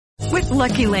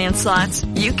Lucky Land Slots,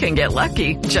 you can get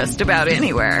lucky just about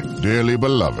anywhere. Dearly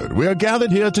beloved, we are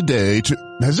gathered here today to...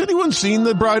 Has anyone seen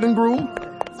the bride and groom?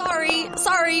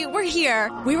 Sorry, we're here.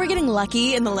 We were getting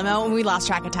lucky in the limo and we lost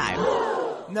track of time.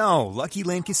 No, Lucky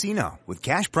Land Casino, with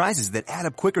cash prizes that add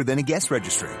up quicker than a guest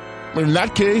registry. In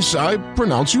that case, I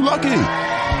pronounce you lucky.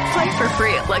 Play for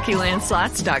free at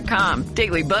LuckyLandSlots.com.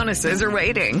 Daily bonuses are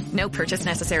waiting. No purchase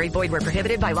necessary. Void where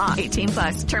prohibited by law.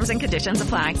 18+. Terms and conditions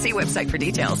apply. See website for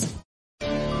details.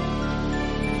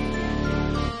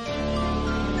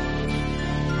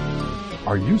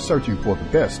 Are you searching for the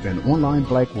best in online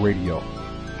black radio?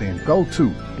 Then go to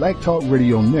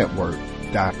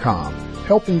blacktalkradionetwork.com,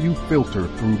 helping you filter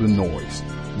through the noise.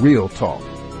 Real talk,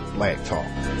 black talk.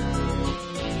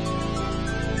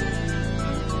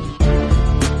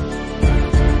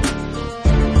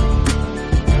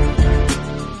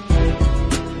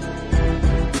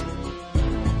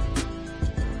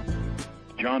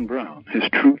 John Brown, his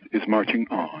truth is marching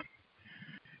on.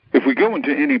 If we go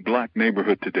into any black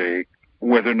neighborhood today,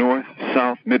 whether north,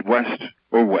 south, midwest,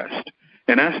 or west,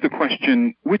 and ask the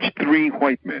question, which 3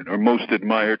 white men are most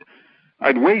admired,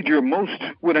 I'd wager most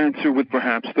would answer with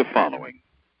perhaps the following.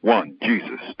 1,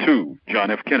 Jesus. 2, John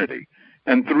F. Kennedy.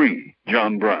 And 3,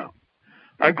 John Brown.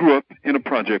 I grew up in a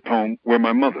project home where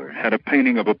my mother had a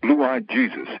painting of a blue-eyed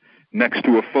Jesus next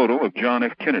to a photo of John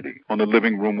F. Kennedy on the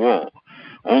living room wall.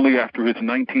 Only after his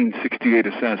 1968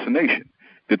 assassination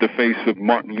did the face of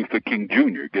Martin Luther King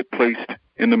Jr. get placed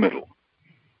in the middle.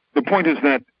 The point is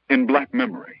that in black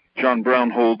memory, John Brown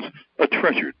holds a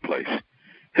treasured place.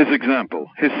 His example,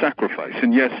 his sacrifice,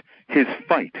 and yes, his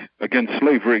fight against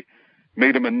slavery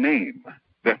made him a name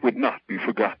that would not be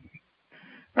forgotten.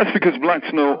 That's because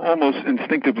blacks know almost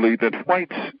instinctively that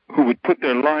whites who would put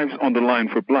their lives on the line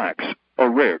for blacks are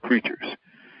rare creatures.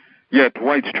 Yet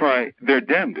whites try their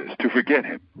damnedest to forget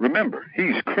him. Remember,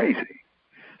 he's crazy.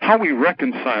 How we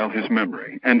reconcile his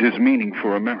memory and his meaning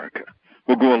for America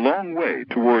will go a long way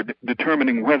toward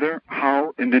determining whether,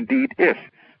 how, and indeed if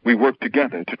we work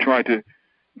together to try to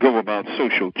go about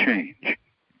social change. It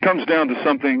comes down to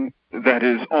something that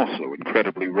is also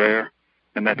incredibly rare,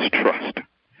 and that's trust.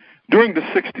 During the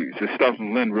 60s, as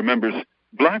Stoughton Lynn remembers,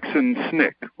 blacks in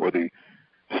SNCC, or the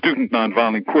Student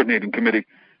Nonviolent Coordinating Committee,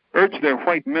 urged their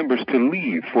white members to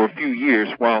leave for a few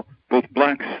years while both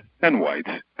blacks and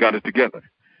whites got it together.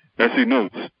 As he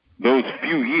notes, those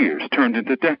few years turned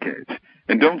into decades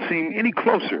and don't seem any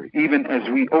closer even as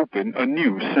we open a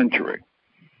new century.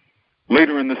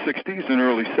 Later in the 60s and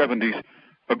early 70s,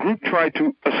 a group tried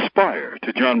to aspire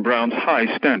to John Brown's high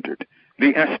standard,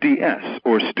 the SDS,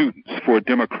 or Students for a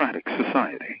Democratic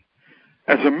Society.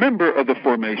 As a member of the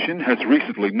formation has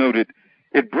recently noted,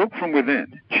 it broke from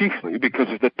within, chiefly because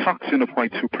of the toxin of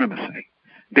white supremacy.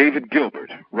 David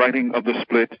Gilbert, writing of the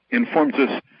split, informs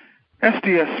us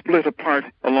SDS split apart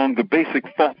along the basic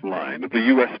fault line of the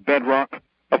U.S. bedrock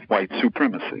of white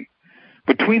supremacy,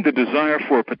 between the desire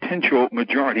for a potential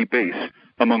majority base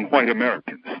among white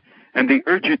Americans and the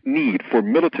urgent need for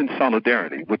militant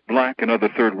solidarity with black and other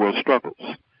third world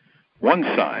struggles. One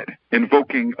side,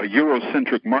 invoking a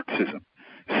Eurocentric Marxism,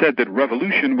 said that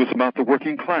revolution was about the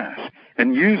working class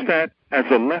and used that as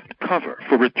a left cover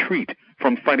for retreat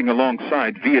from fighting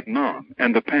alongside Vietnam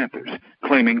and the Panthers,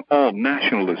 claiming all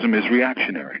nationalism is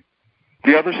reactionary.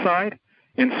 The other side,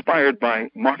 inspired by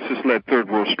Marxist-led third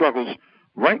world struggles,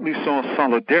 rightly saw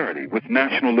solidarity with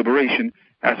national liberation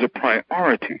as a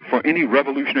priority for any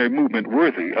revolutionary movement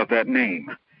worthy of that name.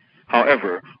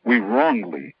 However, we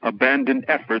wrongly abandoned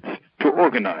efforts to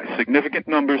organize significant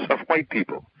numbers of white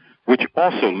people, which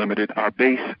also limited our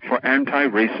base for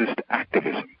anti-racist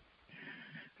activism.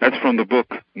 That's from the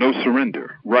book No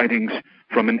Surrender, Writings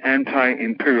from an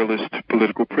Anti-Imperialist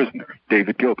Political Prisoner,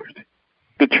 David Gilbert.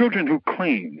 The children who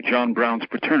claimed John Brown's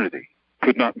paternity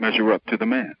could not measure up to the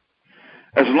man.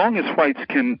 As long as whites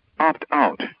can opt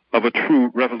out of a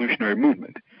true revolutionary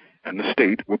movement, and the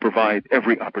state will provide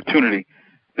every opportunity,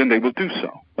 then they will do so,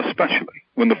 especially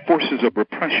when the forces of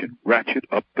repression ratchet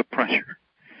up the pressure.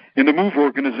 In the MOVE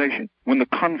organization, when the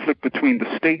conflict between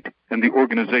the state and the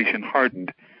organization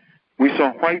hardened, we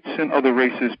saw whites and other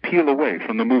races peel away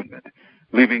from the movement,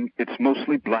 leaving its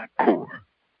mostly black core.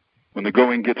 When the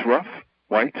going gets rough,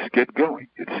 whites get going,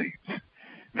 it seems.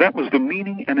 That was the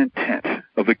meaning and intent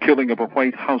of the killing of a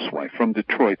white housewife from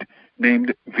Detroit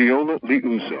named Viola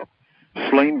Liuzzo,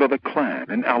 slain by the Klan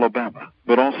in Alabama,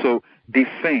 but also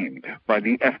defamed by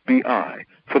the FBI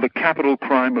for the capital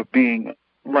crime of being,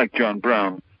 like John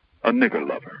Brown, a nigger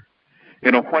lover.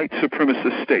 In a white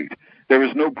supremacist state, there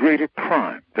is no greater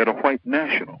crime that a white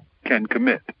national can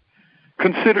commit.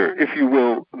 Consider, if you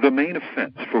will, the main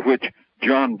offense for which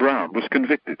John Brown was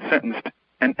convicted, sentenced,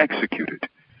 and executed.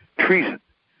 Treason.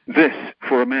 This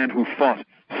for a man who fought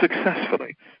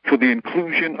successfully for the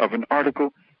inclusion of an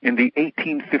article in the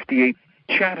 1858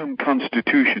 Chatham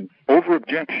Constitution over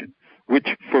objection,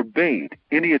 which forbade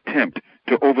any attempt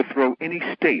to overthrow any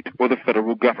state or the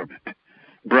federal government.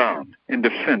 Brown, in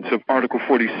defense of Article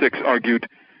 46, argued,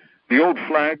 "The old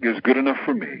flag is good enough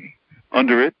for me.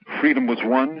 Under it, freedom was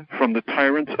won from the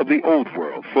tyrants of the old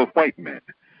world for white men.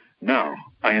 Now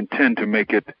I intend to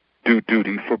make it do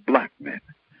duty for black men."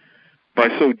 By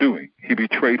so doing, he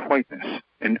betrayed whiteness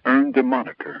and earned the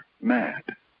moniker Mad.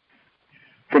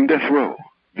 From Death Row,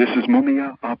 this is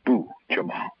Mumia Abu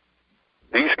Jamal.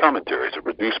 These commentaries are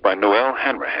produced by Noel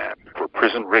Hanrahan for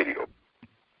Prison Radio.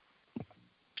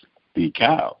 The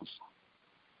Cows.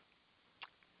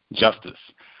 Justice.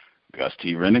 Gus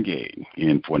T. Renegade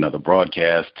in for another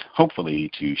broadcast, hopefully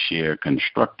to share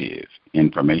constructive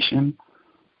information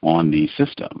on the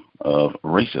system of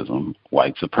racism,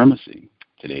 white supremacy.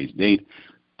 Today's date,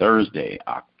 Thursday,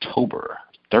 October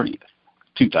 30th,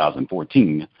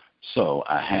 2014. So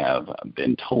I have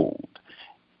been told.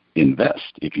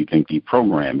 Invest if you think the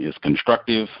program is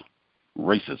constructive.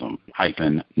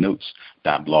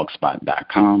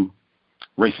 Racism-notes.blogspot.com.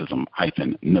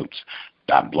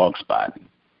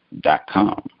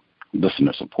 Racism-notes.blogspot.com.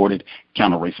 Listener supported,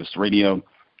 counter-racist radio.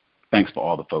 Thanks for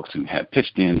all the folks who have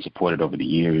pitched in, supported over the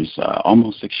years,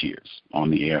 almost 6 years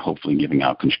on the air, hopefully giving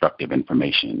out constructive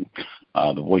information.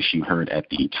 The voice you heard at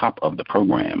the top of the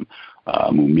program,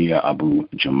 Mumia Abu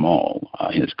Jamal,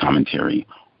 his commentary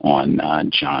on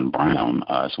John Brown,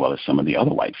 as well as some of the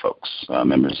other white folks,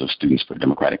 members of Students for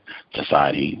Democratic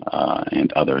Society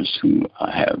and others who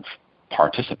have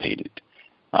participated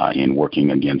in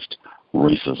working against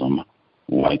racism,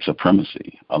 white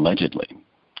supremacy, allegedly.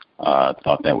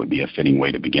 Thought that would be a fitting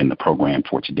way to begin the program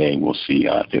for today. We'll see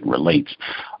if it relates.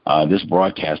 This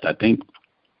broadcast, I think,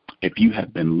 if you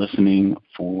have been listening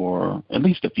for at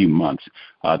least a few months,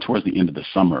 towards the end of the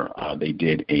summer, they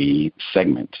did a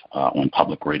segment on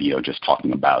public radio just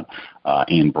talking about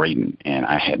Ann Braden, and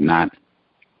I had not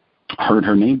heard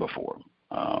her name before.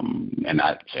 And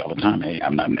I say all the time, hey,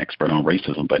 I'm not an expert on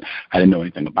racism, but I didn't know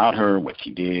anything about her, what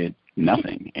she did,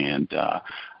 nothing. And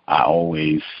I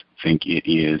always think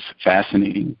it is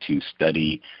fascinating to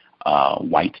study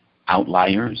white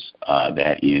outliers,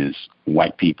 that is,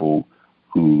 white people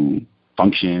who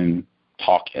function,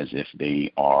 talk as if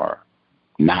they are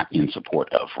not in support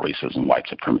of racism, white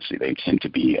supremacy. They tend to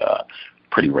be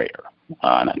pretty rare.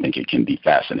 And I think it can be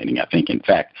fascinating. I think, in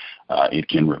fact, it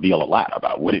can reveal a lot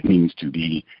about what it means to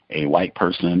be a white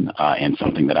person, and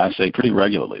something that I say pretty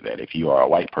regularly, that if you are a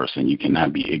white person, you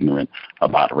cannot be ignorant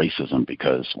about racism,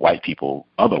 because white people,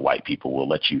 other white people, will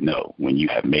let you know when you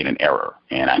have made an error.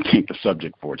 And I think the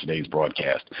subject for today's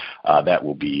broadcast, that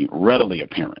will be readily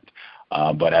apparent.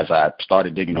 But as I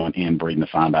started digging on Ann Braden to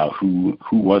find out who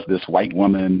was this white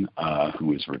woman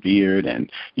who is revered,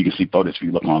 and you can see photos. If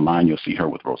you look online, you'll see her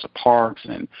with Rosa Parks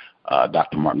and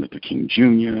Dr. Martin Luther King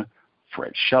Jr.,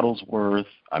 Fred Shuttlesworth.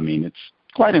 I mean, it's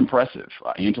quite impressive.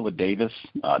 Angela Davis,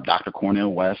 Dr.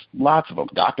 Cornel West, lots of them,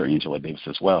 Dr. Angela Davis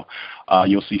as well.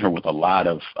 You'll see her with a lot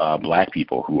of black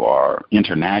people who are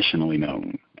internationally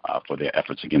known for their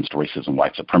efforts against racism,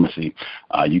 white supremacy.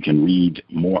 You can read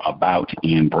more about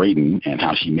Ann Braden and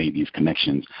how she made these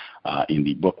connections in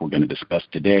the book we're going to discuss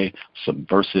today,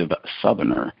 Subversive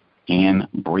Southerner, Ann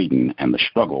Braden and the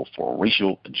Struggle for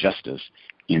Racial Justice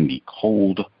in the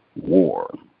Cold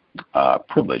War.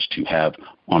 Privileged to have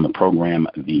on the program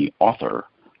the author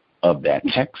of that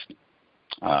text.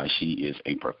 She is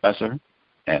a professor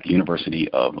at the University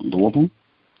of Louisville,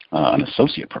 an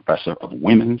associate professor of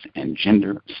women's and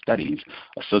gender studies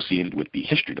associated with the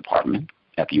history department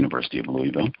at the University of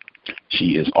Louisville.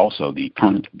 She is also the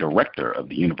current director of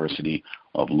the University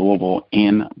of Louisville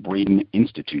Ann Braden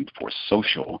Institute for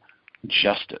Social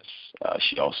Justice.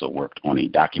 She also worked on a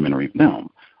documentary film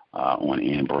on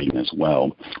Ann Braden as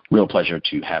well. Real pleasure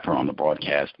to have her on the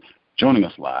broadcast. Joining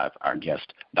us live, our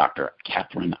guest, Dr.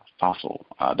 Catherine Fosl.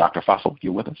 Dr. Fosl,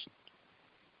 you with us?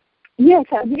 Yes,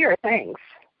 I'm here. Thanks.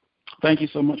 Thank you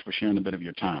so much for sharing a bit of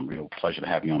your time. Real pleasure to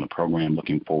have you on the program.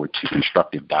 Looking forward to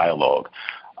constructive dialogue.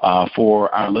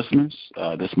 For our listeners,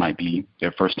 this might be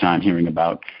their first time hearing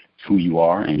about who you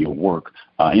are and your work.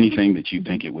 Anything that you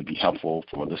think it would be helpful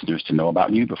for listeners to know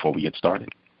about you before we get started?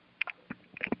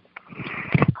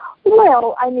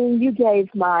 Well, I mean, you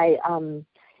gave my,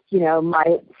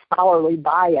 my scholarly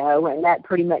bio, and that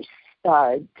pretty much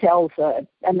tells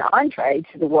an entree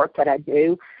to the work that I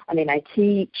do. I mean, I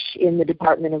teach in the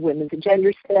Department of Women's and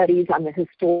Gender Studies. I'm a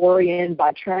historian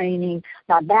by training.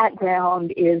 My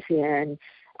background is in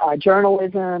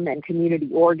journalism and community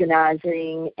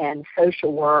organizing and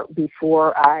social work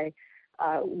before I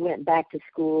went back to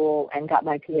school and got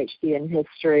my PhD in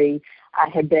history. I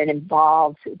had been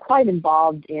quite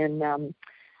involved in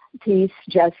peace,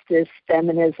 justice,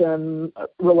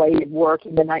 feminism-related work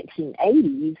in the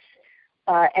 1980s,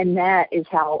 and that is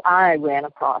how I ran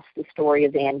across the story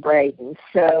of Anne Braden.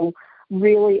 So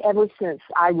really, ever since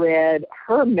I read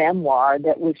her memoir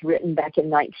that was written back in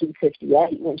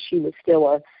 1958 when she was still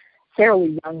a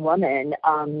fairly young woman,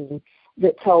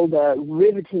 that told a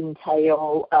riveting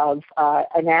tale of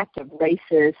an act of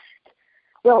racist,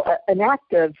 an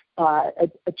act of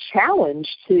a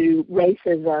challenge to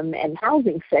racism and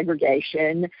housing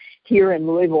segregation here in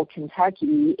Louisville,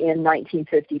 Kentucky in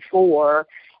 1954,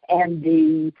 and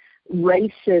the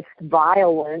racist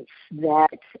violence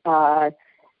that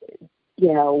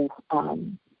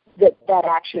that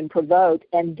action provoked,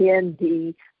 and then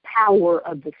the power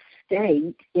of the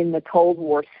state in the Cold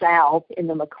War South, in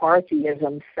the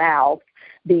McCarthyism South,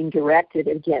 being directed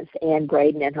against Anne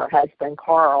Braden and her husband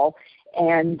Carl,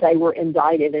 and they were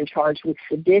indicted and charged with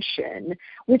sedition,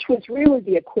 which was really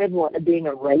the equivalent of being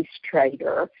a race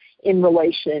traitor in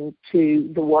relation to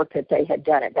the work that they had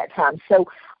done at that time. So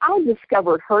I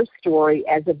discovered her story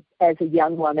as a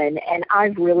young woman, and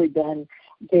I've really been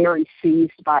very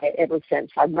seized by it ever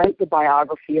since. I wrote the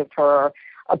biography of her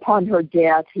upon her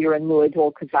death here in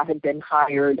Louisville because I had been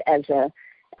hired as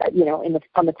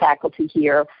on the faculty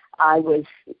here. I was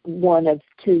one of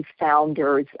two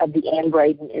founders of the Anne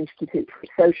Braden Institute for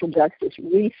Social Justice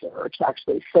Research,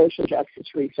 actually social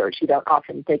justice research. You don't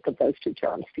often think of those two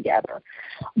terms together.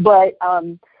 But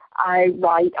I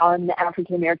write on the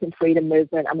African American freedom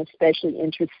movement. I'm especially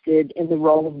interested in the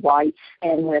role of whites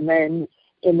and women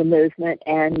in the movement,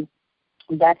 and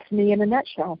that's me in a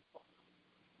nutshell.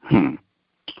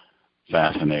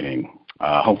 Fascinating.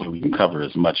 Hopefully we can cover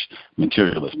as much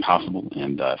material as possible,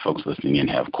 and folks listening in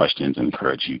have questions and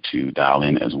encourage you to dial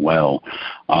in as well.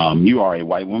 You are a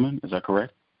white woman, is that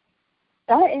correct?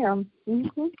 I am.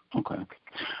 Mm-hmm. Okay.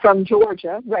 From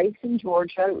Georgia, raised in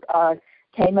Georgia,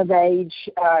 came of age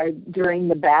during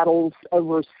the battles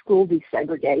over school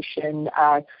desegregation,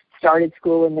 started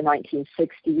school in the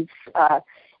 1960s,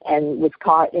 and was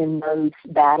caught in those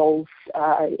battles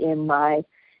in my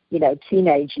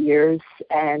teenage years,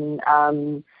 and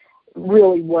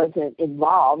really wasn't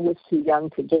involved, was too young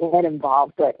to get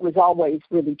involved, but was always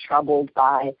really troubled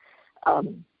by,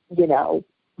 the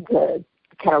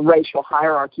kind of racial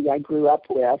hierarchy I grew up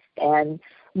with, and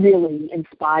really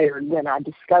inspired when I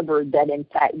discovered that, in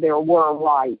fact, there were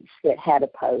whites that had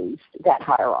opposed that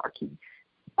hierarchy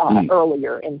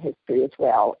earlier in history as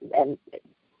well, and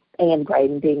Anne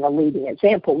Braden being a leading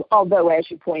example, although, as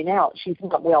you point out, she's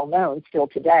not well known still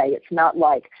today. It's not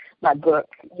like my book,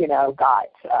 got,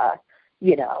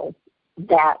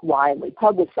 that widely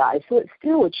publicized. So it's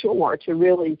still a chore to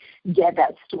really get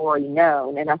that story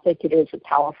known, and I think it is a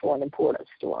powerful and important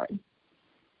story.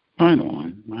 Right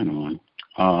on.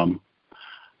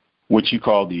 What you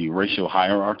call the racial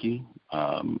hierarchy,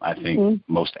 I think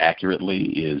most accurately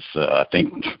is, I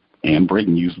think Anne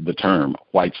Braden used the term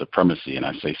white supremacy, and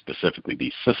I say specifically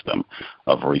the system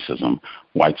of racism,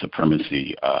 white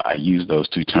supremacy. I use those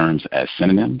two terms as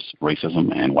synonyms,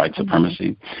 racism and white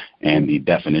supremacy, and the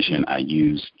definition I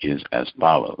use is as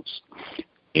follows: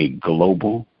 a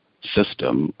global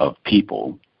system of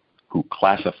people who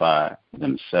classify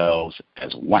themselves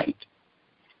as white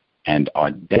and are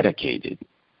dedicated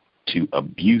to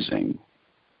abusing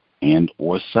and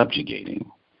or subjugating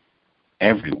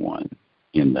everyone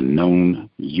in the known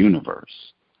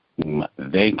universe whom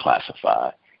they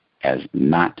classify as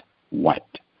not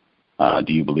white.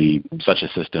 Do you believe such a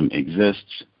system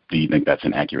exists? Do you think that's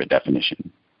an accurate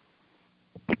definition?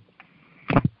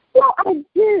 Well, I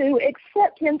do,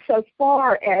 except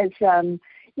insofar as,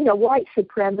 white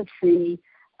supremacy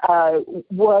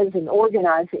was an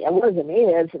organizing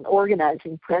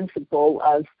principle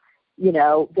of,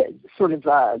 the sort of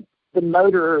the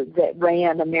motor that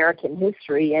ran American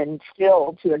history and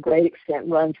still, to a great extent,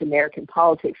 runs American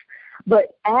politics.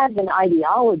 But as an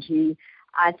ideology,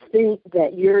 I think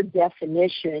that your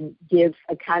definition gives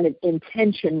a kind of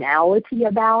intentionality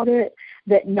about it,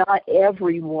 that not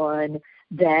everyone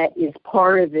that is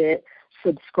part of it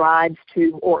subscribes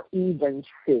to or even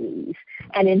sees.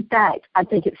 And in fact, I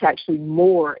think it's actually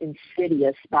more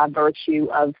insidious by virtue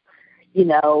of,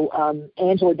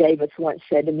 Angela Davis once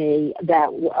said to me that,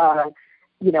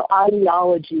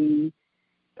 ideology,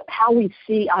 how we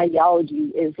see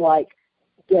ideology is like,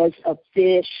 does a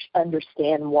fish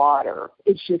understand water?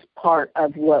 It's just part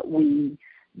of what we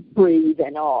breathe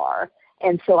and are.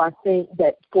 And so I think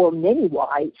that for many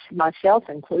whites, myself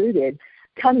included,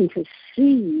 coming to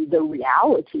see the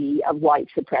reality of white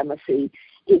supremacy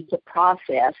is a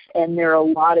process, and there are a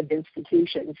lot of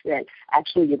institutions that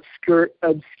actually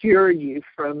obscure you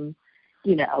from,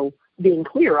 being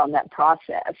clear on that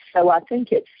process. So I think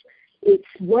it's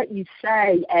what you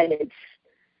say, and it's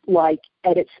like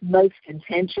at its most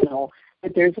intentional,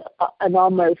 but there's an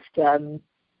almost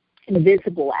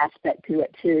invisible aspect to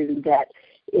it too, that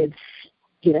it's,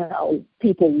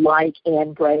 people like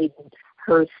Anne Braden,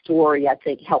 her story, I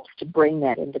think, helps to bring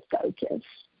that into focus.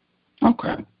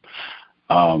 Okay.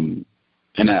 And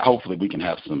hopefully we can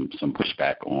have some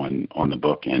pushback on the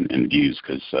book and views,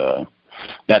 because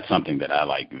that's something that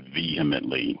I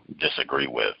vehemently disagree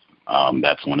with.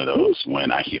 That's one of those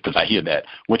when I hear that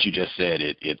what you just said,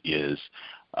 it is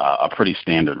a pretty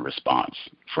standard response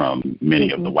from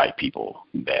many of the white people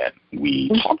that we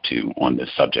talk to on this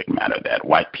subject matter, that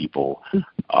white people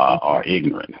are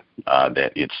ignorant,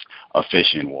 that it's a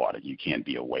fish in water, you can't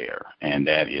be aware, and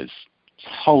that is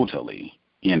totally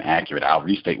inaccurate. I'll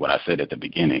restate what I said at the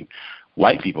beginning.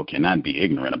 White people cannot be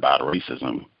ignorant about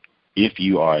racism. If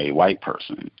you are a white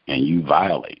person and you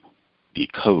violate the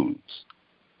codes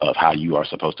of how you are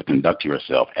supposed to conduct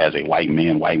yourself as a white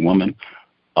man, white woman,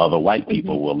 other white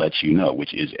people will let you know,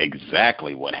 which is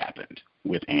exactly what happened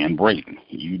with Anne Braden.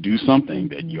 You do something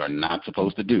that you are not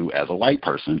supposed to do as a white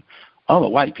person, other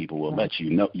white people will let you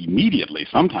know immediately,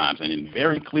 sometimes, and in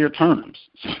very clear terms,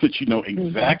 so that you know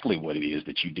exactly what it is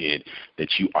that you did that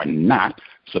you are not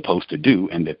supposed to do,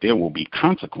 and that there will be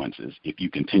consequences if you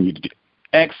continue to do.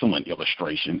 Excellent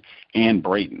illustration, Anne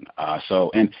Braden.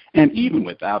 And even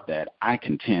without that, I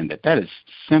contend that is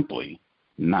simply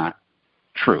not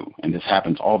true. And this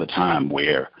happens all the time,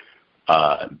 where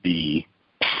the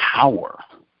power,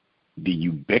 the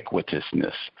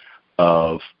ubiquitousness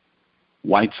of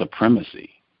white supremacy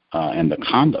and the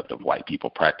conduct of white people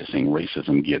practicing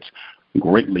racism gets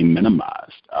greatly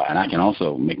minimized. And I can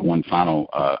also make one final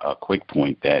quick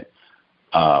point, that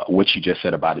what you just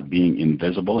said about it being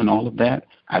invisible and all of that,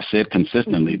 I've said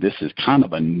consistently this is kind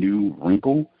of a new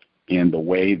wrinkle in the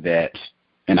way that,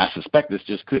 and I suspect this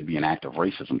just could be an act of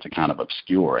racism to kind of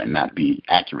obscure and not be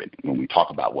accurate when we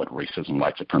talk about what racism,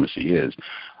 white supremacy is.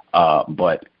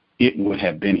 But it would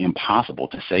have been impossible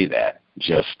to say that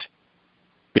just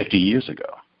 50 years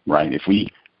ago, right? If we,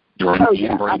 during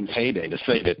Anne Braden's heyday, to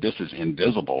say that this is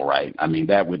invisible, right? I mean,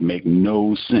 that would make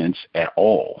no sense at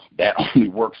all. That only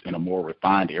works in a more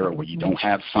refined era where you don't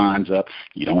have signs up,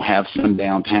 you don't have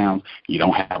sundown towns, you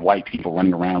don't have white people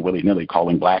running around willy-nilly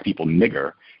calling black people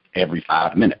nigger every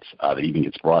 5 minutes. That even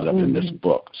gets brought up in this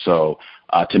book. So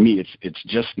to me, it's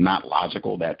just not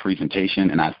logical, that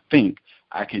presentation, and I think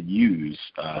I could use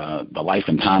the life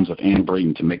and times of Anne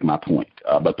Braden to make my point.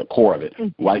 But the core of it,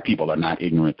 white people are not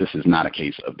ignorant. This is not a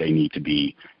case of they need to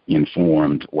be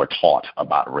informed or taught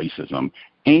about racism.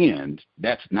 And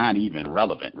that's not even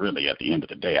relevant, really, at the end of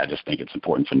the day. I just think it's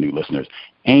important for new listeners.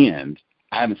 And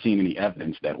I haven't seen any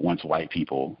evidence that once white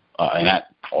people, and I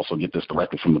also get this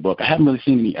directly from the book, I haven't really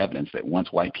seen any evidence that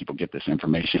once white people get this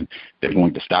information, they're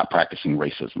going to stop practicing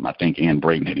racism. I think Anne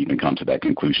Braden had even come to that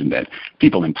conclusion, that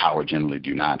people in power generally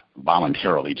do not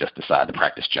voluntarily just decide to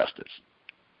practice justice.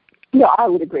 No, I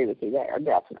would agree with you there,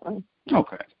 definitely.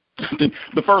 Okay.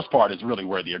 The first part is really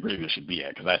where the agreement should be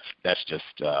at, because that's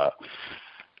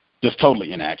just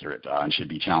totally inaccurate and should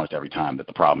be challenged every time, that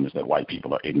the problem is that white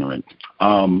people are ignorant.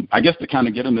 I guess to kind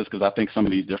of get in this, because I think some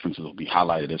of these differences will be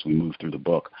highlighted as we move through the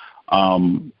book,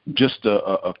 just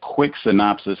a quick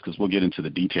synopsis, because we'll get into the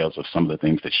details of some of the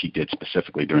things that she did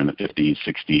specifically during the 50s,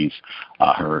 60s,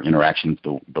 her interactions,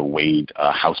 the Wade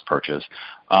house purchase.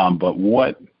 But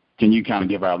what can you kind of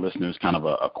give our listeners kind of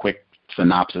a quick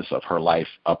synopsis of her life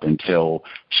up until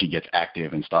she gets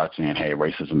active and starts saying, hey,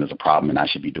 racism is a problem and I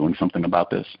should be doing something about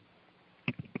this?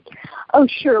 Oh,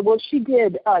 sure. Well, she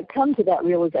did come to that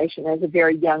realization as a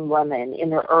very young woman in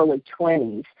her early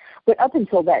 20s. But up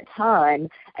until that time,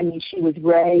 I mean, she was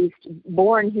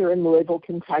born here in Louisville,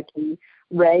 Kentucky,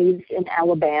 raised in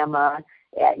Alabama,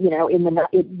 born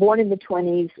in the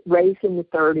 20s, raised in the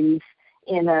 30s,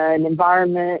 in an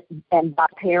environment and by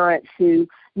parents who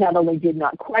not only did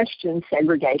not question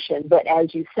segregation, but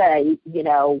as you say,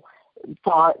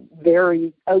 thought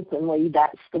very openly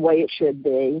that's the way it should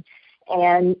be,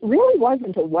 and really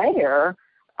wasn't aware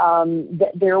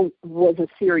that there was a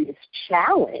serious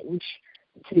challenge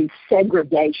to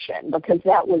segregation, because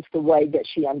that was the way that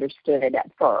she understood it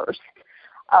at first.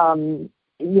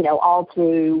 All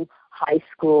through high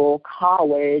school,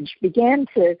 college, began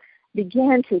to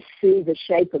see the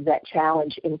shape of that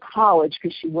challenge in college,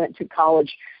 because she went to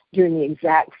college during the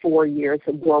exact 4 years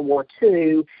of World War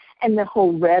II, and the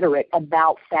whole rhetoric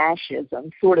about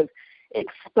fascism sort of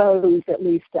exposed at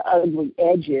least the ugly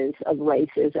edges of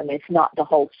racism, if not the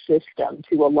whole system,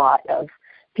 to a lot of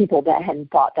people that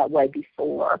hadn't thought that way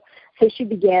before. So she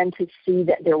began to see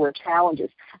that there were challenges.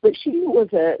 But she was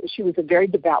a very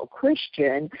devout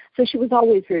Christian, so she was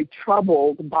always very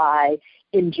troubled by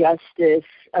injustice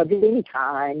of any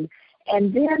kind.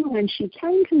 And then when she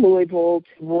came to Louisville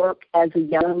to work as a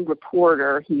young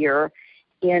reporter here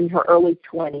in her early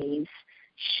 20s,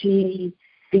 she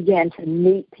began to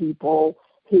meet people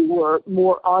who were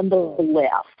more on the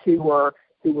left, who were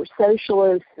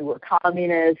socialists, who were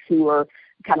communists, who were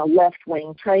kind of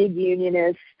left-wing trade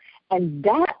unionists, and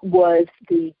that was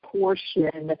the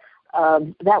portion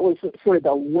that was sort of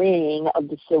the wing of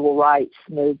the civil rights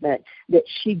movement that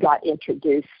she got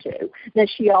introduced to. Now,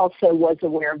 she also was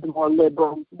aware of the more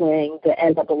liberal wing, the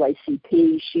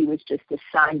NAACP. She was just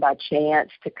assigned by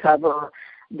chance to cover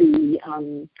the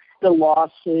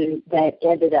lawsuit that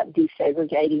ended up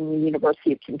desegregating the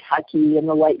University of Kentucky in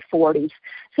the late 40s.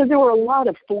 So there were a lot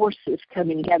of forces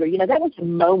coming together. You know, that was a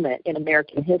moment in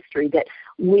American history that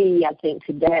we, I think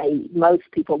today, most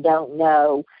people don't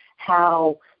know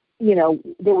how, you know,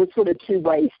 there were sort of two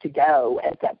ways to go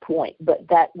at that point. But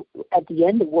that at the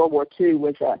end of World War II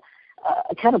was a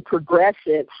kind of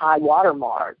progressive high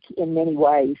watermark in many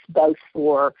ways, both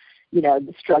for, you know,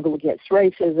 the struggle against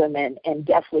racism and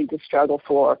definitely the struggle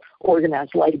for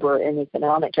organized labor and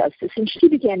economic justice. And she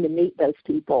began to meet those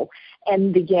people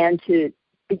and began to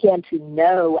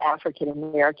know African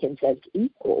Americans as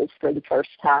equals for the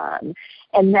first time.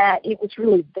 And that it was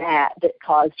really that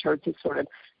caused her to sort of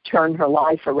turn her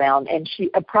life around. And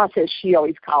a process she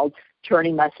always called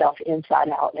turning myself inside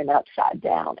out and upside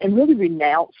down, and really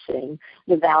renouncing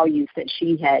the values that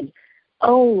she had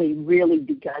only really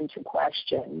begun to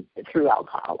question throughout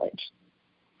college.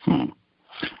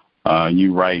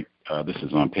 You write, this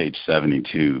is on page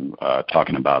 72,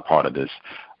 talking about part of this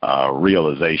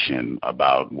realization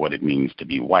about what it means to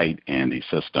be white and the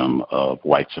system of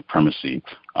white supremacy,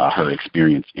 her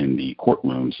experience in the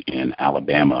courtrooms in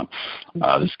Alabama.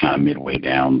 This is kind of midway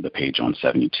down the page on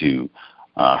 72.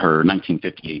 Her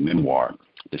 1958 memoir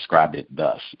described it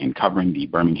thus: in covering the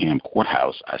Birmingham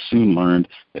courthouse, I soon learned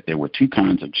that there were two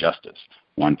kinds of justice,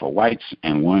 one for whites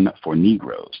and one for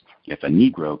Negroes. If a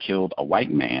Negro killed a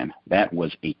white man, that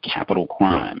was a capital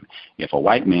crime. If a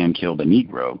white man killed a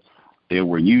Negro, there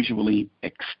were usually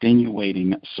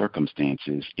extenuating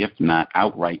circumstances, if not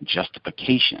outright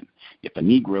justification. If a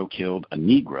Negro killed a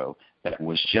Negro, that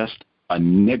was just a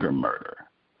nigger murder,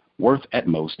 worth at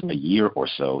most a year or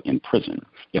so in prison.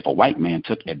 If a white man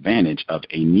took advantage of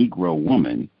a Negro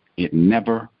woman, it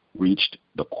never reached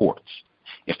the courts.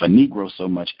 If a Negro so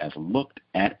much as looked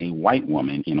at a white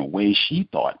woman in a way she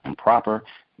thought improper,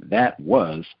 that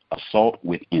was assault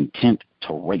with intent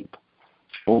to rape.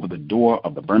 Over the door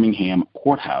of the Birmingham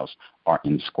courthouse are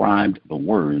inscribed the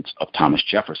words of Thomas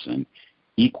Jefferson: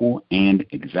 equal and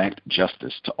exact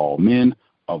justice to all men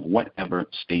of whatever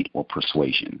state or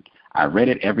persuasion. I read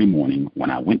it every morning when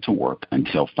I went to work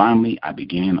until finally I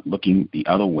began looking the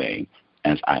other way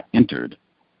as I entered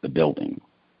the building.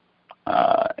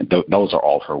 Those are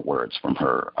all her words from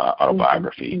her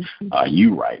autobiography.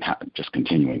 You write, just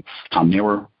continuing, how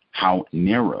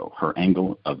narrow her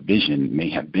angle of vision may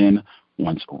have been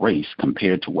once race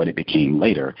compared to what it became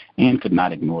later, and could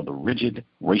not ignore the rigid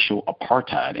racial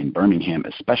apartheid in Birmingham,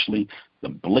 especially the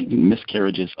blatant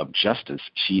miscarriages of justice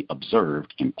she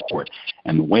observed in court,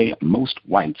 and the way most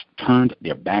whites turned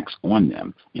their backs on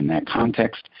them. In that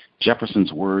context,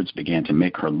 Jefferson's words began to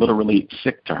make her literally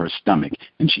sick to her stomach,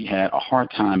 and she had a hard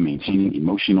time maintaining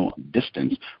emotional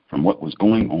distance from what was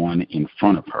going on in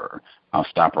front of her. I'll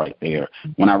stop right there.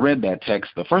 When I read that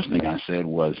text, the first thing I said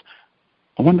was,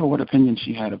 I wonder what opinion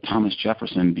she had of Thomas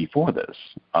Jefferson before this.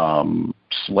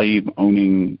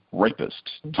 Slave-owning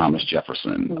rapist Thomas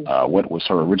Jefferson. What was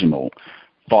her original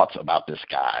thoughts about this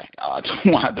guy?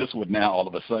 Why this would now all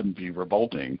of a sudden be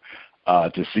revolting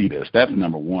to see this. That's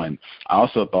number one. I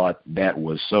also thought that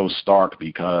was so stark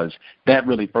because that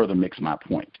really further makes my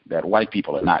point, that white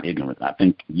people are not ignorant. I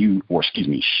think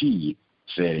she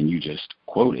said, and you just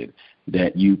quoted,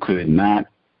 that you could not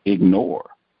ignore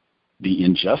the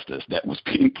injustice that was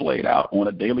being played out on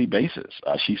a daily basis.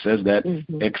 She says that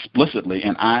explicitly,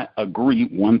 and I agree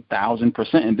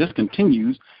 1,000%. And this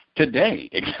continues today.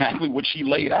 Exactly what she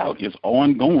laid out is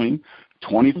ongoing.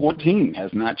 2014 has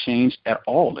not changed at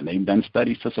all, and they've done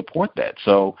studies to support that.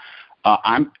 So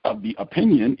I'm of the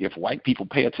opinion, if white people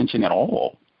pay attention at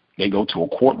all, they go to a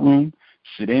courtroom,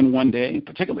 sit in one day,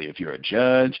 particularly if you're a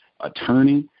judge,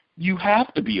 attorney, you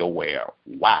have to be aware,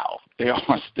 wow, there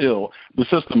are still, the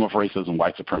system of racism,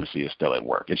 white supremacy is still at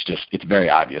work. It's very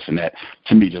obvious, and that,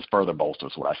 to me, just further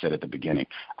bolsters what I said at the beginning.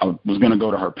 I was going to go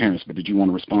to her parents, but did you want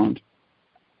to respond?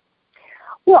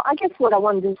 Well, I guess what I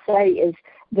wanted to say is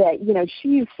that, she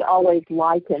used to always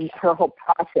liken her whole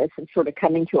process of sort of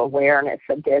coming to awareness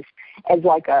of this as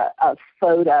like a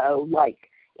photo, like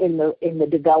in the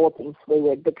developing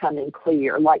fluid becoming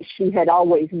clear. Like she had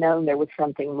always known there was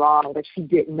something wrong, but she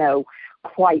didn't know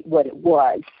quite what it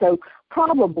was. So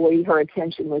probably her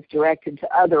attention was directed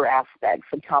to other aspects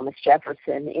of Thomas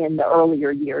Jefferson in the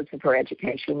earlier years of her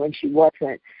education when she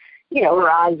wasn't, her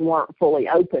eyes weren't fully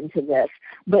open to this.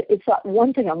 But it's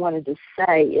one thing I wanted to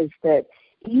say is that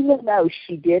even though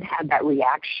she did have that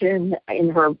reaction in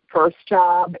her first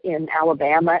job in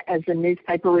Alabama as a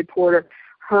newspaper reporter,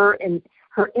 her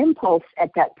impulse at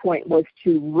that point was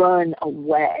to run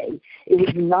away. It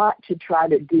was not to try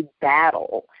to do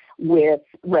battle with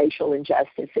racial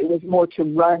injustice. It was more to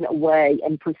run away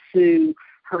and pursue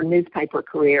her newspaper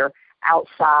career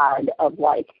outside of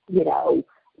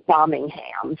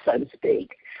Birmingham, so to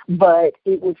speak. But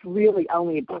it was really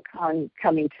only upon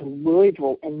coming to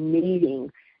Louisville and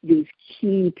meeting these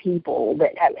key people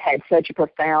that had such a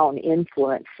profound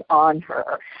influence on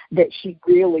her that she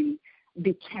really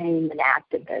became an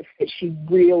activist, that she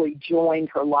really joined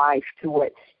her life to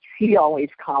what she always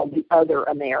called the other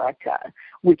America,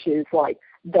 which is like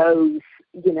those,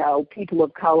 people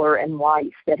of color and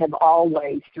whites that have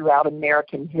always throughout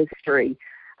American history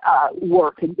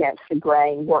worked against the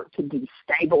grain, worked to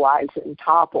destabilize and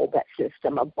topple that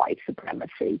system of white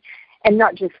supremacy. And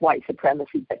not just white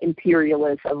supremacy, but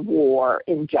imperialism, war,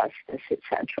 injustice,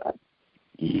 etc.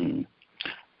 Mm-hmm.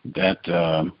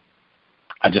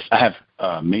 I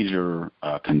have major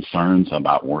concerns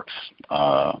about works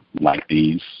like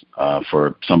these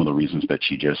for some of the reasons that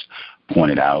you just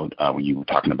pointed out when you were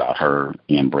talking about her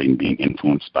and Braden being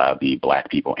influenced by the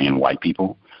black people and white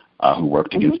people who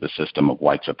worked against the system of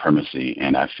white supremacy.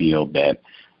 And I feel that,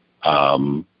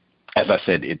 as I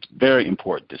said, it's very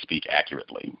important to speak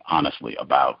accurately, honestly,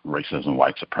 about racism,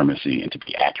 white supremacy, and to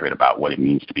be accurate about what it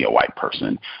means to be a white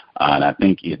person. And I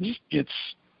think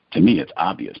to me, it's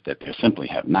obvious that there simply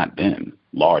have not been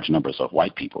large numbers of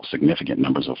white people, significant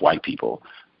numbers of white people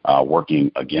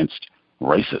working against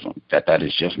racism, that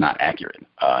is just not accurate.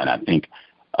 And I think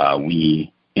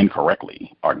we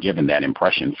incorrectly are given that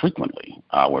impression frequently,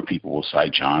 where people will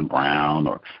cite John Brown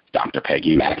or Dr.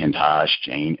 Peggy McIntosh,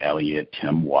 Jane Elliott,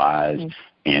 Tim Wise,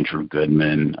 Andrew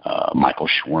Goodman, Michael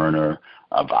Schwerner,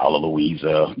 Viola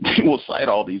Louisa. They will cite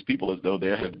all these people as though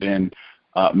there have been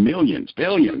millions,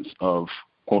 billions of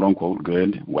quote-unquote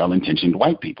good, well-intentioned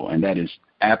white people, and that is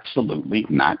absolutely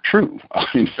not true.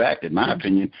 In fact, in my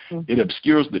opinion, it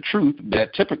obscures the truth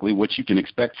that typically what you can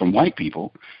expect from white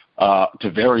people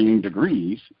to varying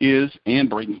degrees is Ann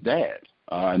Braden's dad.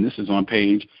 And this is on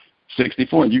page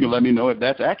 64, and you can let me know if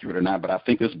that's accurate or not, but I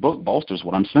think this book bolsters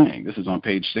what I'm saying. This is on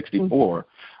page 64.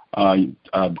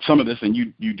 Some of this, and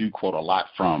you do quote a lot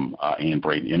from Ann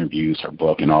Braden interviews, her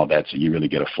book, and all that, so you really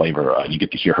get a flavor. You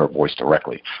get to hear her voice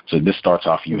directly. So this starts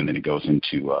off you, and then it goes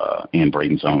into Ann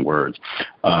Braden's own words.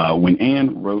 When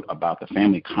Ann wrote about the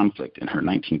family conflict in her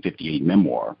 1958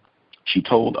 memoir, she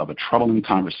told of a troubling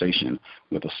conversation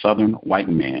with a Southern white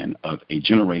man of a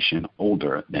generation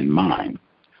older than mine.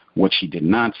 What she did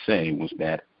not say was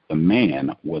that the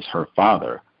man was her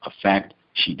father, a fact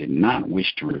she did not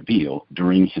wish to reveal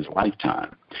during his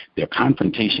lifetime. Their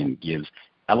confrontation gives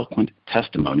eloquent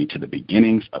testimony to the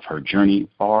beginnings of her journey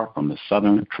far from the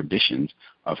Southern traditions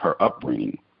of her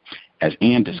upbringing. As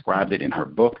Ann described it in her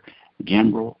book,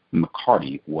 Gambrel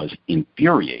McCarty was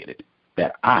infuriated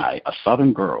that I, a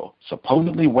Southern girl,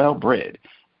 supposedly well-bred,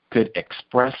 could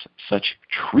express such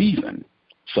treason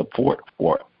support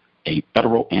for a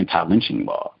federal anti-lynching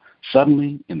law.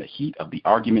 Suddenly, in the heat of the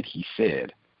argument, he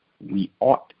said, "We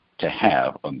ought to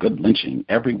have a good lynching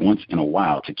every once in a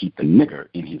while to keep the nigger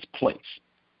in his place."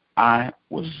 I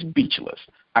was speechless.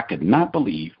 I could not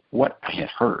believe what I had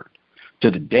heard.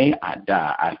 To the day I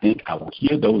die, I think I will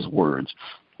hear those words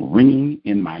ringing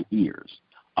in my ears.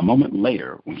 A moment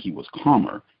later, when he was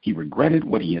calmer, he regretted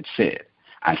what he had said.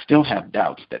 I still have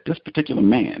doubts that this particular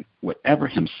man would ever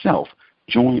himself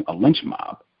join a lynch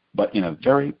mob, but in a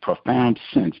very profound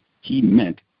sense, he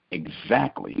meant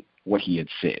exactly what he had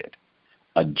said.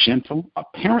 A gentle,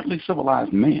 apparently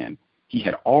civilized man, he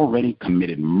had already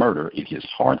committed murder in his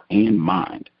heart and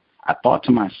mind. I thought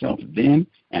to myself then,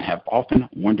 and have often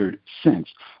wondered since,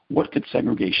 what could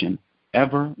segregation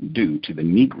ever do to the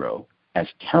Negro as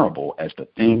terrible as the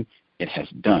thing it has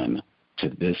done to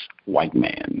this white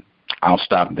man? I'll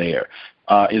stop there.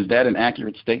 Is that an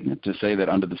accurate statement to say that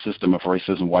under the system of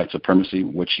racism, white supremacy,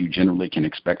 which you generally can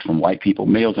expect from white people,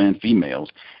 males and females,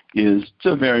 is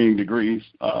to varying degrees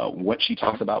what she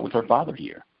talks about with her father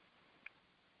here?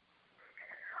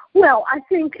 Well, I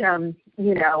think,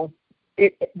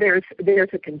 there's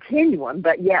a continuum,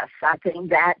 but yes, I think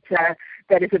that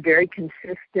that is a very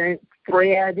consistent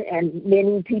thread, and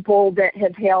many people that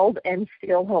have held and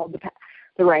still hold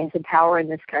the reins of power in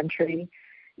this country,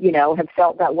 have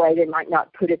felt that way. They might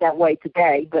not put it that way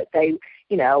today, but they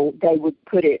would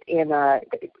put it in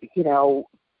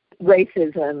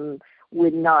racism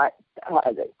would not.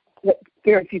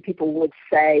 Very few people would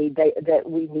say that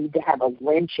we need to have a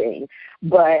lynching,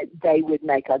 but they would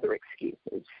make other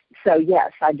excuses. So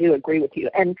yes, I do agree with you.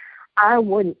 And I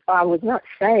was not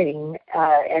saying,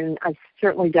 and I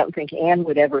certainly don't think Anne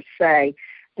would ever say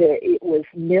that it was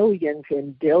millions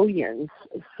and billions,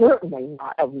 certainly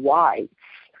not of whites,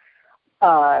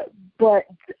 but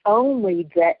only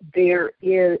that there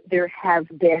has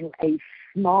been a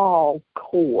small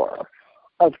core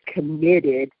of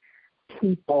committed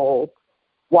people,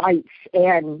 whites,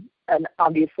 and an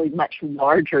obviously much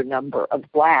larger number of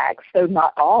blacks, so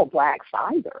not all blacks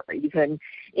either, even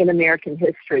in American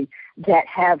history, that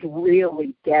have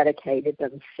really dedicated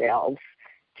themselves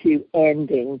to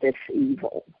ending this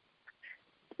evil.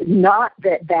 Not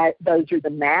that those are the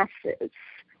masses,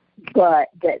 but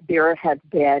that there have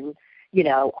been,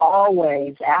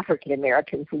 always African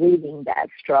Americans leading that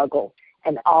struggle,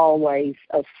 and always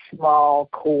a small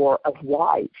core of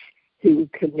whites who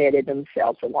committed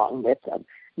themselves along with them.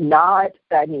 Not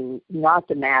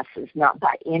the masses, not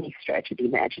by any stretch of the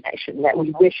imagination, that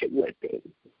we wish it would be.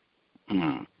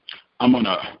 I'm going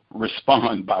to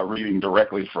respond by reading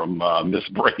directly from Miss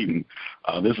Braden.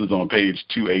 This is on page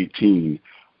 218.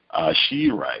 She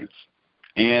writes,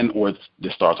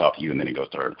 this starts off you and then it goes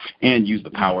to her, and use the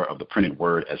power of the printed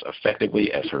word as effectively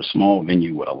as her small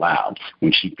venue would allow.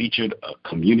 When she featured a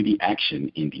community action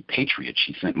in The Patriot,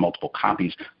 she sent multiple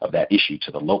copies of that issue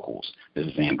to the locals. This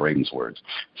is Anne Braden's words.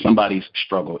 Somebody's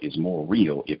struggle is more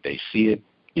real if they see it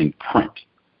in print.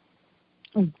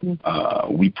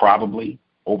 Mm-hmm. We probably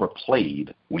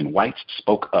overplayed when whites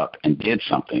spoke up and did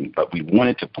something, but we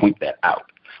wanted to point that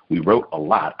out. We wrote a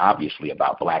lot, obviously,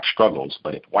 about black struggles,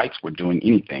 but if whites were doing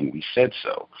anything, we said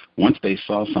so. Once they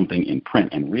saw something in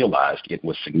print and realized it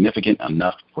was significant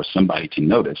enough for somebody to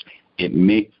notice, that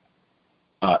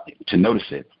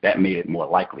made it more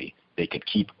likely they could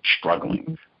keep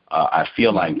struggling. I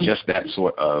feel like just that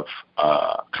sort of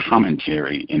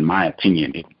commentary, in my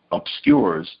opinion, it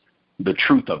obscures the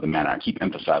truth of the matter. I keep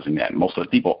emphasizing that. Most of the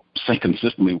people say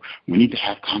consistently, we need to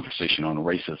have conversation on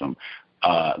racism.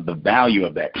 The value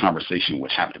of that conversation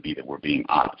would have to be that we're being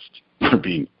honest, we're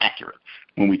being accurate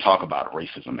when we talk about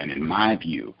racism. And in my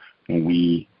view, when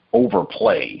we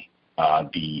overplay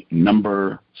the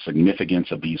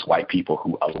significance of these white people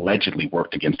who allegedly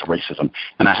worked against racism,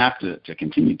 and I have to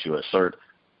continue to assert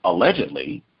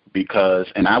allegedly, because,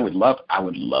 and I would love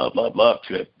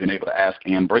to have been able to ask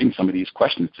Anne Braden some of these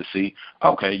questions to see,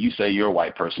 okay, you say you're a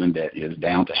white person that is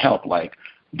down to help, like,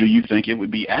 do you think it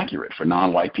would be accurate for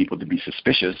non-white people to be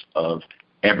suspicious of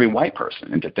every white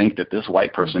person and to think that this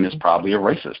white person is probably a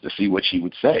racist, to see what she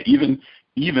would say,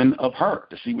 even of her,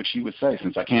 to see what she would say?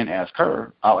 Since I can't ask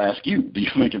her, I'll ask you. Do you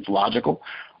think it's logical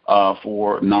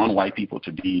for non-white people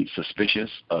to be suspicious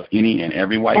of any and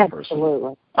every white person?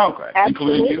 Absolutely. Okay.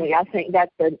 Absolutely. Including you? I think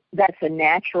that's a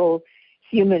natural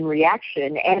human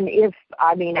reaction. And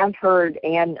I've heard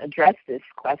Anne address this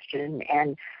question,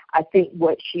 and I think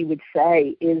what she would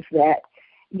say is that,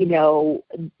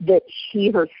 that she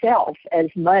herself, as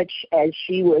much as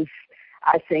she was,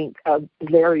 I think, a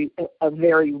very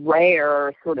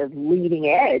rare sort of leading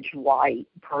edge white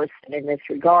person in this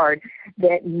regard,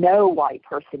 that no white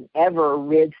person ever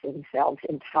rids themselves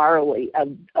entirely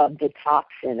of the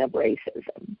toxin of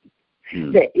racism.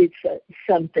 That it's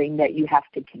something that you have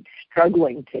to keep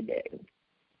struggling to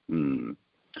do.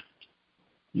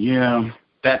 Yeah.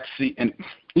 And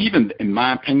even in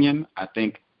my opinion, I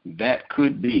think that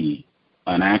could be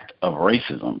an act of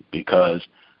racism, because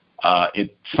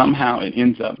it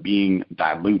ends up being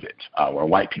diluted, where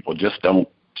white people just don't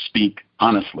speak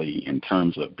honestly in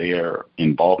terms of their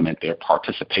involvement, their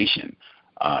participation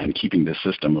in keeping this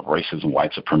system of racism,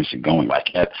 white supremacy going. Like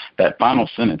that final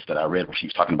sentence that I read where she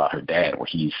was talking about her dad, where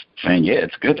he's saying, yeah,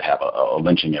 it's good to have a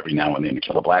lynching every now and then to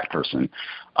kill a black person,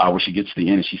 where she gets to the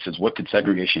end and she says, what could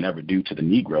segregation ever do to the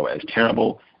Negro as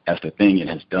terrible as the thing it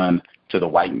has done to the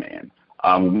white man?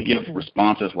 When we give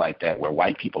responses like that where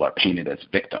white people are painted as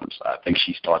victims, I think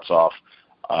she starts off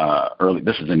early.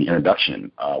 This is in the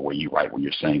introduction where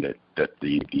you're saying that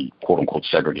the quote unquote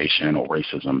segregation or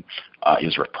racism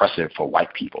is repressive for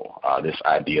white people. This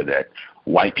idea that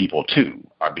white people too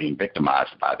are being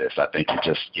victimized by this. I think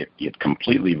it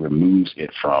completely removes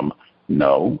it from,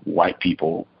 no, white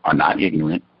people are not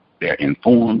ignorant. They're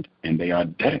informed and they are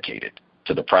dedicated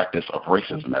to the practice of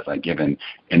racism, as I given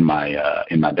in my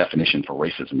definition for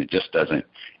racism. It just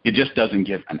doesn't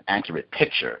give an accurate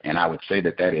picture, and I would say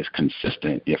that is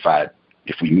consistent. If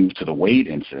we move to the Wade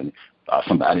incident,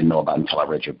 something I didn't know about until I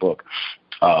read your book.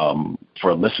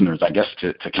 For listeners, I guess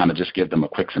to kind of just give them a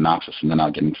quick synopsis, and then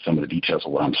I'll get into some of the details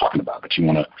of what I'm talking about. But you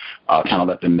want to kind of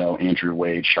let them know Andrew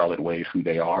Wade, Charlotte Wade, who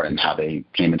they are, and how they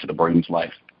came into the Braden's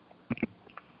life.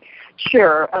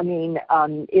 Sure. I mean,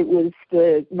 it was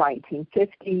the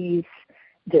 1950s.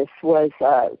 This was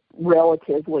a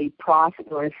relatively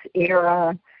prosperous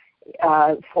era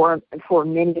for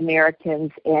many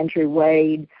Americans. Andrew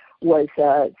Wade was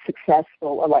a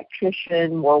successful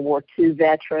electrician, World War II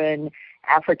veteran,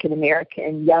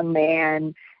 African-American young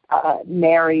man,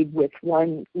 married with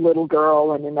one little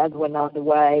girl and another one on the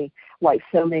way. Like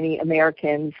so many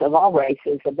Americans of all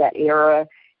races of that era,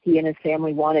 he and his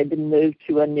family wanted to move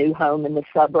to a new home in the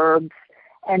suburbs,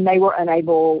 and they were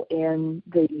unable in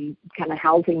the kind of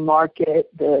housing market,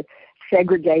 the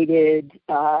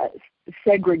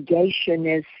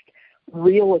segregationist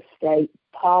real estate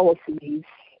policies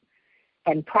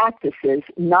and practices,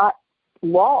 not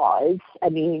laws. I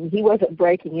mean, he wasn't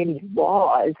breaking any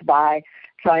laws by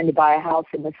trying to buy a house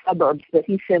in the suburbs, but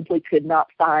he simply could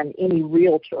not find any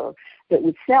realtor that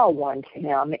would sell one to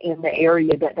him in the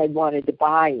area that they wanted to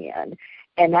buy in.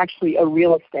 And actually a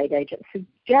real estate agent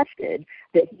suggested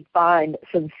that he find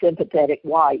some sympathetic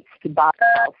whites to buy a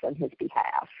house on his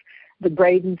behalf. The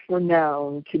Bradens were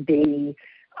known to be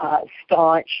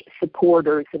staunch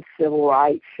supporters of civil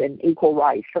rights and equal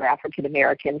rights for African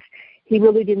Americans. He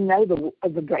really didn't know the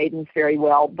Bradens very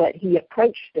well, but he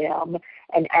approached them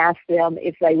and asked them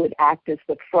if they would act as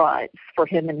the fronts for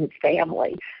him and his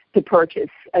family to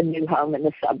purchase a new home in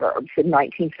the suburbs. In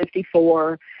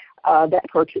 1954,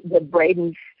 the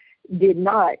Bradens did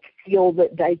not feel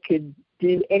that they could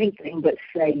do anything but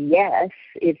say yes.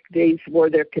 If these were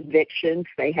their convictions,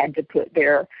 they had to put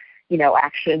their,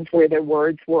 actions where their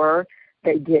words were.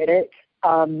 They did it.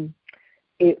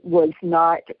 It was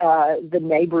not, the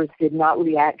neighbors did not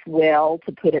react well,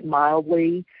 to put it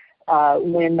mildly,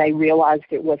 when they realized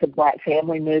it was a black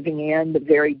family moving in. The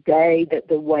very day that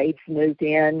the Wades moved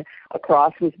in, a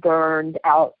cross was burned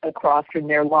out across from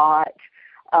their lot.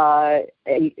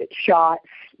 Shots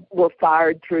were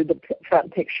fired through the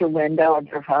front picture window of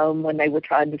their home when they were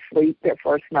trying to sleep their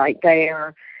first night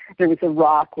there. There was a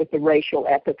rock with a racial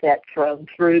epithet thrown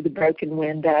through the broken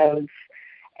windows,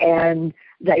 and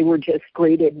they were just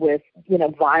greeted with,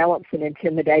 violence and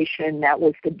intimidation. That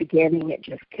was the beginning. It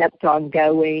just kept on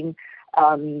going.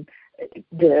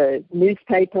 The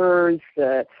newspapers,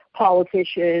 the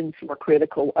politicians were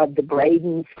critical of the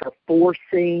Bradens for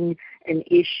forcing an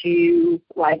issue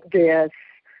like this.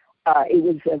 It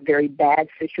was a very bad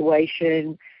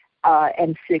situation,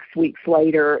 and 6 weeks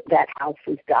later, that house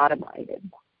was dynamited.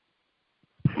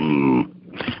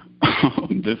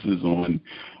 This is on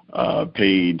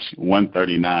page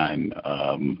 139.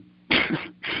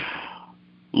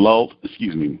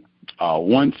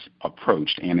 Once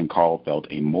approached, Ann and Carl felt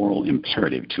a moral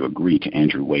imperative to agree to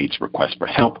Andrew Wade's request for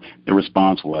help. The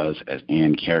response was, as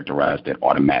Ann characterized it,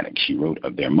 automatic. She wrote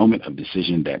of their moment of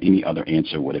decision that any other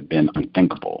answer would have been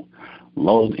unthinkable.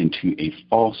 Lulled into a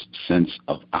false sense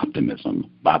of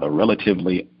optimism by the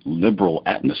relatively liberal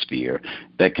atmosphere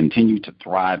that continued to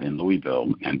thrive in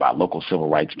Louisville and by local civil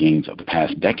rights gains of the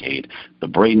past decade, the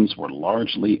Bradens were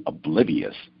largely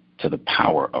oblivious to the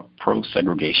power of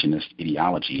pro-segregationist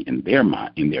ideology in their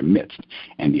midst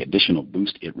and the additional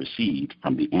boost it received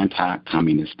from the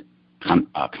anti-communist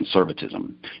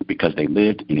conservatism, because they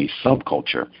lived in a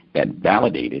subculture that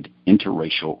validated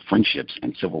interracial friendships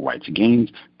and civil rights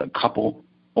gains. The couple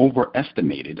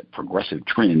overestimated progressive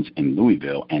trends in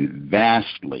Louisville and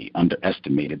vastly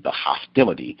underestimated the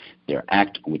hostility their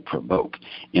act would provoke.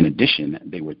 In addition,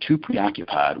 they were too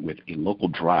preoccupied with a local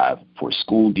drive for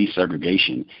school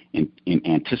desegregation in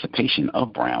anticipation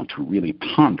of Brown to really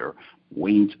ponder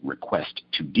Wade's request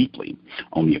too deeply.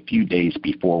 Only a few days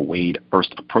before Wade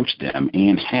first approached them,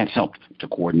 Ann had helped to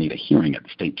coordinate a hearing at the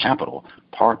state capitol,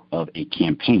 part of a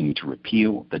campaign to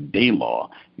repeal the day law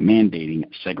mandating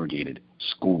segregated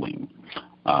schooling.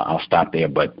 I'll stop there,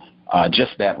 but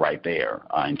just that right there,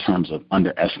 in terms of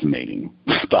underestimating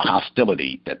the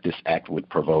hostility that this act would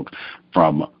provoke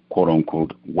from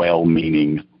quote-unquote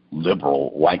well-meaning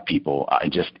liberal white people,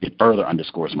 it further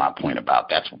underscores my point about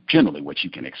that's generally what you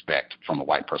can expect from a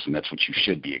white person. That's what you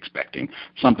should be expecting,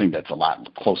 something that's a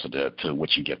lot closer to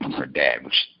what you get from her dad,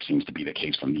 which seems to be the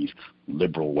case from these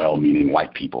liberal, well-meaning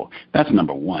white people. That's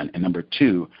number one. And number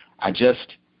two,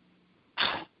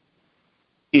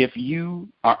 if you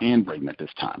are in Braden at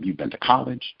this time, you've been to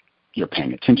college, you're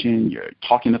paying attention, you're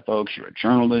talking to folks, you're a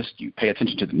journalist, you pay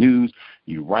attention to the news,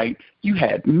 you write, you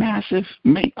had massive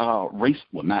race,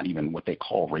 well, not even what they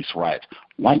call race riots,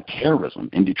 white terrorism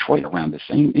in Detroit around the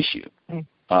same issue.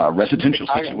 Residential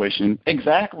situation.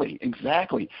 Exactly.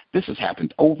 This has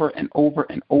happened over and over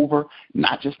and over,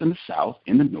 not just in the South,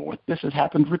 in the North. This has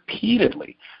happened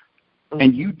repeatedly.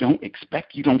 And you don't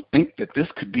think that this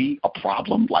could be a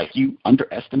problem? Like, you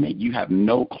underestimate, you have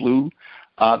no clue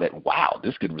that, wow,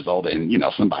 this could result in,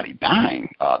 somebody dying,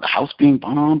 the house being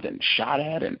bombed and shot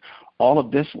at and all of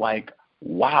this. Like,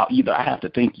 wow, either I have to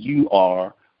think you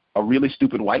are a really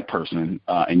stupid white person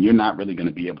and you're not really going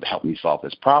to be able to help me solve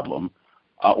this problem,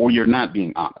 or you're not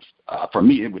being honest. For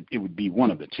me, it would be one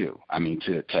of the two. I mean,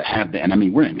 to have that, and I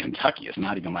mean, we're in Kentucky. It's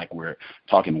not even like we're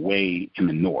talking way in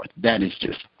the North. That is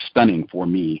just stunning for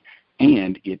me,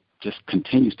 and it just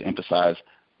continues to emphasize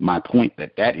my point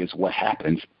that is what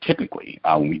happens typically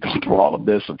when we go through all of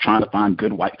this of trying to find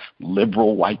good white,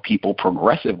 liberal white people,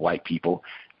 progressive white people,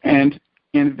 and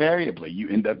invariably you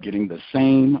end up getting the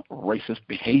same racist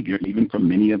behavior even from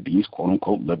many of these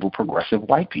quote-unquote liberal progressive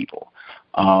white people.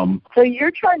 So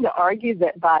you're trying to argue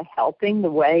that by helping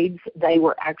the Wades, they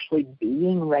were actually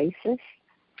being racist?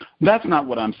 That's not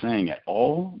what I'm saying at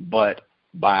all, but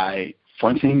by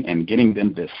fronting and getting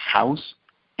them this house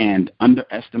and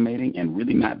underestimating and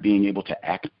really not being able to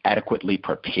adequately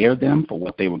prepare them for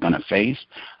what they were going to face,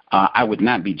 I would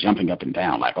not be jumping up and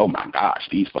down like, oh, my gosh,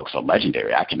 these folks are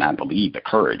legendary. I cannot believe the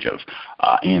courage of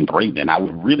Ann Braden. I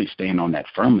would really stand on that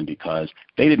firmly because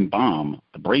they didn't bomb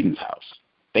the Braden's house.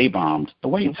 They bombed the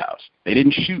Wade's house. They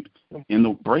didn't shoot in the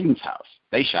Braden's house.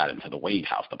 They shot into the Wade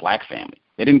house, the black family.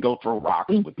 They didn't go throw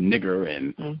rocks with nigger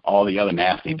and all the other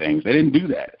nasty things. They didn't do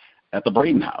that at the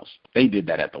Braden house. They did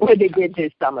that at the Wade house. They did do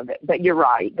some of it, but you're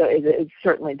right. It's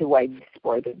certainly the Wades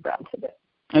bore the brunt of it.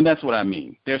 And that's what I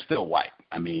mean. They're still white.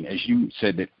 I mean, as you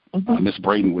said that Ms.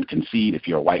 Braden would concede if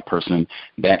you're a white person,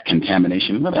 that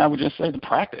contamination, really, I would just say the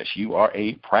practice. You are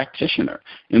a practitioner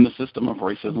in the system of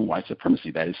racism, white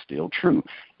supremacy. That is still true,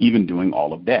 even doing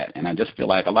all of that. And I just feel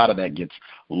like a lot of that gets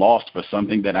lost for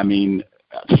something that, I mean,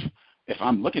 if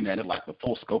I'm looking at it like the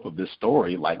full scope of this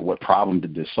story, like what problem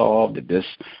did this solve?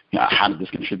 How did this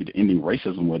contribute to ending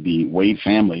racism with the Wade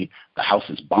family? The house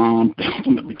is bombed. They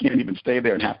ultimately can't even stay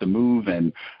there and have to move.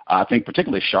 And I think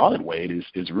particularly Charlotte Wade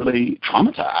is really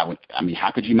traumatized. I mean,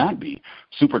 how could you not be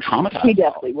super traumatized? He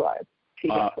definitely was.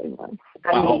 I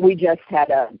mean, we just had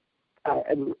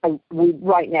we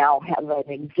right now have an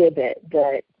exhibit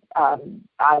that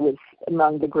I was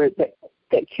among the group that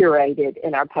curated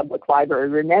in our public library,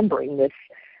 remembering this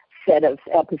set of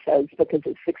episodes because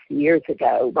it's 60 years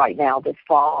ago right now this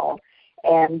fall.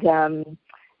 And,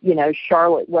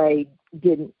 Charlotte Wade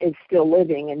is still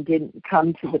living and didn't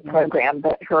come to the program,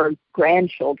 but her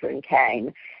grandchildren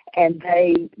came. And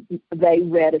they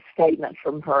read a statement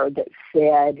from her that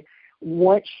said,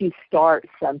 once you start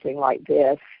something like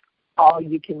this, all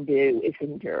you can do is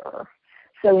endure.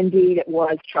 So indeed, it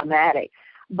was traumatic.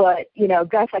 But,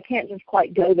 Gus, I can't just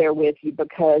quite go there with you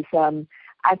because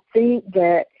I think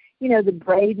that, the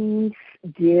Bradens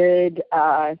did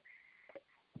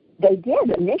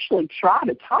initially try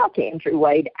to talk Andrew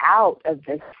Wade out of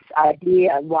this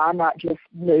idea. Why not just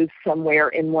move somewhere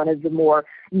in one of the more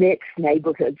mixed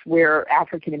neighborhoods where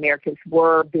African Americans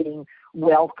were being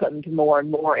welcomed more and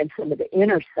more in some of the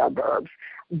inner suburbs.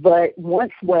 But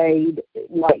once Wade,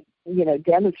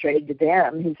 demonstrated to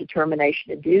them his determination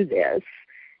to do this,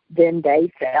 then they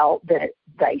felt that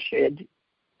they should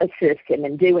assist him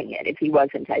in doing it if he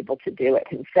wasn't able to do it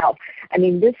himself. I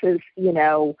mean, this is,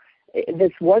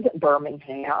 this wasn't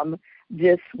Birmingham.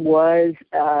 This was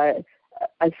a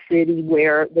city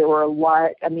where there were a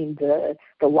lot, the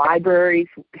libraries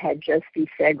had just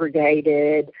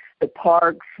desegregated. The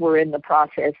parks were in the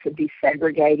process of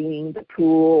desegregating, the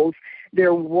pools.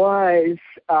 There was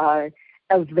a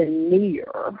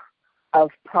veneer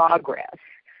of progress.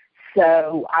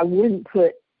 So I wouldn't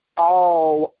put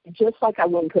just like I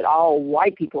wouldn't put all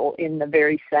white people in the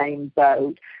very same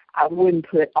boat, I wouldn't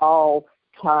put all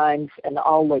times and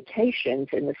all locations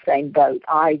in the same boat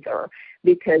either.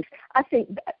 Because I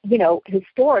think,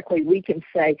 historically we can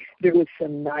say there was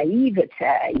some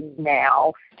naivete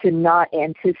now to not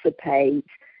anticipate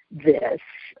this.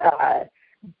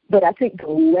 But I think the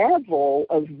level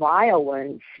of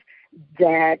violence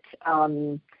that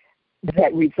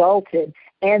that resulted,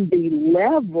 and the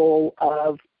level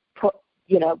of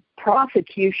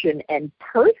prosecution and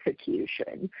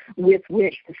persecution with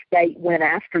which the state went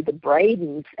after the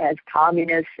Bradens as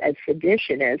communists, as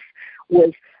seditionists,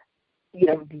 was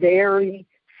very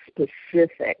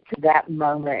specific to that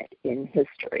moment in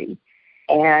history,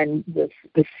 and the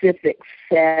specific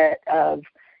set of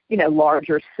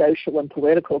larger social and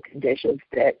political conditions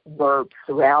that were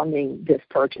surrounding this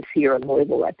purchase here in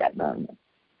Louisville at that moment.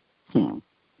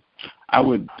 I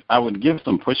would give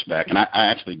some pushback, and I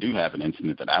actually do have an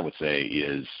incident that I would say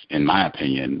is, in my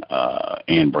opinion,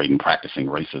 Ann Braden practicing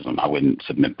racism. I wouldn't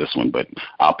submit this one, but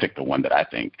I'll pick the one that I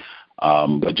think.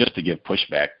 But just to give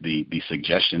pushback, the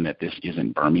suggestion that this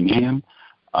isn't Birmingham,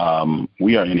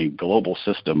 we are in a global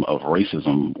system of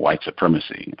racism, white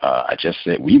supremacy. I just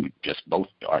said we just both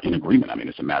are in agreement. I mean,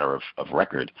 it's a matter of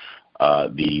record.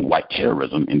 The white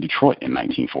terrorism in Detroit in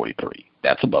 1943.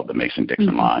 That's above the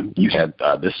Mason-Dixon line. You had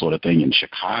this sort of thing in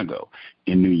Chicago,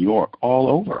 in New York, all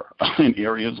over, in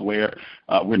areas where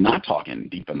we're not talking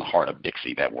deep in the heart of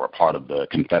Dixie that were a part of the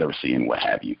Confederacy and what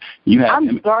have you.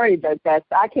 I'm sorry, but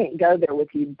I can't go there with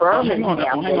you. Birmingham.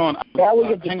 Hang on.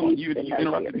 You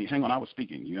interrupted me. Hang on, I was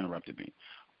speaking. You interrupted me.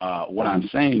 What I'm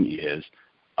saying is,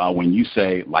 when you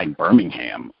say like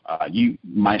Birmingham, you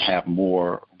might have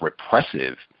more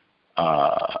repressive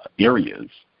areas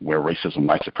where racism,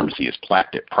 white supremacy is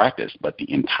practiced, but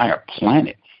the entire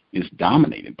planet is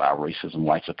dominated by racism,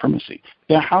 white supremacy.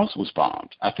 Their house was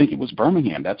bombed. I think it was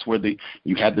Birmingham. That's where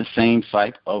you had the same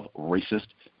type of racist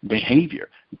behavior.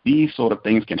 These sort of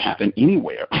things can happen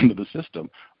anywhere under the system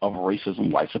of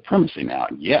racism, white supremacy. Now,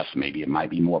 yes, maybe it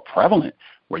might be more prevalent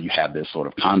where you have this sort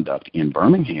of conduct in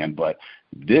Birmingham, but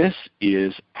this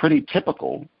is pretty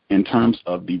typical in terms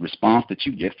of the response that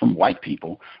you get from white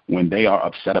people when they are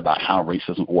upset about how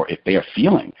racism, or if they are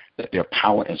feeling that their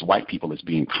power as white people is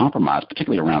being compromised,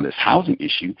 particularly around this housing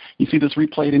issue. You see this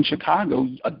replayed in Chicago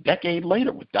a decade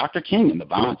later with Dr. King and the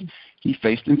violence he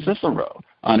faced in Cicero.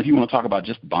 And if you want to talk about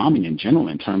just bombing in general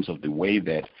in terms of the way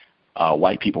that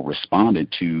white people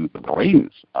responded to the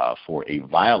Bradens for a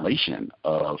violation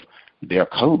of their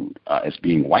code as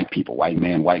being white people, white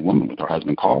man, white woman, with her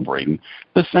husband Carl Braden.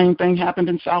 The same thing happened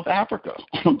in South Africa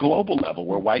on a global level,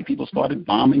 where white people started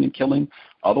bombing and killing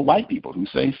other white people who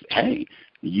say, hey,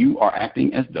 you are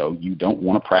acting as though you don't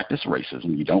want to practice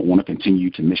racism, you don't want to continue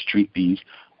to mistreat these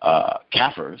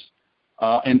Kafirs,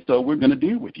 and so we're going to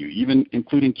deal with you, even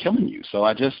including killing you. So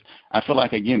I feel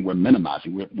like, again, we're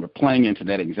minimizing. We're playing into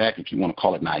that exact, if you want to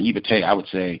call it naivete, I would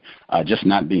say just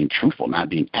not being truthful, not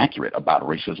being accurate about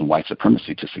racism, white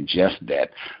supremacy, to suggest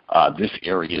that this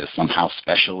area is somehow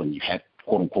special and you had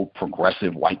quote-unquote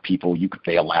progressive white people,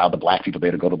 they allow the black people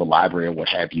there to go to the library or what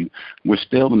have you. We're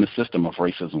still in the system of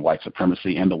racism, white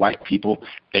supremacy, and the white people,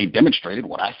 they demonstrated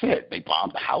what I said. They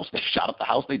bombed the house, they shot up the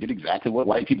house, they did exactly what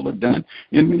white people have done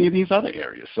in many of these other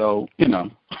areas. So,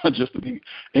 just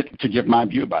to give my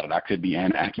view about it, I could be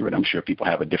inaccurate. I'm sure people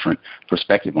have a different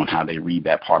perspective on how they read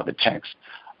that part of the text.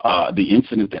 The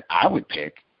incident that I would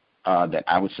pick, that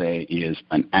I would say is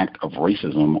an act of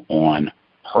racism on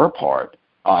her part,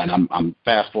 and I'm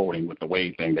fast forwarding with the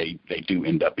Wade thing. They do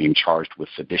end up being charged with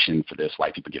sedition for this.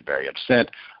 White people get very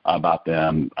upset about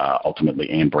them. Ultimately,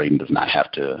 Ann Braden does not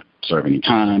have to serve any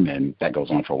time, and that goes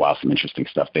on for a while. Some interesting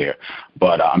stuff there.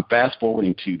 But I'm fast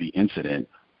forwarding to the incident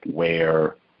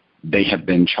where they have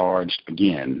been charged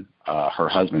again. Her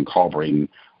husband, Carl Braden,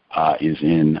 is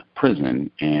in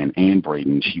prison, and Ann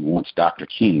Braden, she wants Dr.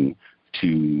 King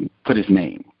to put his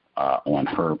name on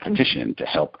her petition to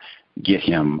help get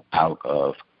him out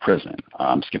of prison.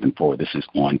 I'm skipping forward. This is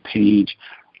on page,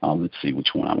 let's see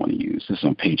which one I want to use. This is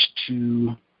on page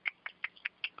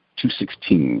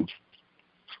 216.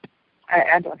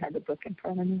 I don't have the book in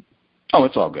front of me. Oh,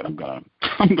 it's all good. I'm gonna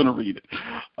read it.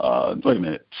 Wait a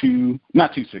minute.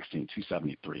 Not 216,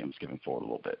 273. I'm skipping forward a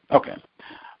little bit. Okay.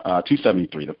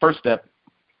 273. The first step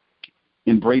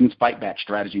in Braden's fight-back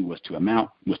strategy was to mount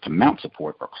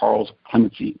support for Carl's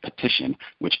clemency petition,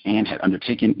 which Ann had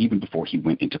undertaken even before he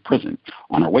went into prison.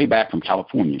 On her way back from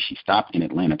California, she stopped in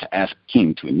Atlanta to ask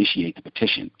King to initiate the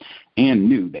petition. Ann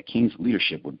knew that King's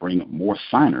leadership would bring more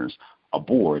signers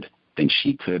aboard than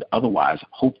she could otherwise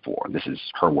hope for. This is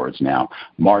her words now.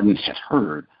 Martin had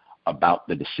heard about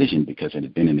the decision because it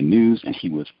had been in the news, and he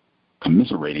was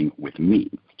commiserating with me.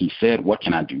 He said, "What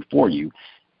can I do for you?"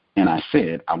 And I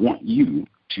said, "I want you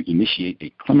to initiate a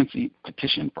clemency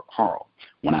petition for Carl."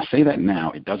 When I say that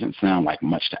now, it doesn't sound like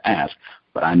much to ask,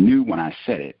 but I knew when I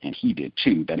said it, and he did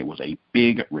too, that it was a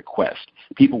big request.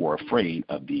 People were afraid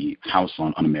of the House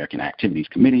on Un-American Activities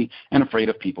Committee and afraid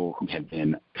of people who had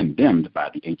been condemned by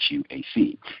the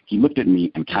HUAC. He looked at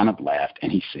me and kind of laughed,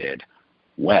 and he said,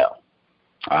 well,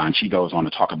 and she goes on to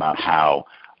talk about how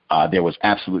there was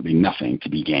absolutely nothing to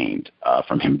be gained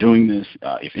from him doing this.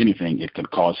 If anything, it could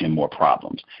cause him more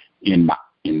problems. In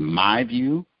my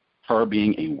view, her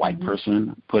being a white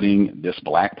person, putting this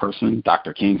black person,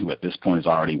 Dr. King, who at this point is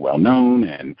already well known,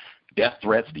 and death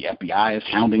threats, the FBI is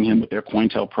hounding him with their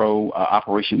COINTELPRO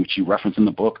operation, which you reference in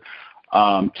the book,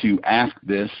 to ask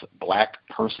this black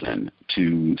person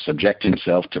to subject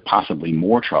himself to possibly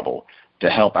more trouble to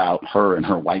help out her and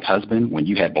her white husband when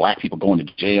you had black people going to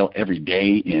jail every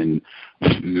day in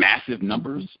massive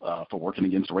numbers for working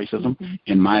against racism.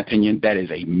 In my opinion, that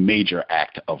is a major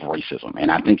act of racism.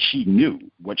 And I think she knew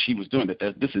what she was doing,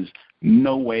 that this is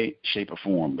no way, shape, or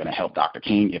form going to help Dr.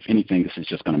 King. If anything, this is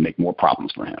just going to make more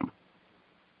problems for him.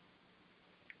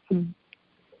 Well,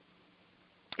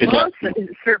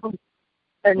 it's certainly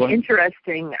an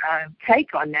interesting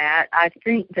take on that. I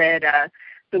think that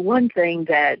the one thing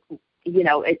that,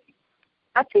 I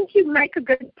think you make a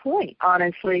good point,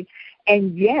 honestly.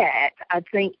 And yet, I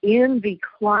think in the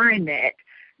climate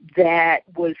that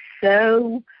was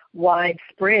so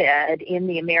widespread in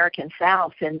the American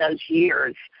South in those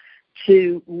years,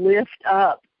 to lift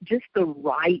up just the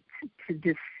right to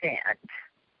dissent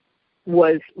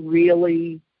was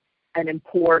really an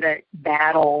important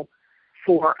battle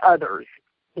for others,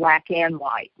 black and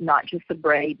white, not just the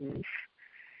Bradens.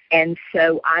 And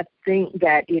so I think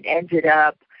that it ended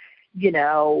up,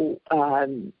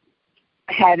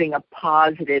 having a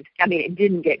positive, it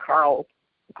didn't get Carl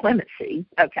clemency,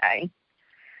 okay,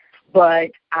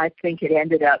 but I think it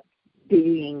ended up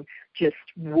being just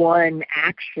one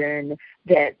action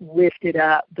that lifted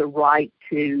up the right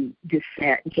to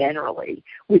dissent generally,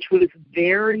 which was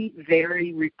very,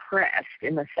 very repressed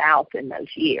in the South in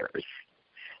those years.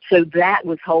 So that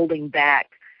was holding back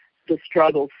the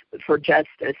struggles for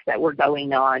justice that were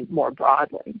going on more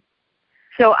broadly.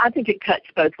 So I think it cuts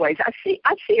both ways. I see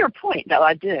your point, though.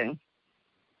 I do.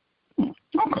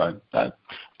 Okay.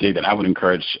 David, I would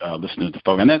encourage listeners to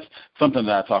focus, and that's something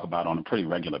that I talk about on a pretty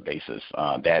regular basis,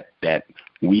 that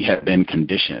we have been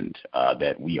conditioned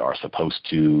that we are supposed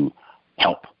to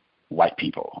help white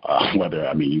people,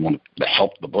 whether, you want to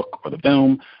help the book or the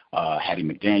film, Hattie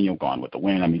McDaniel, Gone with the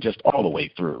Wind, just all the way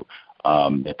through.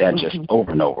 That just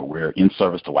over and over, we're in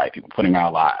service to white people, putting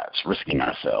our lives, risking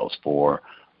ourselves for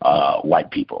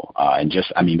white people.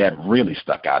 That really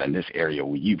stuck out in this area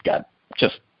where you've got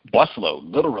just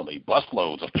literally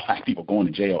busloads of black people going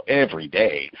to jail every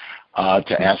day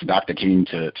to ask Dr. King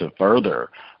to further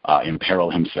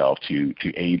imperil himself to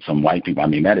aid some white people.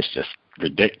 That is just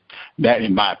ridiculous. That,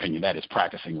 in my opinion, that is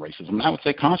practicing racism. And I would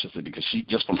say consciously, because she,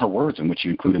 just from her words in which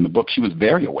you include in the book, she was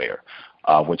very aware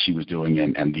of what she was doing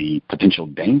and the potential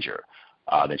danger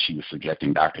that she was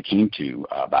subjecting Dr. King to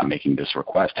by making this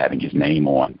request, having his name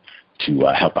on to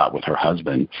help out with her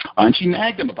husband. And she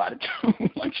nagged him about it, too.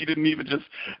 Like, she didn't even just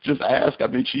ask.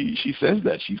 She says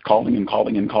that she's calling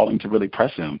to really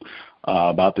press him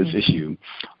about this issue.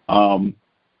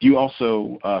 You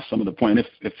also, some of the point,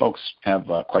 if folks have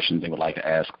questions they would like to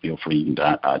ask, feel free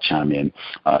to chime in,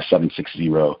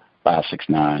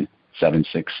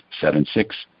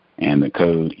 760-569-7676, and the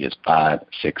code is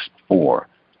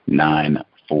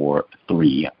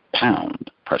 564-943#.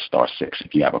 Press *6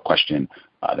 if you have a question.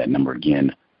 That number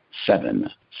again,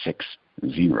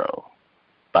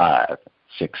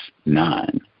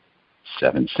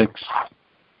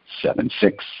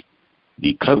 760-569-7676.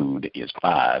 The code is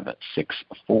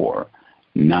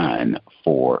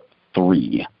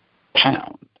 564-943#.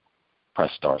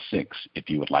 Press *6 if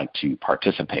you would like to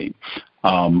participate.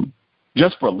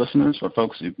 Just for listeners, for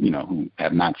folks who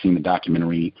have not seen the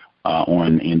documentary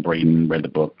on Anne Braden, read the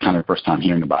book, kind of first time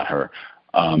hearing about her,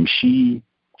 she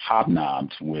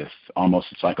hobnobbed with almost,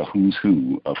 it's like a who's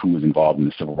who of who was involved in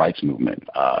the civil rights movement.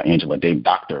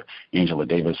 Dr. Angela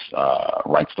Davis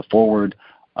writes the foreword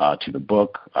to the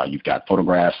book. You've got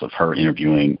photographs of her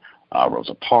interviewing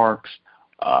Rosa Parks,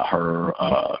 her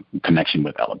connection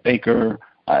with Ella Baker,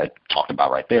 talked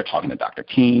about right there, talking to Dr.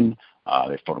 King.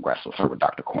 There's photographs of her with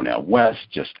Dr. Cornel West,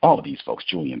 just all of these folks,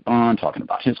 Julian Bond, talking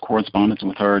about his correspondence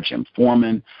with her, Jim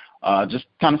Foreman. Just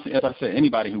kind of, as I said,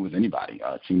 anybody who was anybody.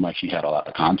 It seemed like she had a lot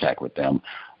of contact with them.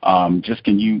 Just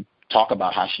can you talk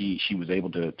about how she was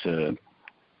able to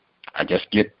I guess,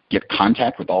 get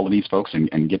contact with all of these folks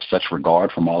and get such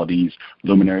regard from all of these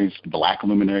luminaries, black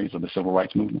luminaries of the civil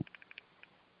rights movement?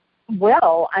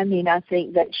 Well, I mean, I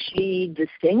think that she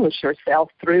distinguished herself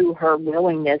through her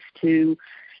willingness to,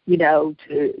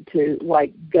 to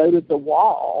like go to the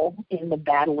wall in the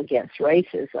battle against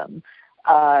racism,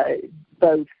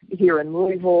 both here in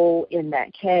Louisville in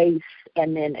that case,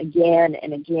 and then again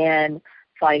and again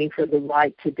fighting for the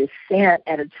right to dissent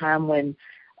at a time when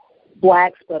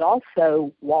blacks, but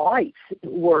also whites,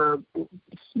 were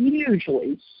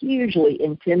hugely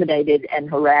intimidated and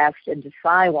harassed into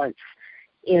silence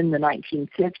in the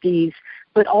 1950s,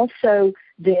 but also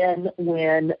then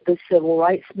when the civil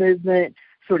rights movement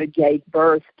sort of gave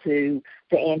birth to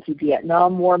the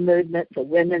anti-Vietnam War movement, the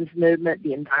women's movement,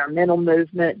 the environmental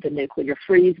movement, the nuclear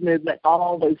freeze movement,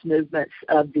 all those movements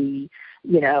of the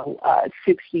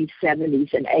 60s,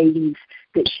 70s, and 80s,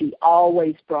 that she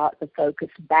always brought the focus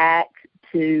back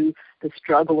to the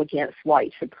struggle against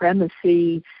white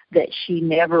supremacy, that she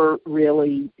never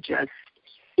really just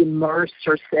immersed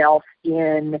herself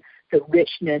in the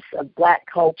richness of black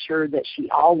culture, that she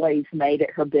always made it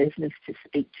her business to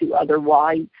speak to other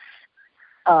whites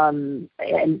and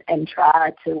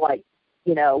try to,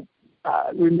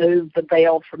 remove the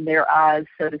veil from their eyes,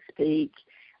 so to speak.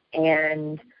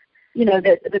 And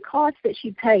the cost that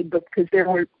she paid, because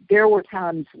there were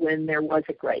times when there was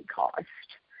a great cost,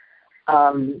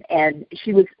 and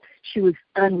she was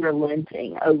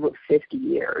unrelenting over 50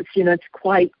 years. It's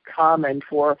quite common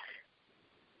for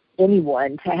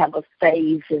anyone to have a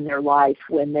phase in their life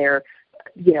when they're,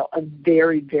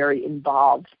 very, very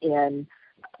involved in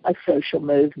a social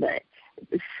movement.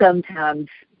 Sometimes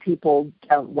people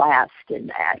don't last in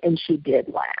that, and she did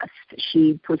last.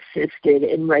 She persisted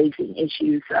in raising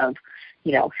issues of,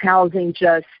 housing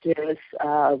justice,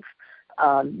 of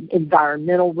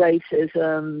environmental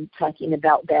racism, talking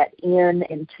about that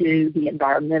into the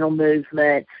environmental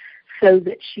movement, so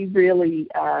that she really,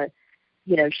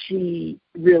 she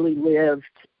really lived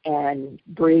and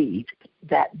breathed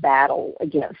that battle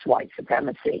against white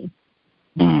supremacy.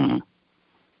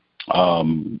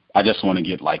 I just want to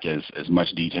get as much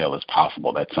detail as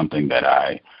possible. That's something that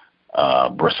I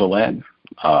bristle at.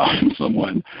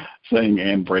 Someone saying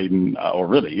Ann Braden, or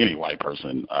really any white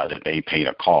person, that they paid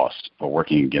a cost for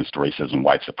working against racism,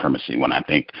 white supremacy. When I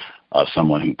think of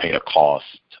someone who paid a cost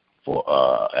for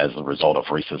as a result of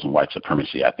racism, white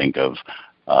supremacy, I think of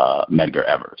Medgar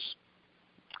Evers.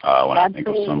 When I think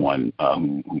of someone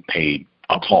who paid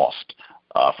a cost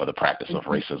for the practice of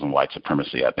racism, white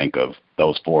supremacy, I think of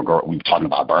those 4 girls. We were talking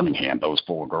about Birmingham, those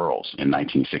 4 girls in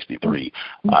 1963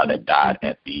 that died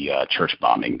at the church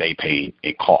bombing. They paid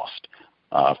a cost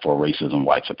for racism,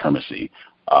 white supremacy.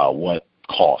 What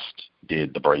cost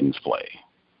did the Bradens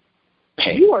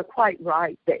pay? You are quite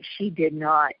right that she did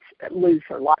not lose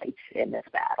her life in this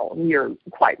battle. You're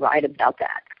quite right about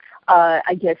that.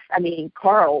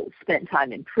 Carl spent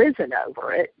time in prison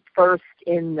over it, first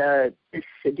in this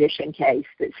sedition case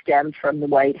that stemmed from the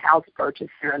Wade House purchase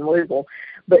here in Louisville,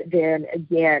 but then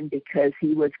again because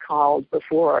he was called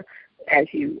before, as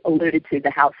you alluded to,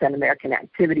 the House Un-American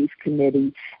Activities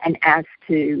Committee, and asked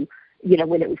to,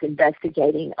 when it was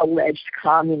investigating alleged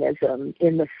communism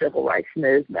in the civil rights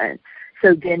movement.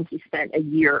 So then he spent a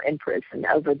year in prison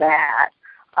over that.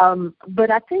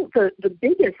 But I think the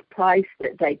biggest price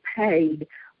that they paid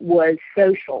was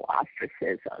social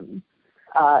ostracism.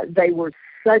 They were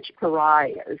such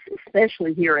pariahs,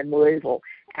 especially here in Louisville,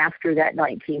 after that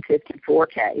 1954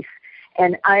 case.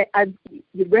 And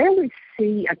you rarely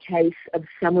see a case of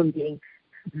someone being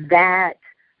that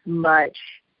much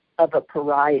of a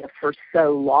pariah for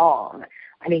so long.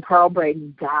 Carl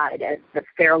Braden died at a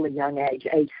fairly young age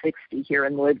 60, here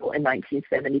in Louisville in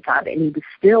 1975, and he was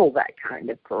still that kind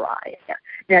of pariah.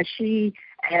 Now, she,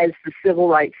 as the civil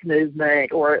rights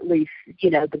movement, or at least,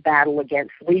 the battle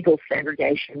against legal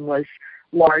segregation was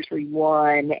largely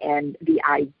won, and the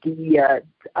idea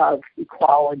of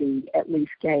equality at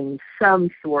least gained some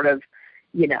sort of,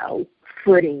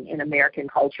 footing in American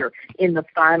culture. In the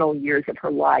final years of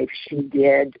her life, she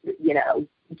did,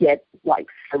 get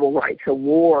civil rights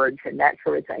awards and that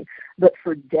sort of thing. But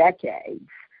for decades,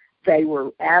 they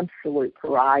were absolute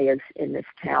pariahs in this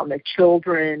town. The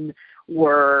children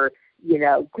were,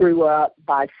 grew up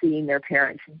by seeing their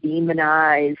parents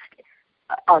demonized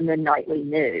on the nightly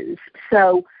news.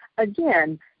 So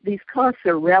again, these costs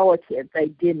are relative. They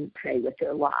didn't pay with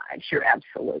their lives. You're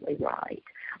absolutely right.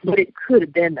 But it could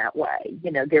have been that way.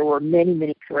 There were many,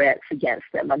 many threats against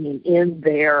them. In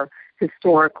their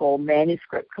historical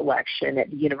manuscript collection at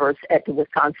the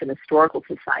Wisconsin Historical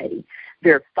Society,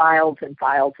 there are files and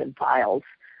files and files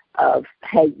of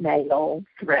hate mail,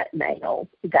 threat mail,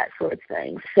 that sort of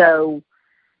thing. So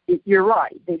you're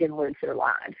right. They didn't lose their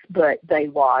lives, but they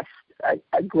lost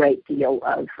a great deal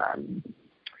of,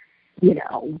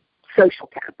 social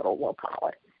capital, we'll call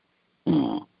it.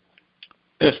 Mm.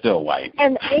 They're still white.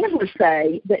 And Anne would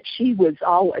say that she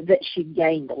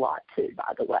gained a lot too,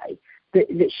 by the way.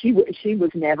 That she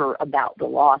was never about the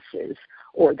losses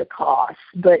or the costs,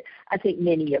 but I think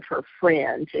many of her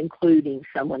friends, including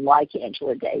someone like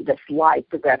Angela Davis, like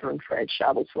the Reverend Fred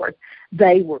Shuttlesworth,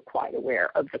 they were quite aware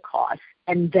of the costs,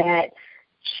 and that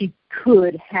she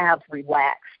could have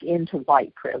relaxed into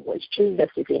white privilege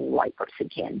just as any white person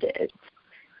can do,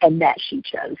 and that she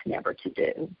chose never to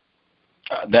do.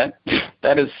 That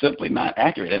is simply not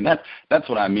accurate, and that's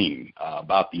what I mean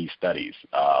about these studies.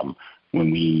 When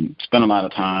we spend a lot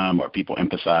of time, or people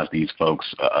emphasize these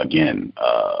folks,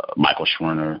 Michael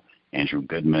Schwerner, Andrew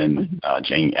Goodman,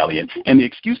 Jane Elliott, and the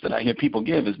excuse that I hear people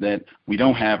give is that we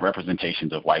don't have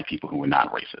representations of white people who were not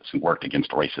racist, who worked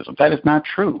against racism. That is not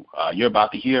true. You're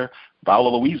about to hear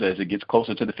Viola Louisa as it gets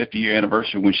closer to the 50-year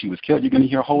anniversary when she was killed. You're going to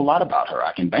hear a whole lot about her.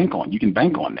 You can bank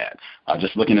on that.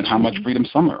 Just looking at how much Freedom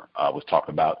Summer was talked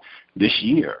about this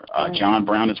year. John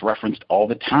Brown is referenced all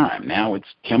the time. Now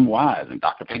it's Tim Wise and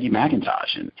Dr. Peggy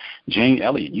McIntosh and Jane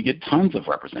Elliott. You get tons of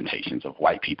representations of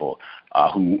white people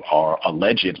who are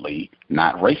allegedly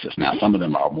not racist. Now, some of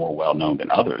them are more well-known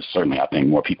than others. Certainly, I think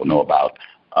more people know about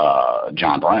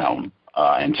John Brown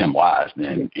and Tim Wise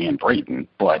than Ann Braden,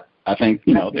 but I think,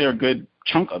 they're a good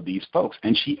chunk of these folks.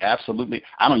 And she absolutely,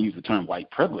 I don't use the term white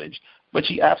privilege, but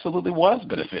she absolutely was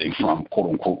benefiting from,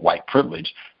 quote-unquote, white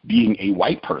privilege, being a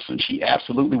white person. She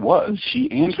absolutely was.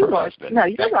 She and her husband. No,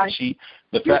 you're right.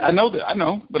 I know,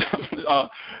 but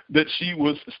that she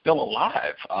was still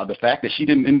alive. The fact that she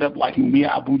didn't end up like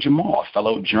Mumia Abu-Jamal, a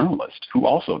fellow journalist who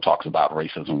also talks about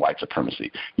racism, white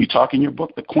supremacy. You talk in your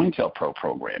book, the COINTELPRO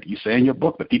program. You say in your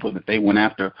book the people that they went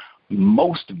after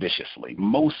most viciously,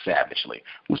 most savagely,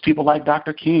 was people like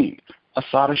Dr. King,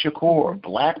 Assata Shakur,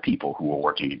 black people who were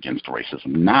working against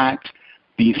racism, not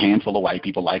these handful of white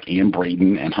people like Ann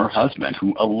Braden and her husband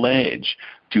who allege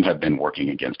to have been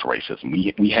working against racism.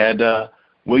 We had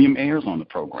William Ayers on the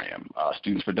program,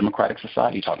 Students for Democratic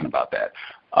Society, talking about that.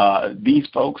 These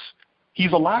folks,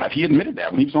 he's alive. He admitted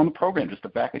that when he was on the program, just the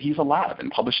fact that he's alive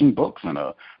and publishing books and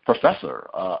a professor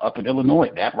up in Illinois.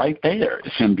 That right there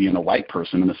is him being a white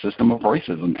person in a system of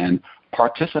racism and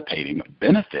participating,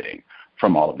 benefiting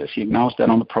from all of this. He acknowledged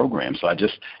that on the program. So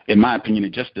in my opinion,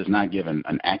 it just does not give an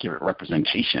accurate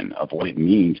representation of what it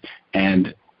means.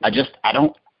 And I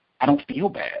don't feel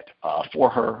bad for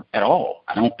her at all.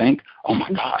 I don't think, oh my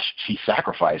gosh, she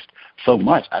sacrificed so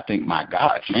much. I think, my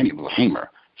God, Fannie Lou Hamer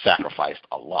sacrificed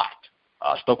a lot.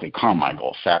 Stokely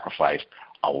Carmichael sacrificed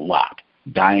a lot.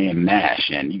 Diane Nash,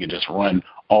 and you can just run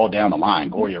all down the line,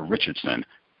 Gloria Richardson,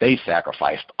 they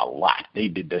sacrificed a lot. They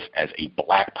did this as a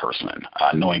black person,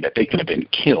 knowing that they could have been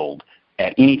killed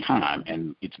at any time,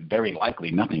 and it's very likely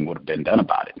nothing would have been done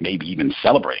about it, maybe even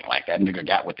celebrating like that nigga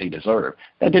got what they deserved.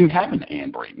 That didn't happen to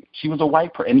Ann Braden. She was a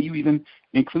white person, and you even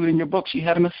include in your book she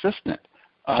had an assistant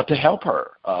to help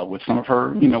her with some of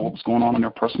her, what was going on in her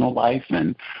personal life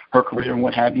and her career and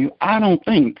what have you. I don't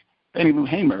think Fannie Lou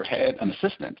Hamer had an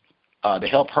assistant to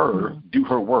help her do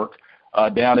her work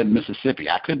down in Mississippi.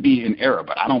 I could be in error,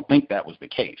 but I don't think that was the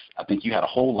case. I think you had a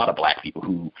whole lot of black people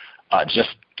who I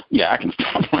can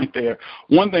stop right there.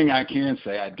 One thing I can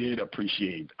say I did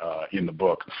appreciate in the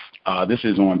book, this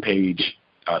is on page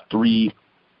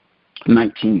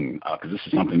 319, because this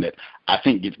is something that I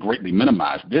think gets greatly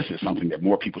minimized. This is something that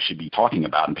more people should be talking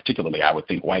about, and particularly I would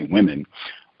think white women.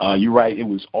 You're right, it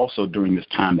was also during this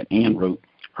time that Anne wrote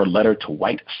her letter to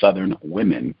white Southern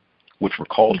women, which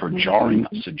recalled her jarring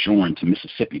sojourn to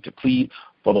Mississippi to plead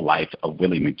for the life of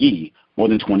Willie McGee more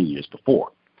than 20 years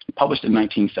before. Published in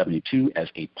 1972 as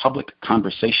a public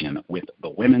conversation with the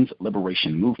Women's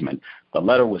Liberation Movement, the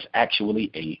letter was actually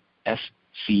a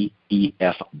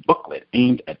SCEF booklet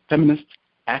aimed at feminists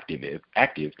active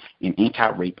in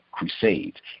anti-rape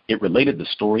crusades. It related the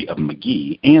story of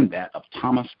McGee and that of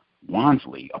Thomas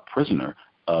Wansley, a prisoner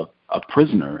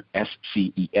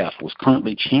SCEF was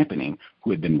currently championing,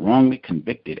 who had been wrongly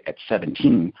convicted at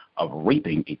 17 of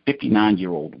raping a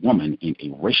 59-year-old woman in a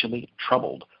racially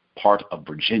troubled part of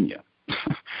Virginia,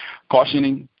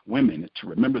 cautioning women to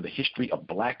remember the history of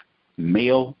black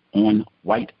male on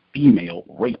white female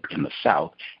rape in the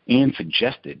South, and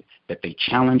suggested that they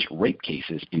challenge rape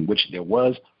cases in which there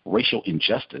was racial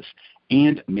injustice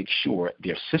and make sure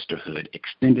their sisterhood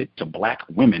extended to black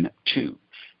women too.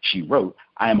 She wrote,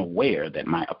 I am aware that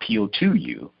my appeal to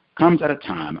you comes at a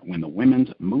time when the women's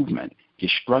movement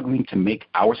is struggling to make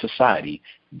our society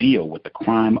deal with the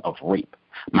crime of rape.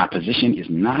 My position is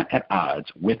not at odds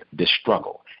with this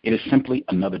struggle, It is simply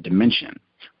another dimension.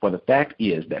 For the fact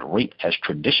is that rape has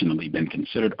traditionally been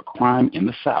considered a crime in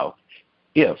the South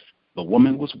if the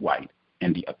woman was white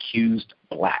and the accused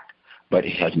black, but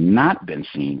it has not been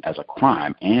seen as a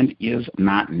crime and is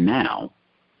not now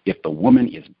if the woman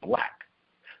is black.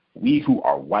 We who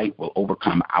are white will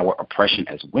overcome our oppression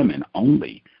as women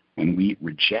only when we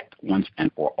reject once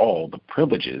and for all the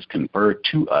privileges conferred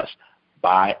to us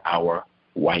by our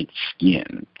white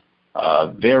skin.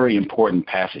 Very important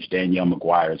passage. Danielle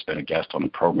McGuire has been a guest on the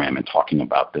program and talking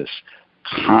about this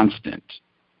constant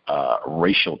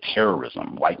racial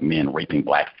terrorism, white men raping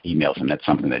black females, and that's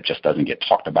something that just doesn't get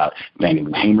talked about. Fannie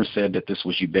Lou Hamer said that this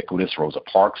was ubiquitous. Rosa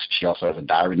Parks, she also has a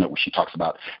diary note where she talks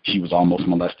about she was almost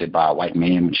molested by a white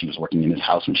man when she was working in his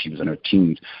house when she was in her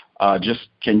teens. Just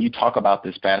can you talk about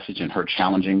this passage and her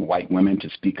challenging white women to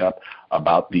speak up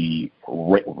about the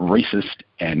racist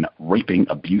and raping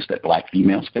abuse that black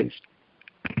females face?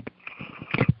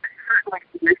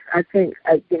 I think,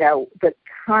 the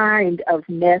kind of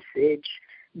message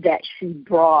that she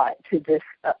brought to this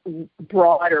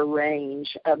broader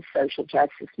range of social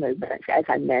justice movements, as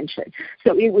I mentioned.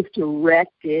 So it was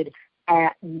directed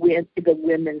at the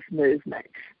women's movement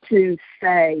to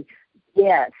say,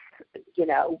 yes,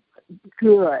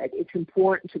 good, it's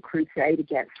important to crusade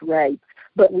against rape,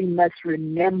 but we must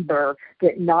remember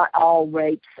that not all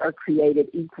rapes are created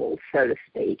equal, so to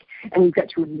speak. And we've got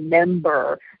to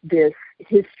remember this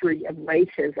history of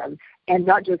racism, and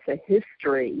not just a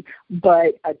history,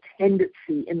 but a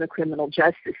tendency in the criminal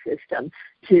justice system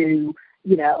to,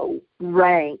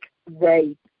 rank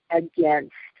rape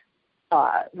against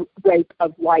rape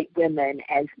of white women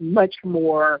as much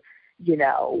more,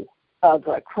 of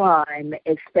a crime,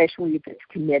 especially if it's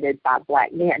committed by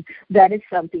black men. That is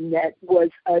something that was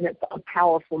a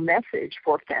powerful message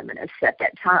for feminists at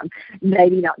that time.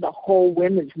 Maybe not the whole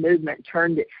women's movement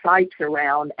turned its sights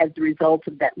around as a result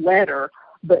of that letter,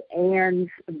 but Anne's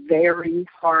very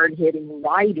hard-hitting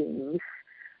writings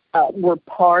were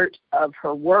part of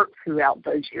her work throughout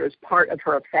those years, part of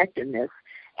her effectiveness.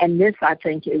 And this, I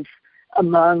think, is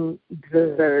among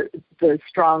the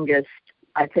strongest,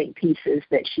 I think, pieces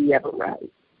that she ever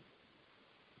wrote,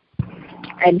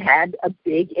 and had a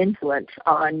big influence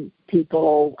on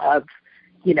people of,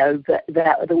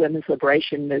 the women's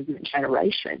liberation movement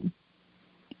generation.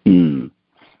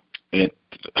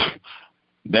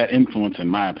 That influence, in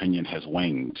my opinion, has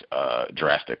waned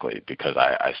drastically, because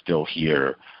I still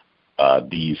hear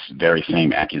these very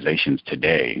same accusations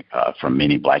today from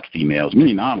many black females,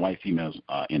 many non-white females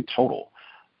in total,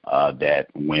 that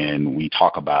when we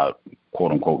talk about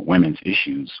quote-unquote women's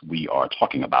issues, we are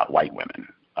talking about white women.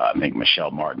 I think Michelle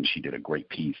Martin, she did a great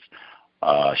piece.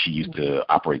 She used to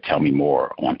operate Tell Me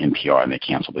More on NPR, and they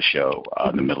canceled the show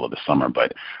in the middle of the summer.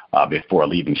 But before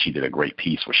leaving, she did a great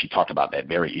piece where she talked about that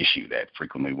very issue, that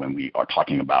frequently when we are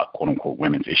talking about quote-unquote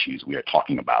women's issues, we are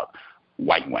talking about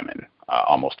white women.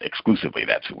 Almost exclusively,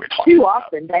 that's who we're talking about. Too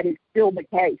often that is still the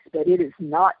case, but it is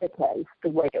not the case the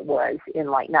way it was in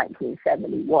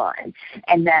 1971.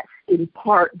 And that's in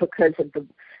part because of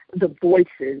the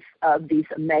voices of these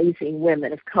amazing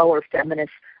women of color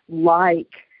feminists like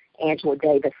Angela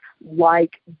Davis,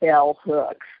 like Bell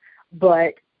Hooks.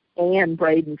 But Anne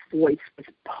Braden's voice was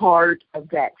part of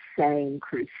that same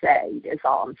crusade, is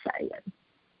all I'm saying.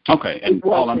 Okay. And it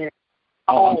wasn't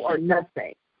all or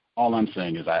nothing. All I'm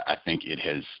saying is I think it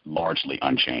has largely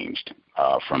unchanged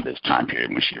from this time period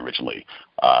when she originally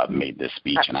made this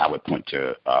speech. And I would point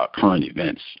to current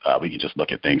events. We could just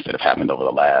look at things that have happened over the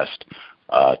last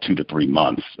 2 to 3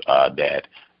 months, that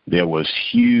there was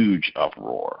huge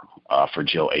uproar for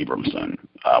Jill Abramson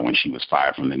when she was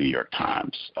fired from the New York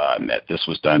Times, and that this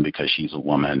was done because she's a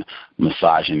woman.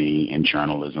 Misogyny in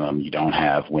journalism, you don't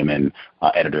have women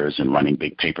editors and running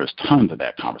big papers. Tons of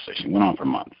that conversation went on for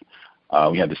months.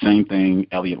 We had the same thing,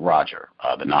 Elliot Rodger,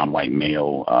 the non-white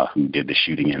male who did the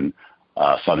shooting in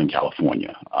Southern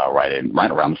California, right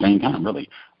around the same time, really.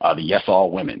 The Yes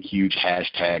All Women, huge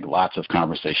hashtag, lots of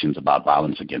conversations about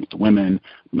violence against women,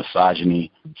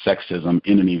 misogyny, sexism,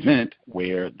 in an event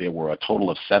where there were a total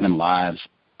of 7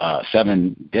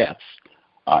 deaths,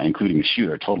 including the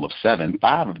shooter, a total of 7.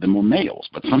 5 of them were males,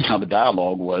 but somehow the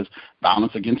dialogue was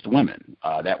violence against women.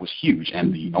 That was huge,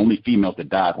 and the only females that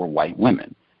died were white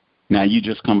women. Now, you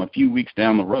just come a few weeks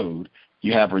down the road,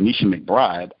 you have Renisha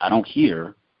McBride. I don't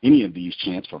hear any of these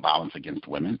chants for violence against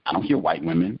women. I don't hear white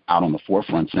women out on the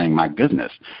forefront saying, my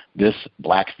goodness, this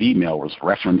black female was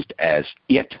referenced as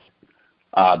it.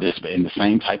 This in the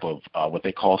same type of what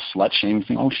they call slut shaming,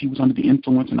 saying, oh, she was under the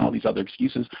influence and all these other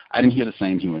excuses. I didn't hear the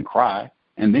same hue and cry.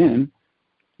 And then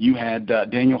you had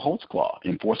Daniel Holtzclaw,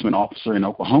 enforcement officer in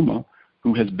Oklahoma,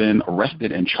 who has been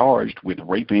arrested and charged with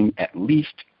raping at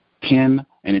least 10,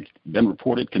 and it's been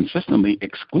reported consistently,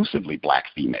 exclusively black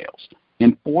females.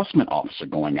 Enforcement officer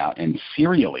going out and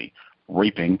serially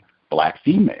raping black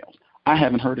females. I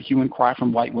haven't heard a hue and cry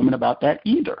from white women about that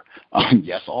either.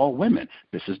 Yes, all women.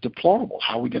 This is deplorable.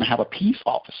 How are we going to have a peace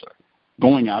officer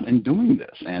going out and doing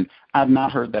this? And I've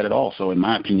not heard that at all. So in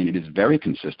my opinion, it is very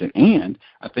consistent. And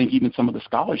I think even some of the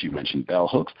scholars you mentioned, bell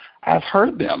hooks, I've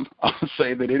heard them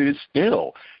say that it is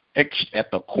still at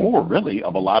the core, really,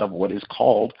 of a lot of what is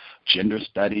called gender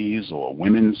studies or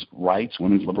women's rights,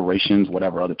 women's liberations,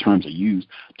 whatever other terms are used,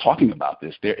 talking about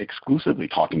this. They're exclusively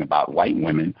talking about white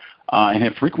women and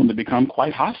have frequently become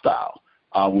quite hostile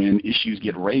when issues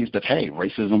get raised of, hey,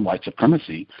 racism, white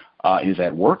supremacy is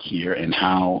at work here, and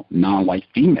how non-white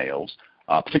females,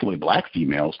 particularly black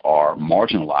females, are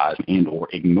marginalized and or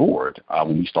ignored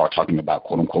when we start talking about,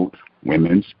 quote-unquote,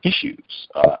 women's issues.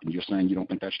 You're saying you don't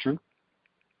think that's true?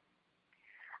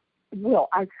 Well,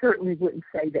 I certainly wouldn't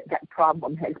say that that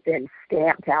problem has been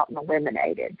stamped out and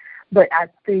eliminated, but I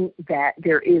think that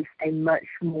there is a much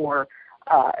more,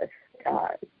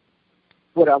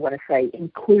 what I want to say,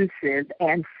 inclusive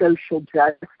and social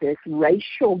justice,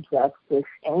 racial justice,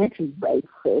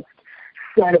 anti-racist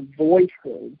set of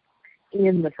voices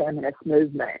in the feminist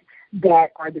movement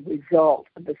that are the result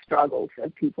of the struggles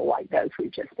of people like those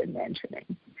we've just been mentioning.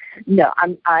 No,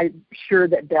 I'm sure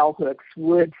that Bell Hooks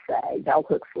would say, Bell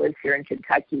Hooks lives here in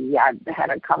Kentucky. I had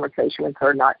a conversation with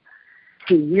her not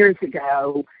 2 years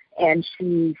ago, and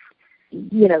she's,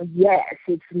 yes,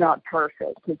 it's not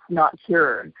perfect, it's not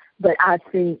cured, but I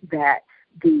think that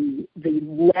the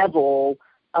level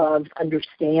of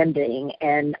understanding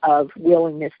and of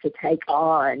willingness to take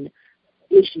on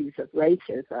issues of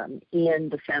racism in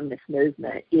the feminist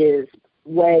movement is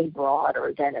way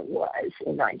broader than it was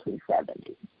in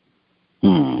 1970.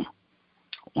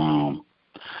 Wow.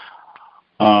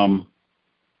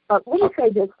 Let me say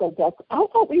this, though, Beth. I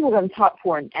thought we were going to talk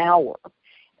for an hour,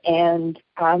 and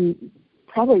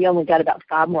probably only got about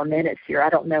 5 more minutes here. I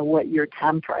don't know what your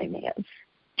time frame is.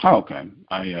 Oh, okay.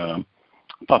 I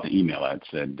thought the email had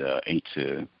said 8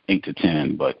 to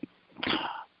 10, but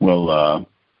we'll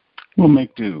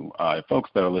make do. Folks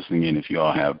that are listening in, if you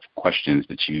all have questions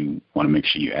that you want to make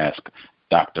sure you ask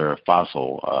Dr.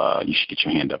 Fosl, you should get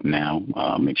your hand up now.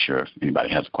 Make sure if anybody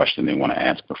has a question they want to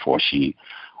ask before she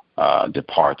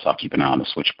departs. I'll keep an eye on the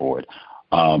switchboard.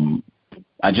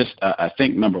 I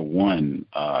think number one,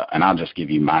 and I'll just give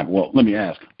you let me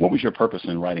ask, what was your purpose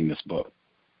in writing this book?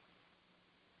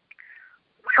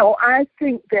 Well, I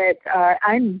think that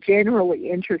I'm generally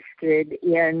interested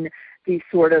in the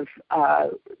sort of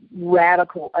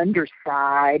radical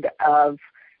underside of,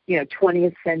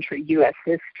 20th century U.S.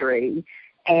 history,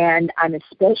 and I'm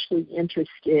especially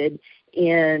interested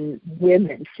in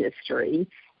women's history,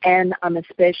 and I'm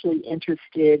especially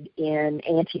interested in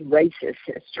anti-racist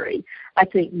history. I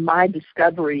think my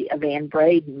discovery of Anne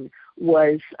Braden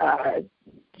was,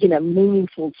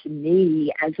 meaningful to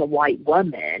me as a white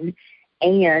woman,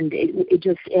 and it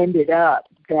just ended up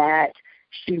that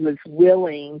she was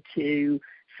willing to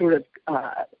sort of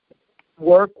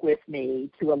work with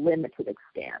me to a limited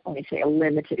extent. Let me say a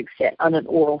limited extent on an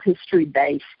oral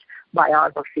history-based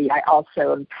biography. I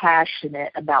also am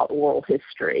passionate about oral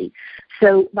history.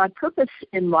 So my purpose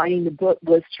in writing the book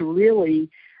was to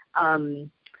really,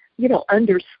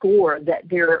 underscore that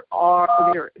there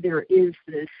is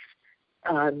this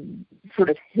sort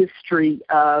of history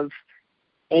of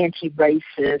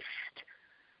anti-racist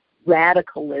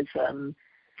radicalism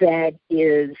that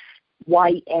is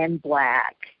white and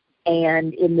black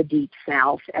and in the Deep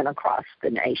South and across the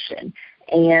nation.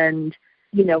 And,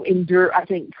 I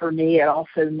think for me it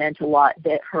also meant a lot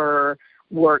that her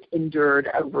work endured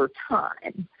over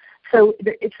time. So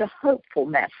it's a hopeful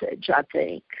message, I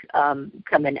think,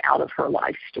 coming out of her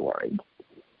life story.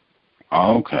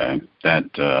 Okay.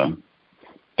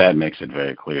 That makes it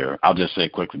very clear. I'll just say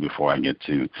quickly before I get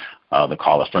to the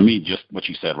caller. For me, just what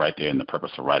you said right there in the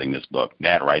purpose of writing this book,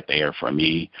 that right there for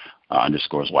me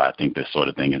underscores why I think this sort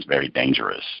of thing is very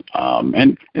dangerous.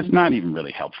 And it's not even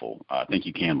really helpful. I think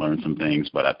you can learn some things,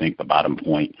 but I think the bottom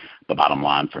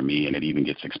line for me, and it even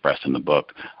gets expressed in the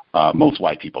book, most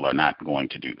white people are not going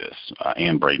to do this.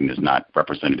 Anne Braden is not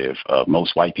representative of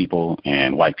most white people,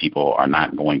 and white people are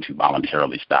not going to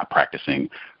voluntarily stop practicing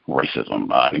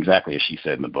racism. And exactly as she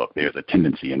said in the book, there's a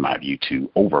tendency, in my view, to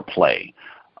overplay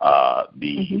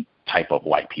the type of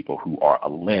white people who are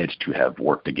alleged to have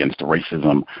worked against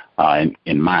racism. And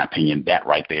in my opinion, that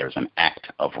right there is an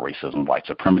act of racism, white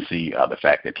supremacy. The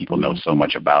fact that people know so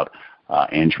much about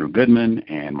Andrew Goodman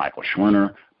and Michael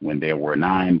Schwerner, when there were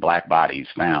 9 black bodies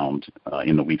found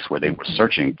in the weeks where they were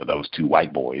searching for those 2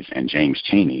 white boys and James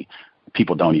Chaney,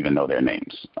 people don't even know their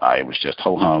names. It was just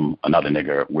ho-hum, another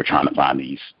nigger, we're trying to find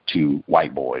these 2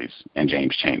 white boys and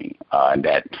James Chaney. And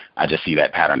that I just see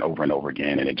that pattern over and over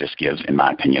again, and it just gives, in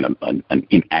my opinion, an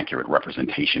inaccurate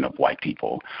representation of white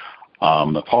people.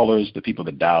 The callers, the people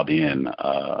that dialed in,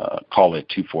 call it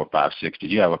 2456.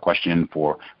 Did you have a question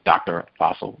for Dr.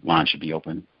 Fosl? Line should be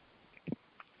open.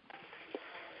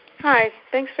 Hi,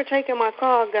 thanks for taking my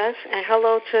call, Gus, and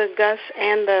hello to Gus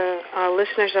and the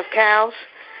listeners of COWS.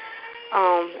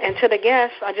 And to the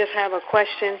guests, I just have a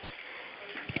question.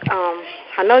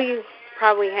 I know you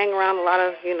probably hang around a lot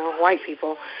of, white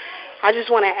people. I just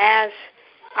want to ask,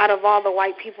 out of all the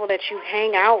white people that you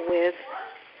hang out with,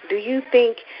 do you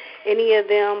think any of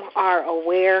them are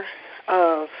aware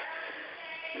of,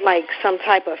 like, some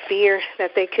type of fear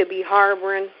that they could be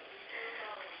harboring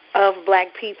of black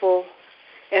people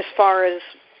as far as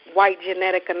white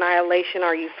genetic annihilation?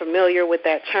 Are you familiar with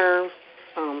that term?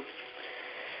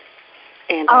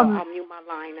 I'll mute my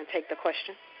line and take the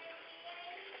question.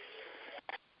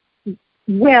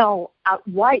 Well,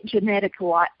 white genetic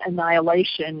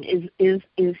annihilation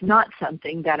is not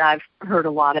something that I've heard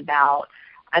a lot about.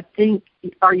 I think,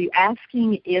 are you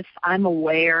asking if I'm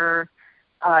aware,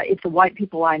 if the white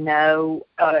people I know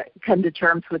come to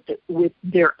terms with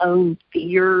their own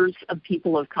fears of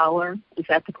people of color? Is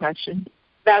that the question?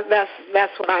 That's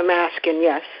what I'm asking,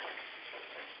 yes.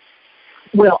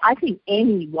 Well, I think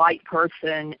any white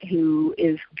person who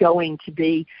is going to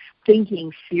be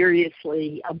thinking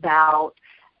seriously about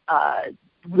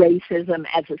racism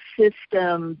as a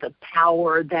system, the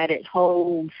power that it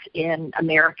holds in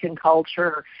American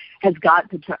culture, has got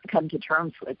to come to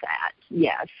terms with that.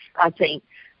 Yes, I think,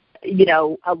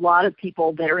 a lot of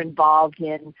people that are involved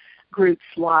in groups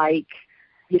like,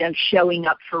 Showing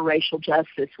Up for Racial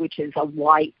Justice, which is a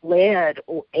white-led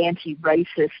or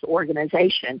anti-racist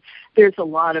organization, there's a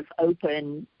lot of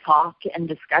open talk and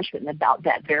discussion about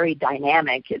that very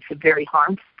dynamic. It's a very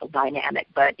harmful dynamic,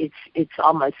 but it's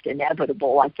almost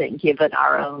inevitable, I think, given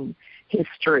our own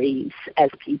histories as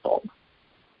people.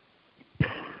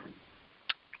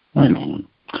 Right on.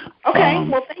 Okay,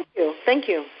 well, thank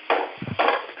you.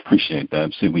 Appreciate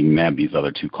that. See if we can nab these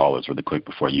other 2 callers really quick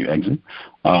before you exit.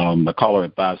 The caller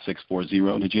at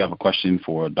 5640, did you have a question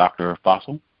for Dr.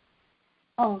 Fosl?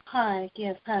 Oh, hi.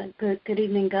 Yes, hi. Good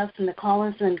evening, Gus and the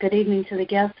callers, and good evening to the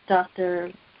guest,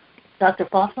 Dr.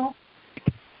 Fosl.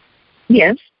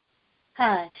 Yes.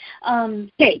 Hi.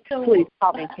 Kate, please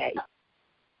call me Kate.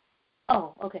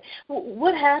 Oh, okay. Well,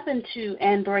 what happened to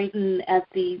Anne Braden at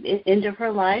the end of her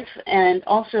life? And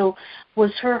also,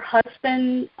 was her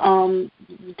husband,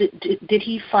 did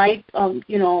he fight,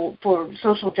 for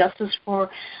social justice for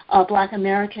black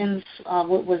Americans?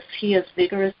 Was he as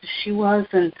vigorous as she was?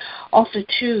 And also,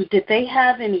 too, did they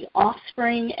have any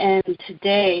offspring? And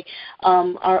today,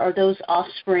 are those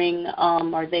offspring,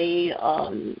 are they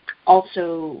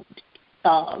also...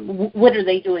 what are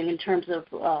they doing in terms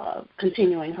of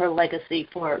continuing her legacy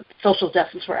for social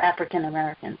justice for African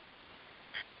Americans?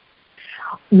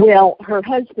 Well, her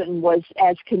husband was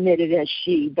as committed as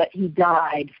she, but he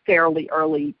died fairly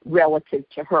early relative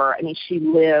to her. I mean, she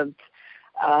lived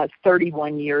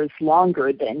 31 years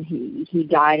longer than he. He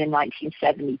died in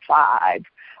 1975.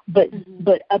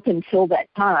 But up until that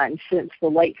time, since the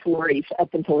late 40s,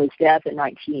 up until his death in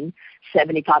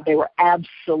 1975, they were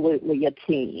absolutely a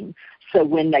team. So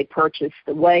when they purchased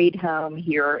the Wade home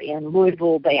here in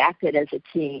Louisville, they acted as a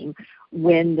team.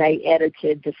 When they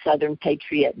edited the Southern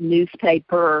Patriot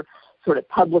newspaper, sort of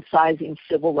publicizing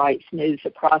civil rights news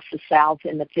across the South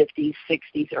in the 50s,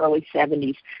 60s, early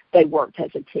 70s, they worked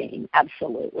as a team,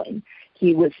 absolutely.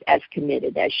 He was as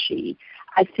committed as she.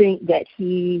 I think that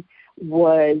he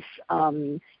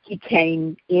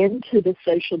came into the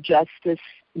social justice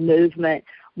movement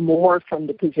more from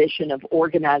the position of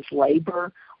organized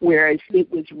labor, whereas it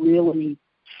was really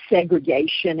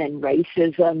segregation and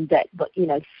racism that,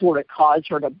 sort of caused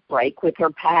her to break with her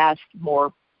past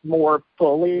more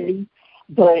fully.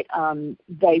 But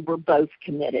they were both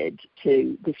committed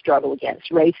to the struggle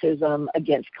against racism,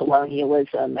 against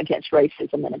colonialism, against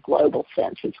racism in a global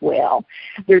sense as well.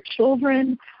 Their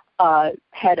children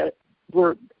had a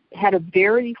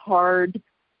very hard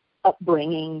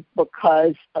upbringing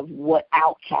because of what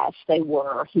outcasts they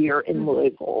were here in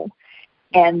Louisville.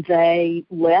 And they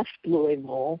left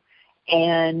Louisville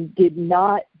and did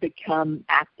not become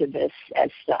activists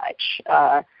as such.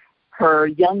 Her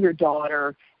younger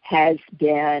daughter has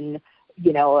been,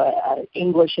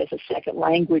 English as a second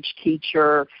language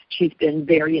teacher. She's been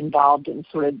very involved in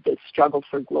sort of the struggle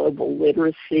for global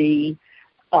literacy.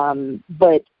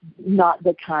 but not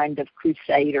the kind of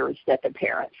crusaders that the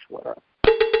parents were.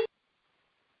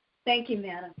 Thank you,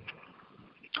 madam.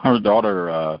 Her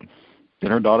daughter,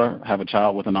 did her daughter have a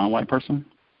child with a non-white person?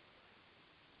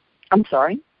 I'm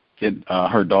sorry? Did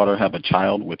her daughter have a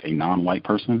child with a non-white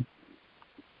person?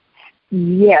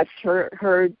 Yes, her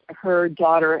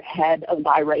daughter had a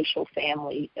biracial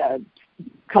family,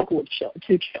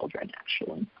 two children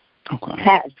actually. Okay.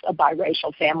 Has a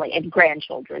biracial family and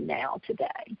grandchildren now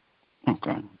today.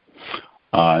 Okay.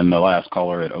 And the last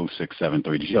caller at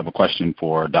 0673. Did you have a question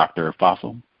for Dr.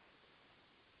 Fosl?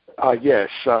 Yes.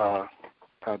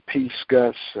 Peace,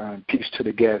 Gus. Peace to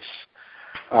the guests.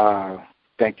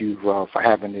 Thank you for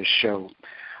having this show.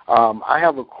 I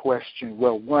have a question.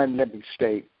 Well, one, let me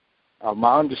state,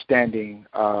 my understanding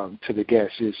to the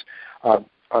guests is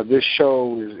this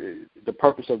show, the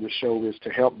purpose of the show is to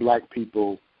help black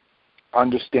people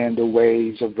understand the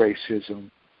ways of racism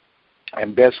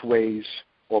and best ways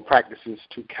or practices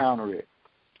to counter it.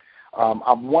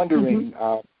 I'm wondering,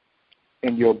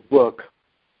 in your book,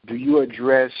 do you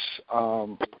address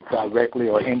directly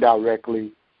or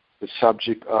indirectly the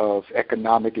subject of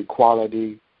economic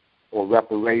equality or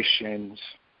reparations?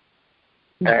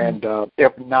 And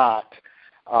if not,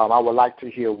 I would like to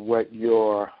hear what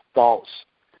your thoughts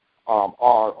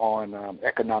are on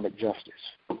economic justice.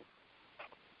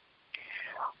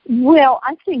 Well,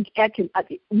 I think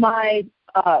my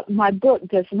book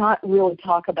does not really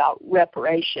talk about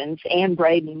reparations. Anne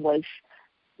Braden was,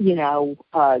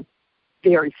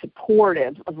 very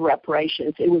supportive of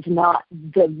reparations. It was not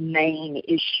the main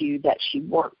issue that she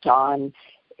worked on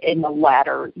in the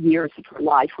latter years of her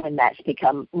life when that's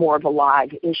become more of a live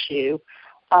issue.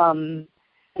 In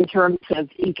terms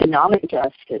of economic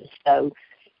justice, though,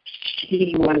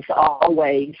 she was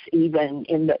always, even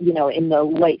in the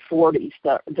late 40s,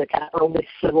 the early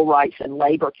civil rights and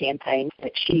labor campaigns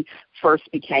that she first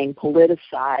became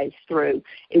politicized through,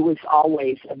 it was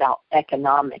always about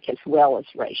economic as well as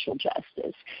racial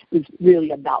justice. It was really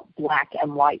about black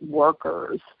and white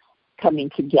workers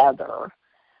coming together.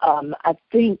 I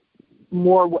think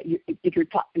more if you're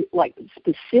talking like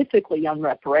specifically on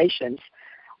reparations,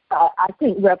 I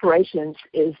think reparations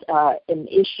is an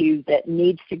issue that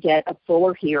needs to get a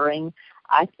fuller hearing.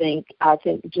 I think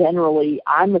generally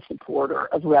I'm a supporter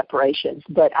of reparations,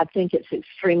 but I think it's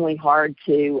extremely hard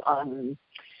to,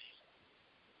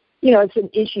 it's an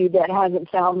issue that hasn't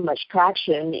found much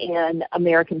traction in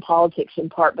American politics, in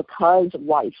part because of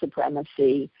white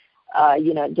supremacy.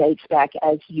 It dates back,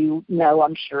 as you know,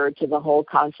 I'm sure, to the whole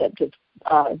concept of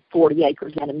 40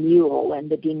 acres and a mule and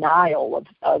the denial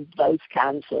of those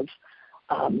kinds of,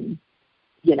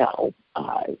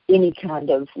 any kind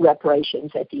of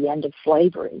reparations at the end of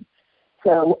slavery.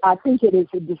 So I think it is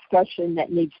a discussion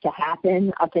that needs to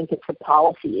happen. I think it's a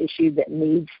policy issue that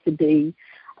needs to be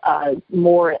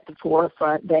more at the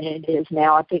forefront than it is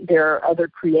now. I think there are other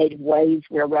creative ways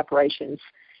where reparations,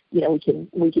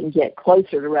 we can get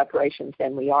closer to reparations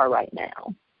than we are right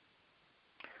now.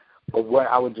 But what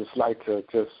I would just like to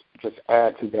just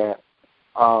add to that,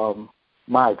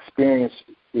 my experience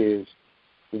is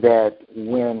that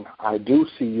when I do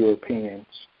see Europeans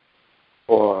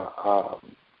or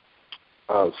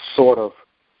sort of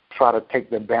try to take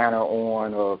the banner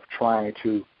on of trying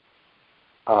to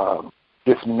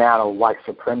dismantle white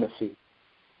supremacy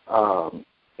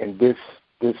in this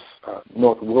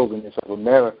North Wilderness of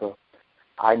America,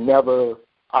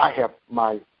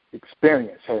 my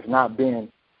experience has not been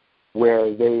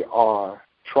where they are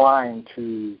trying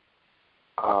to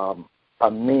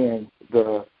amend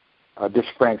the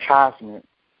disfranchisement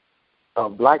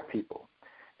of black people.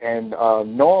 And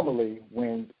normally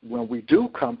when we do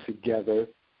come together,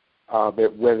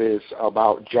 whether it's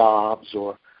about jobs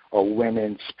or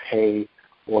women's pay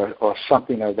or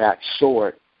something of that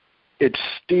sort, it's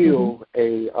still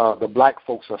the black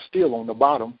folks are still on the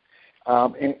bottom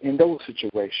in those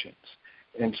situations.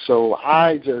 And so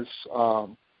I just,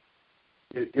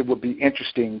 it would be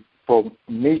interesting for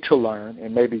me to learn,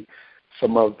 and maybe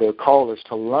some of the callers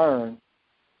to learn,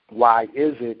 why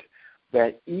is it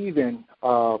that even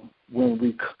when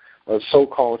we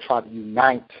so-called try to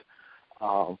unite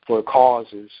for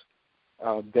causes,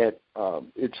 that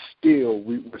it's still,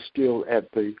 we're still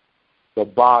at the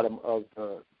bottom of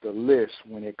the list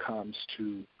when it comes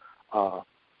to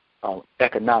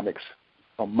economics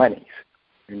of money,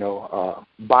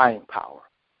 buying power.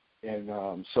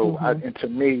 And so, and to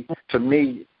me,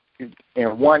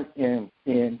 in one end,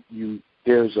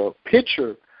 there's a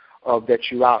picture of that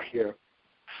you're out here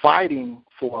fighting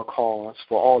for a cause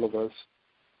for all of us,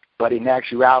 but in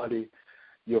actuality,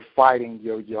 you're fighting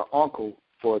your uncle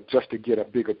for just to get a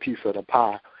bigger piece of the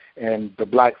pie. and the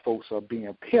black folks are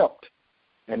being pimped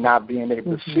and not being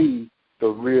able to see the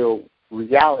real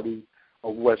reality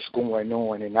of what's going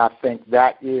on. And I think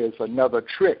that is another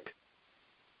trick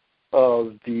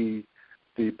of the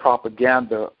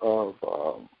propaganda of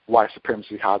white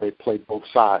supremacy, how they play both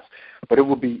sides. But it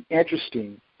would be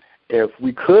interesting if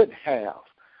we could have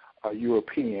a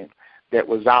European that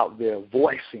was out there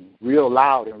voicing real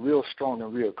loud and real strong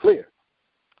and real clear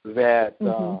that,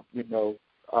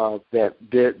 that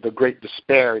the great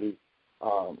disparity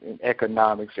in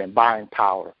economics and buying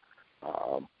power.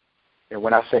 And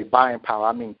when I say buying power,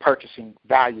 I mean purchasing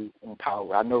value and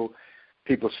power. I know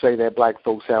people say that black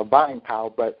folks have buying power,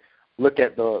 but look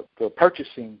at the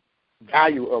purchasing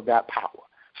value of that power.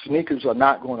 Sneakers are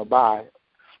not going to buy,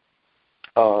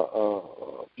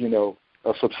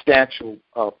 a substantial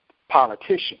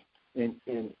politician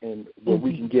in where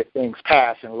we can get things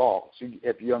passed and laws.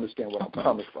 If you understand what I'm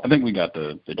coming from. I think we got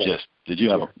the gist. Did you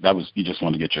have you just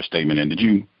wanted to get your statement in? Did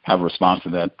you have a response to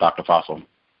that, Dr. Fosl?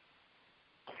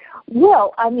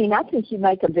 Well, I mean, I think you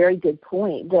make a very good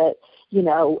point that,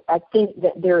 I think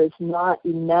that there is not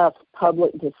enough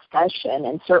public discussion,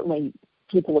 and certainly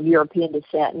people of European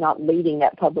descent not leading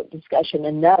that public discussion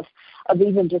enough of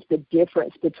even just the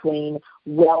difference between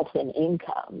wealth and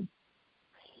income.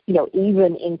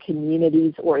 Even in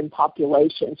communities or in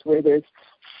populations where there's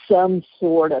some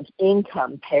sort of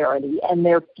income parity, and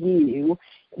they're few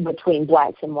between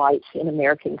blacks and whites in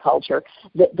American culture,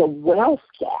 that the wealth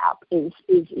gap is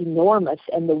enormous,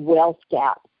 and the wealth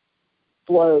gap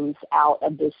flows out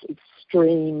of this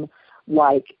extreme,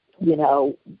 blacks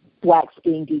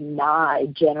being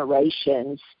denied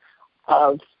generations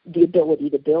of the ability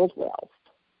to build wealth.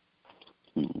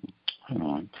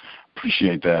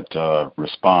 Appreciate that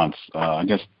response. I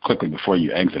guess quickly before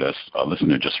you exit us, a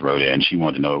listener just wrote in. She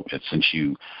wanted to know, since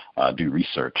you do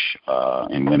research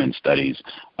in women's studies,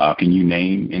 can you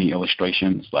name any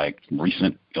illustrations, like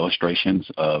recent illustrations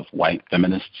of white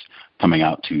feminists coming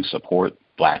out to support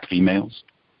black females?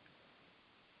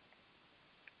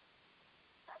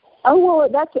 Oh, well,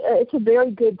 it's a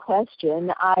very good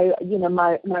question. My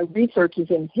research is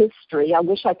in history. I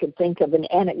wish I could think of an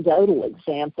anecdotal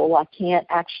example. I can't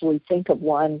actually think of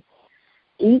one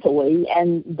easily,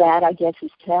 and that, I guess, is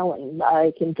telling.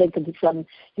 I can think of some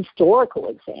historical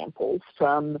examples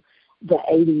from the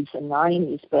 80s and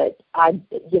 90s, but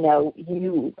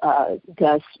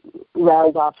Gus,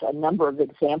 rattled off a number of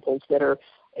examples that are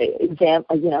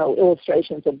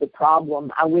illustrations of the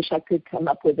problem. I wish I could come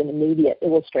up with an immediate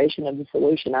illustration of the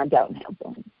solution. I don't have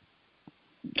one.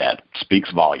 That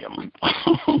speaks volume.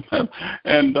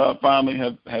 And finally,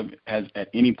 has at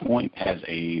any point has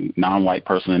a non-white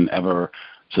person ever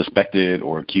suspected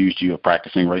or accused you of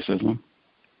practicing racism?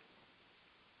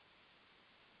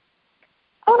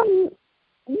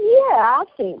 Yeah, I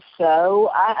think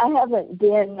so. I haven't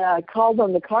been called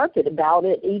on the carpet about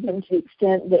it, even to the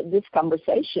extent that this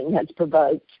conversation has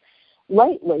provoked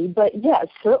lately. But, yeah,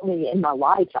 certainly in my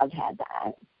life I've had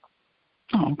that.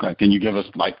 Oh, okay. Can you give us,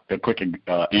 a quick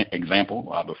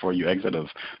example before you exit of,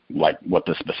 what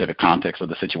the specific context of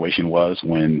the situation was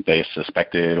when they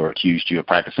suspected or accused you of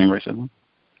practicing racism?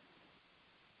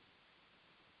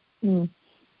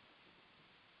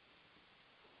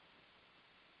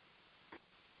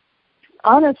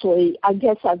 Honestly, I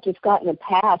guess I've just gotten a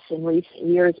pass in recent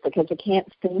years because I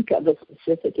can't think of a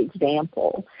specific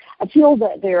example. I feel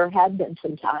that there have been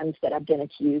some times that I've been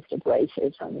accused of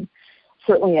racism,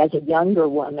 certainly as a younger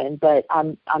woman, but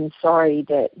I'm sorry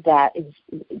that is,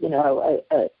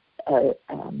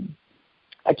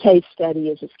 a case study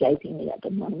is escaping me at the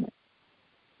moment.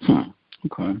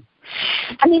 Okay.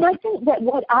 I mean, I think that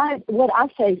what I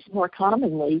face more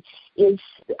commonly is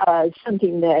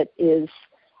something that is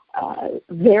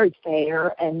very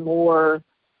fair and more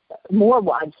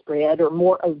widespread or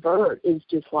more overt, is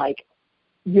just like,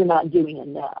 you're not doing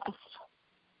enough.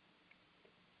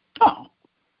 Oh,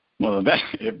 well,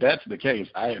 if that's the case,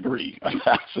 I agree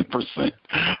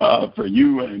 1,000%. For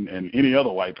you and any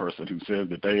other white person who says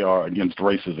that they are against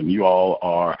racism, you all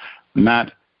are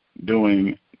not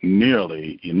doing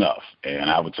nearly enough. And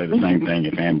I would say the same thing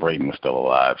if Ann Braden was still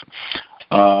alive.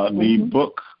 The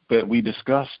book that we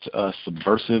discussed,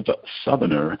 Subversive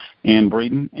Southerner, Ann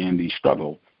Braden, and the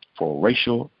Struggle for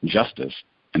Racial Justice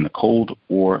in the Cold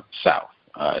War South.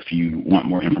 If you want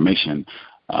more information,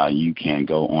 you can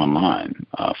go online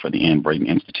for the Ann Braden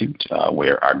Institute,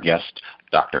 where our guest,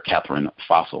 Dr. Catherine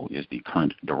Fosl, is the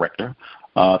current director.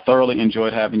 Thoroughly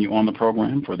enjoyed having you on the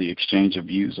program for the exchange of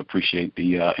views. Appreciate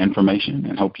the information,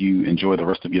 and hope you enjoy the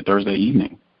rest of your Thursday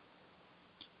evening.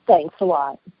 Thanks a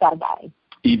lot. Bye-bye.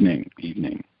 Evening.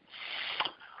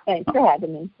 Thanks for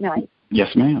having me. Night.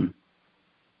 Yes, ma'am.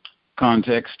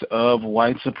 Context of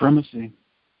white supremacy.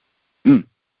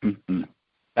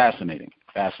 Fascinating.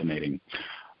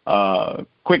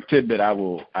 Quick tidbit I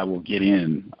will get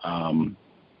in.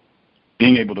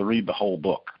 Being able to read the whole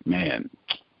book, man.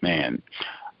 This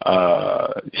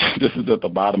is at the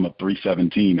bottom of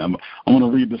 317. I'm going to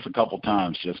read this a couple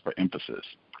times just for emphasis.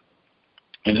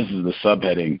 And this is the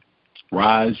subheading,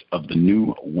 Rise of the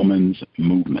New Woman's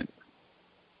Movement.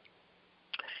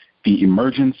 The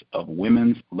emergence of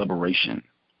women's liberation,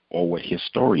 or what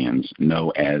historians know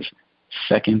as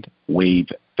second wave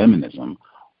feminism,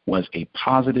 was a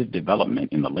positive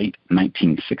development in the late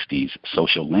 1960s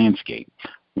social landscape,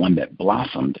 one that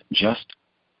blossomed just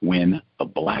when the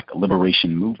Black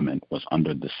liberation movement was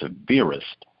under the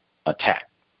severest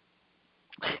attack.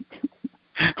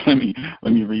 Let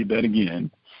me read that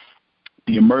again.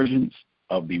 The emergence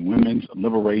of the women's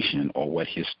liberation, or what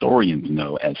historians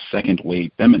know as second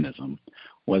wave feminism,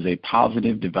 was a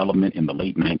positive development in the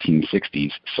late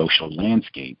 1960s social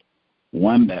landscape,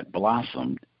 one that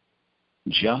blossomed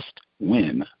just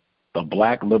when the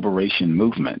Black liberation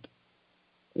movement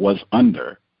was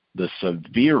under the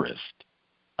severest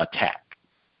attack.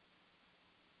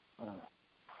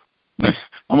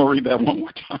 I'm going to read that one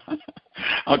more time.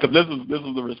 Because this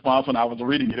is the response when I was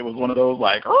reading it. It was one of those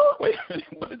like, oh, wait a minute,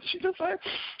 what did she just say?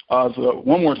 So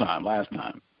one more time, last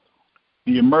time.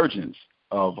 The emergence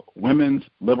of women's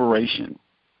liberation,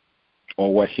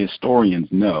 or what historians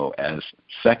know as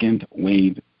second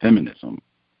wave feminism,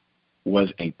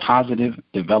 was a positive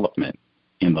development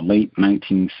in the late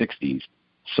 1960s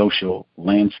social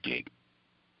landscape,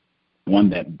 one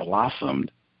that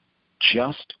blossomed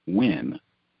just when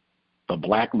the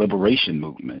Black liberation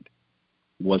movement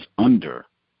was under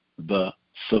the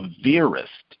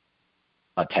severest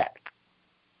attack.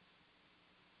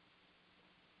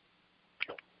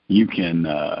 You can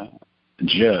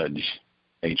judge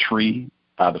a tree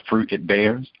by the fruit it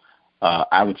bears.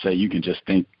 I would say you can just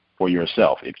think for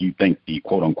yourself. If you think the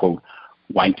quote-unquote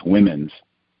white women's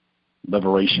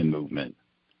liberation movement,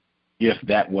 if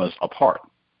that was a part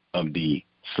of the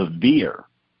severe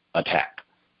attack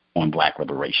on Black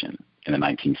liberation in the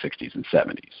 1960s and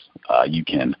 70s, you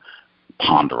can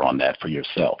ponder on that for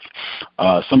yourself.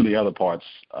 Some of the other parts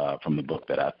from the book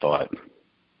that I thought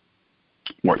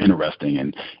were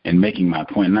interesting in making my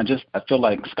point, and I feel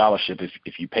like scholarship,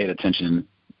 if you paid attention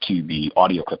to the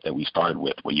audio clip that we started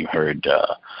with, where you heard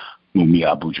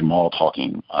Mumia Abu-Jamal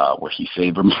talking, where he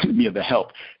said, reminded me of The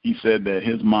Help. He said that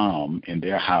his mom, in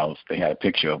their house, they had a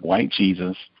picture of white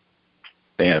Jesus,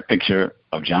 they had a picture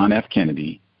of John F.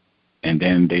 Kennedy, and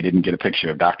then they didn't get a picture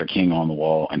of Dr. King on the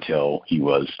wall until he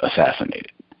was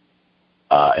assassinated.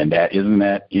 And isn't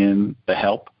that in The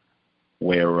Help,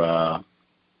 where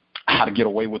How to Get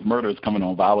Away with Murder is coming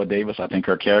on Viola Davis, I think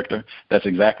her character. That's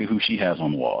exactly who she has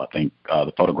on the wall. I think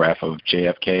the photograph of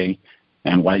JFK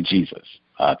and white Jesus.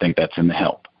 I think that's in The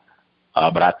Help.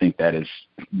 But I think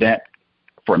that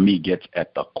for me gets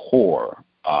at the core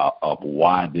of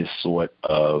why this sort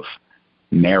of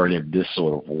narrative, this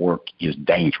sort of work is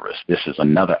dangerous. This is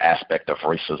another aspect of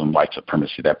racism, white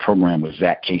supremacy. That program with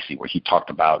Zach Casey, where he talked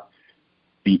about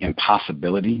the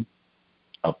impossibility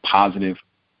of positive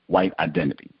white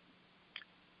identity.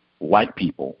 White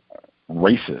people,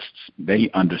 racists, they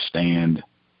understand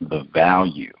the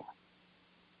value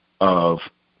of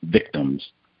victims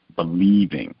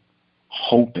believing,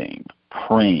 hoping,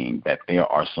 praying that there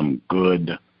are some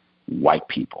good white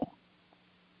people.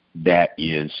 That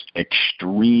is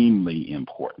extremely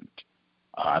important.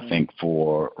 I think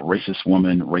for racist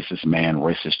woman, racist man,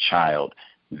 racist child,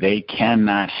 they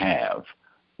cannot have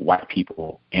white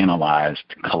people analyzed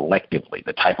collectively,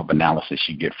 the type of analysis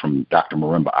you get from Dr.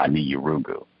 Marimba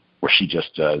Ani-Urugu, where she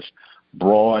just does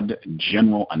broad,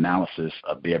 general analysis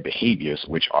of their behaviors,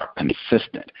 which are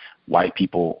consistent. White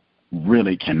people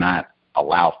really cannot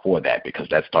allow for that, because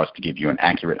that starts to give you an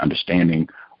accurate understanding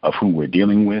of who we're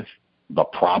dealing with, the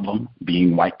problem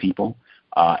being white people,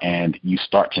 and you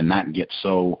start to not get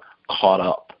so caught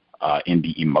up in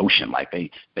the emotion. Like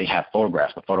they have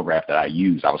photographs. The photograph that I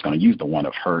used, I was going to use the one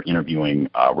of her interviewing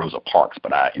Rosa Parks,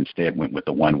 but I instead went with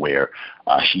the one where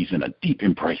she's in a deep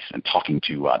embrace and talking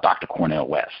to Dr. Cornel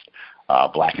West,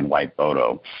 black and white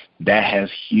photo. That has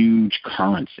huge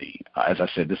currency. As I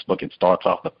said, this book, it starts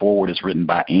off, the foreword is written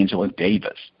by Angela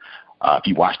Davis. If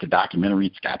you watch the documentary,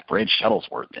 it's got Fred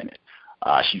Shuttlesworth in it.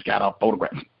 She's got a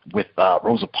photograph with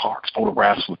Rosa Parks,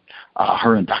 photographs with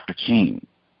her and Dr. King,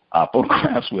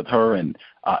 photographs with her and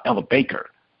Ella Baker.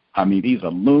 I mean, these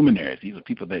are luminaries. These are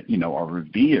people that, are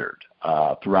revered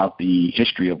throughout the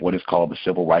history of what is called the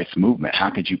civil rights movement.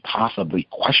 How could you possibly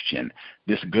question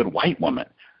this good white woman?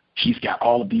 She's got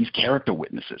all of these character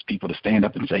witnesses, people to stand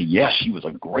up and say, yes, she was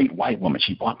a great white woman.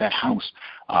 She bought that house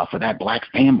for that black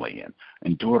family and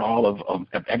endured all of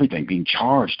everything, being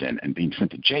charged and being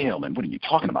sent to jail. And what are you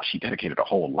talking about? She dedicated her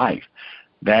whole life.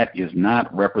 That is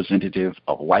not representative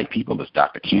of white people. As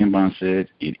Dr. Kanban said,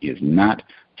 it is not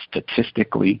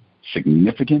statistically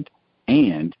significant,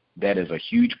 and that is a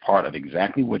huge part of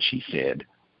exactly what she said,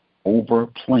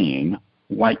 overplaying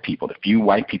white people, the few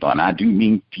white people, and I do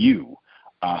mean few,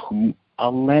 who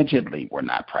allegedly were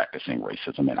not practicing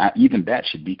racism. And even that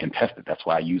should be contested. That's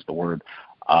why I use the word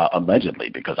allegedly,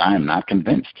 because I am not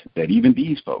convinced that even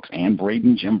these folks, Ann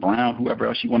Braden, Jim Brown, whoever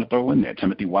else you want to throw in there,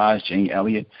 Timothy Wise, Jane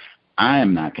Elliott, I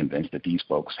am not convinced that these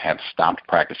folks have stopped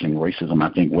practicing racism.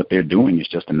 I think what they're doing is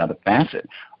just another facet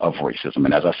of racism.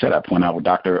 And as I said, I point out with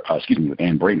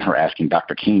Ann Braden, her asking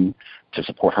Dr. King to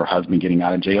support her husband getting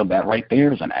out of jail, that right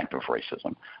there is an act of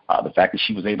racism. The fact that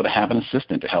she was able to have an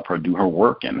assistant to help her do her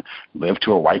work and live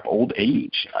to a ripe old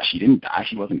age. She didn't die.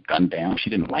 She wasn't gunned down.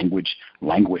 She didn't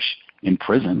languish in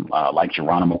prison like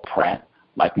Geronimo Pratt,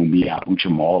 like Mumia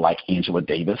Abu-Jamal, like Angela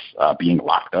Davis, being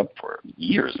locked up for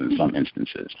years in some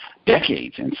instances,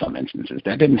 decades in some instances.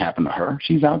 That didn't happen to her.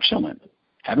 She's out chilling,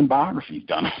 having biographies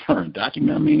done of her,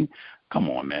 documentary. Come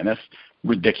on, man, that's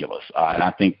ridiculous. And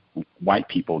I think white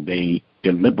people, they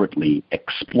deliberately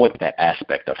exploit that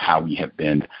aspect of how we have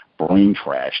been brain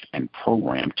trashed and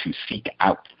programmed to seek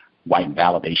out white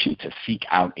validation, to seek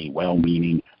out a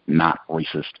well-meaning, not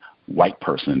racist white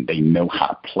person. They know how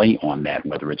to play on that,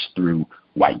 whether it's through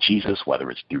White Jesus, whether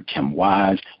it's through Tim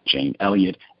Wise, Jane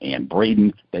Elliott, Ann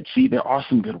Braden, that see there are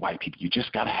some good white people. You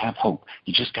just got to have hope.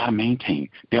 You just got to maintain.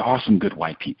 There are some good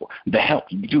white people. The help.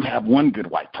 You do have one good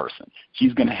white person.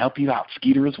 She's going to help you out.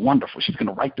 Skeeter is wonderful. She's going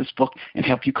to write this book and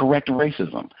help you correct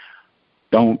racism.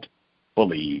 Don't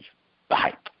believe the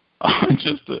hype.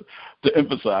 Just to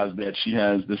emphasize that she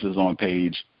has, this is on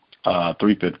page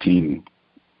 315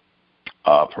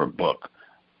 of her book,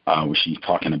 where she's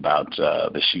talking about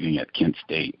the shooting at Kent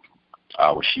State,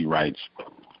 where she writes,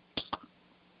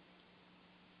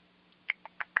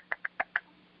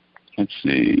 let's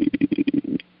see,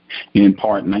 in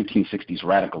part, 1960s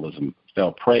radicalism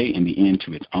fell prey in the end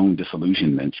to its own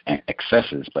disillusionments and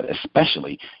excesses, but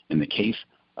especially in the case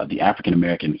of the African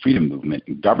American freedom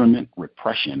movement, government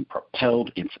repression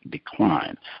propelled its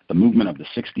decline. The movement of the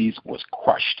 60s was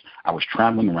crushed. I was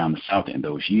traveling around the South in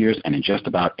those years, and in just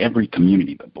about every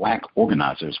community, the black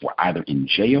organizers were either in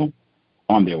jail,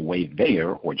 on their way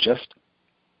there, or just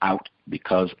out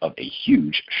because of a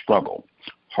huge struggle.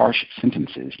 Harsh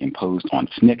sentences imposed on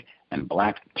SNCC and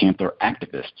Black Panther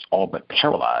activists all but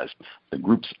paralyzed the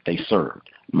groups they served.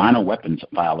 Minor weapons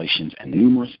violations and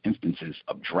numerous instances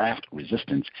of draft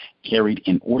resistance carried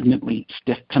inordinately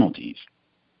stiff penalties.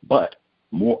 But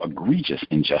more egregious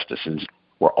injustices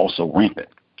were also rampant.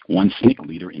 One SNCC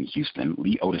leader in Houston,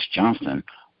 Lee Otis Johnson,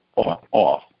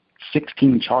 off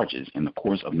 16 charges in the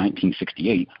course of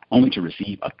 1968, only to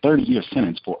receive a 30-year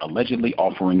sentence for allegedly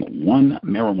offering one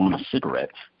marijuana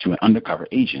cigarette to an undercover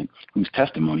agent whose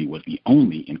testimony was the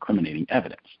only incriminating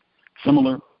evidence.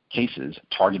 Similar cases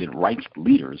targeted rights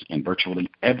leaders in virtually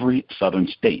every southern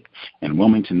state. In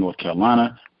Wilmington, North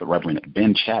Carolina, the Reverend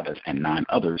Ben Chavez and 9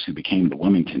 others who became the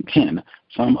Wilmington 10,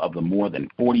 some of the more than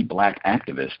 40 black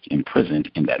activists imprisoned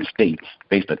in that state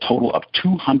faced a total of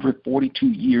 242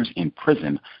 years in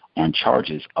prison on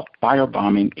charges of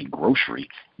firebombing a grocery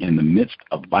in the midst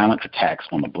of violent attacks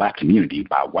on the black community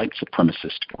by white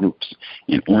supremacist groups.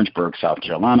 In Orangeburg, South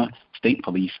Carolina, state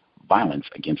police violence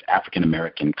against African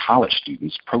American college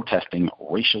students protesting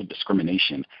racial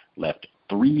discrimination left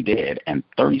 3 dead and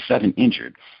 37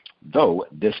 injured, though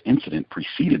this incident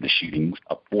preceded the shootings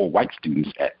of 4 white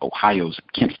students at Ohio's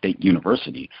Kent State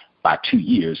University by 2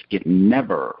 years. It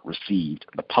never received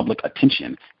the public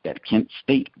attention that Kent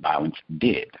State violence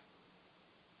did.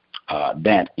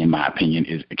 That, in my opinion,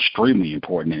 is extremely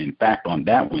important. And in fact, on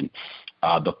that one,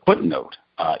 the footnote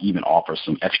even offers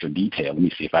some extra detail. Let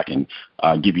me see if I can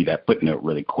give you that footnote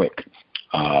really quick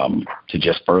to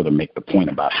just further make the point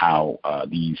about how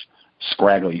these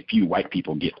scraggly few white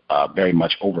people get very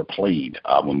much overplayed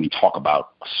when we talk about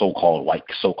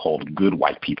so-called good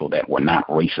white people that were not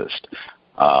racist.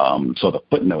 So the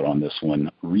footnote on this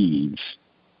one reads,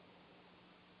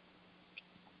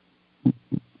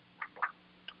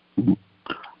 it's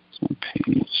on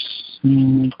page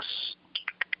 6.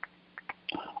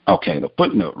 Okay, the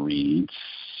footnote reads,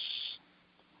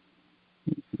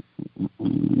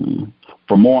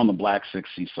 For more on the Black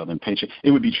 6C Southern Patriot,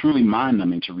 it would be truly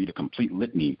mind-numbing to read a complete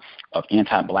litany of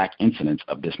anti-black incidents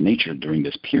of this nature during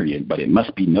this period, but it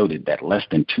must be noted that less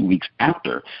than 2 weeks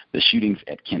after the shootings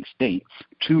at Kent State,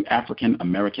 2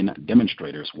 African-American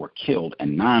demonstrators were killed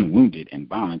and 9 wounded in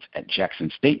violence at Jackson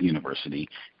State University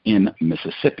in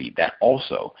Mississippi. That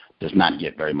also does not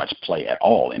get very much play at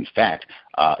all. In fact,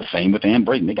 same with Ann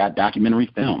Braden. They got documentary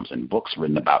films and books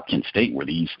written about Kent State where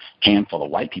these handful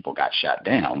of white people got shot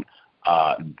down.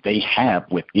 They have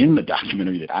within the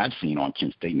documentary that I've seen on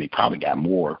Kent State, and they probably got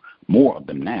more of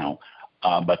them now,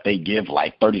 but they give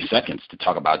like 30 seconds to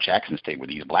talk about Jackson State where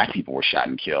these black people were shot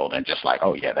and killed, and just like,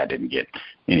 oh yeah, that didn't get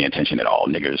any attention at all.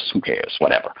 Niggers, who cares?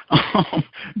 Whatever.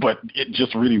 But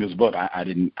just reading this book, I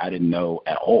didn't know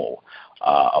at all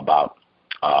about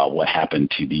what happened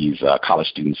to these college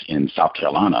students in South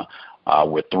Carolina,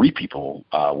 where 3 people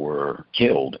were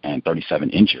killed and 37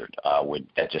 injured.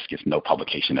 That just gets no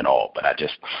publication at all. But I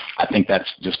think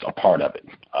that's just a part of it,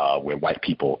 where white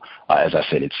people, as I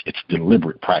said, it's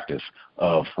deliberate practice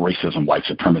of racism, white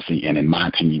supremacy, and in my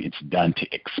opinion, it's done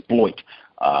to exploit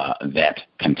that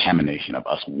contamination of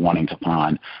us wanting to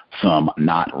find some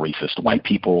not racist white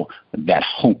people, that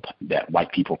hope that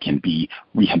white people can be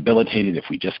rehabilitated if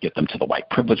we just get them to the white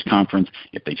privilege conference,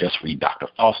 if they just read Dr.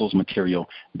 Fosl's material,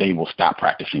 they will stop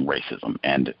practicing racism.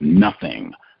 And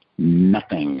nothing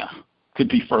could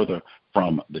be further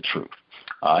from the truth.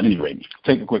 At any rate,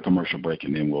 take a quick commercial break,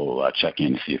 and then we'll check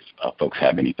in to see if folks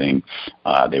have anything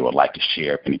they would like to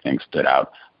share, if anything stood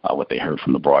out, what they heard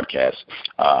from the broadcast.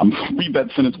 Read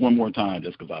that sentence one more time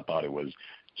just because I thought it was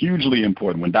hugely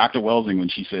important. When Dr. Welsing, when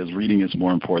she says reading is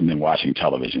more important than watching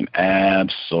television,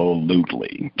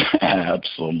 absolutely.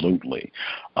 Absolutely.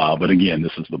 But again,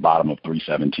 this is the bottom of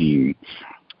 317.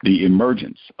 The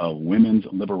emergence of women's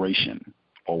liberation,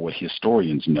 or what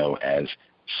historians know as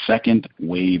second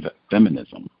wave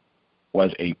feminism,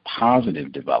 was a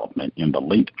positive development in the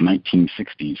late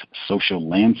 1960s social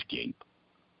landscape,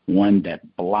 one that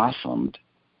blossomed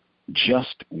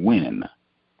just when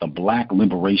the Black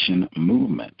liberation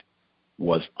movement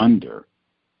was under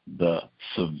the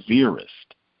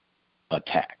severest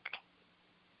attack.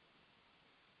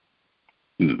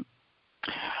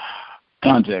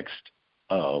 Context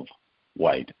of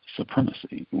white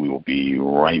supremacy. We will be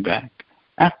right back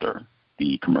after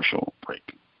the commercial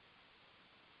break.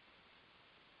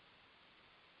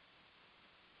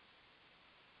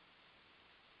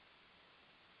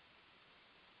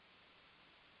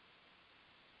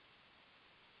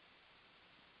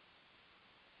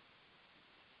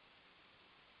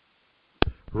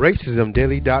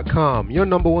 RacismDaily.com, your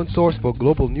number one source for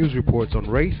global news reports on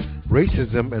race,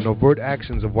 racism, and overt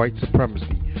actions of white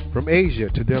supremacy. From Asia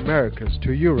to the Americas,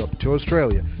 to Europe, to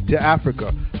Australia, to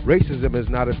Africa, racism is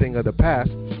not a thing of the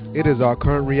past. It is our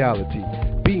current reality.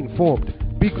 Be informed.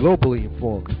 Be globally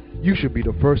informed. You should be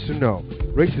the first to know.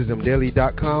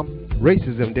 RacismDaily.com,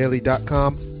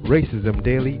 RacismDaily.com,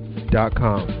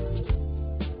 RacismDaily.com.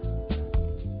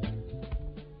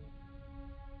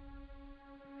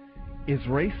 Is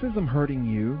racism hurting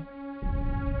you?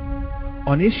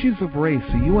 On issues of race,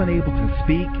 are you unable to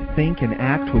speak, think, and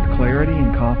act with clarity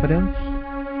and confidence?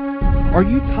 Are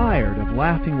you tired of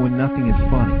laughing when nothing is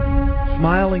funny,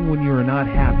 smiling when you are not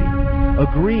happy,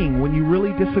 agreeing when you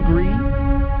really disagree?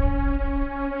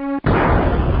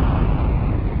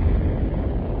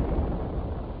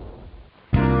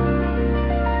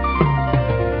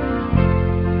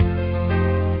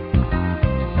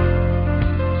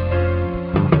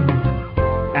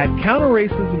 At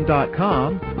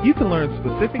counterracism.com, you can learn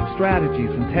specific strategies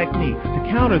and techniques to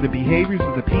counter the behaviors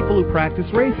of the people who practice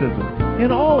racism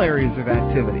in all areas of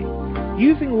activity,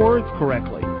 using words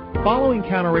correctly, following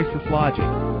counter-racist logic,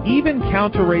 even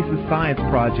counter-racist science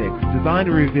projects designed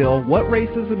to reveal what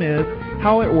racism is,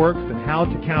 how it works, and how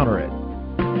to counter it.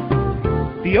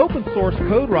 The open-source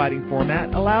code writing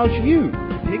format allows you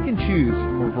to pick and choose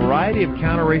from a variety of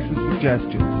counter-racist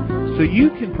suggestions so you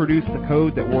can produce the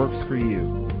code that works for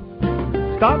you.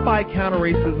 Stop by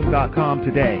counterracism.com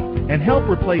today and help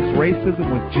replace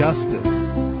racism with justice.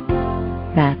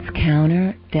 That's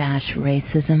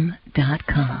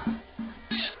counter-racism.com.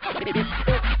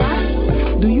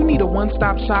 Do you need a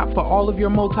one-stop shop for all of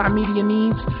your multimedia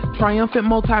needs? Triumphant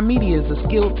Multimedia is a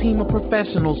skilled team of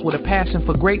professionals with a passion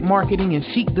for great marketing and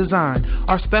chic design.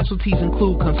 Our specialties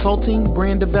include consulting,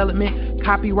 brand development,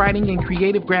 copywriting, and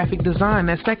creative graphic design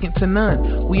that's second to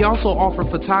none. We also offer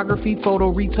photography, photo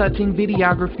retouching,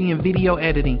 videography, and video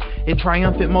editing. At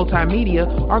Triumphant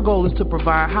Multimedia, our goal is to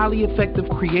provide highly effective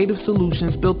creative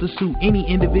solutions built to suit any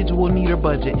individual need or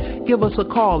budget. Give us a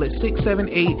call at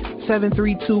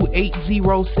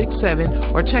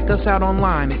 678-732-8067 or check us out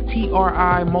online at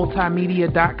trimultimedia.com.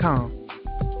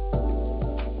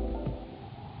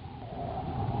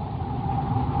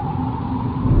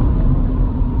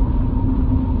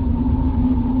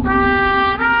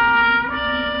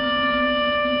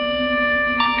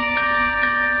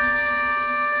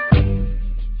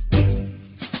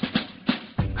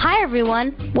 Hi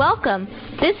everyone, welcome.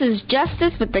 This is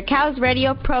Justice with the Cows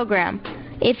Radio program.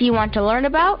 If you want to learn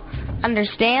about,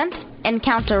 understand, and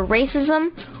counter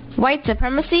racism, white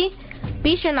supremacy,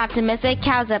 be sure not to miss a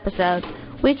Cows episode.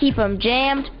 We keep them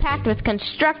jammed, packed with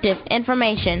constructive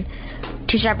information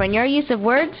to sharpen your use of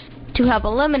words to help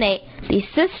eliminate the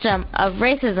system of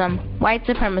racism, white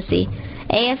supremacy,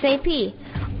 ASAP.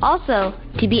 Also,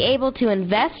 to be able to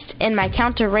invest in my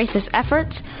counter-racist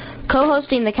efforts,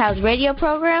 co-hosting the Cows Radio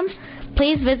program,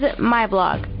 please visit my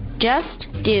blog,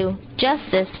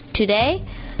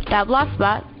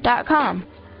 justdojustice.blogspot.com.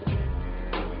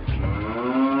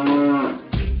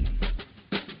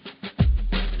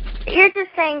 You're just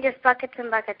saying just buckets and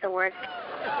buckets of words.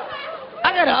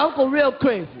 I got an uncle real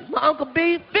crazy. My Uncle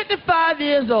B, 55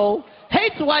 years old,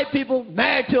 hates white people,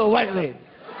 married to a white lady.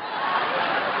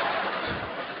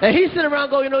 And he sit around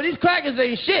going, these crackers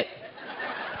ain't shit,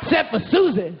 except for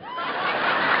Susan.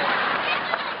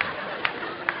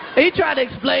 And he tried to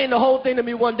explain the whole thing to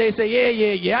me one day, say,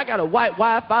 yeah, I got a white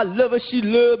wife, I love her, she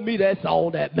loved me, that's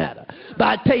all that matter. But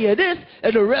I tell you this,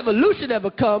 if the revolution ever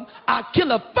come, I'll kill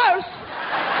her first.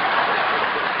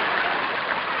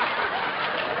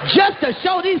 Just to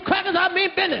show these crackers I mean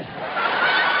business.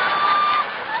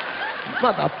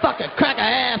 Motherfucking cracker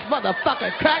ass,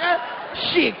 motherfucking cracker.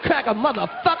 Shit cracker,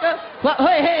 motherfucker.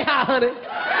 Hey, hi, honey.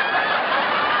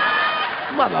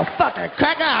 Motherfucking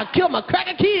cracker, I'll kill my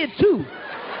cracker kids too.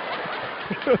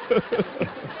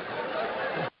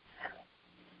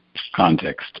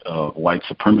 Context of white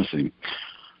supremacy.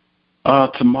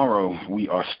 Tomorrow we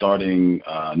are starting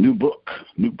a new book,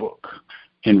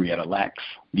 Henrietta Lacks,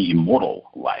 The Immortal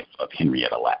Life of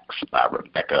Henrietta Lacks by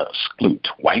Rebecca Skloot,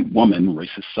 White Woman,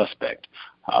 Racist Suspect.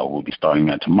 We'll be starting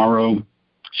that tomorrow.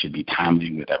 Should be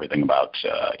timely with everything about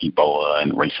Ebola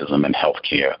and racism and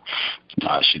healthcare.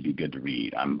 Should be good to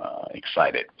read. I'm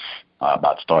excited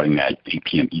about starting at 8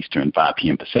 p.m. Eastern, 5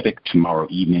 p.m. Pacific tomorrow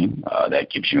evening. That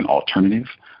gives you an alternative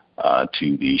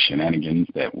to the shenanigans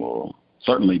that will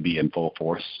certainly be in full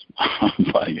force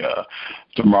by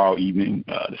tomorrow evening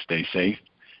to stay safe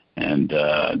and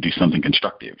do something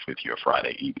constructive with your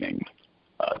Friday evening.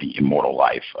 The Immortal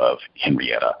Life of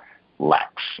Henrietta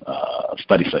Lacks,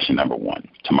 study session number 1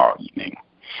 tomorrow evening.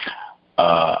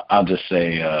 I'll just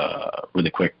say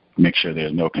really quick, make sure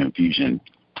there's no confusion.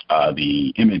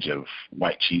 The image of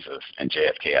white Jesus and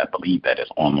JFK, I believe that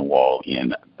is on the wall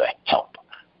in The Help,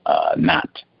 not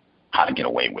How to Get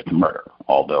Away with Murder,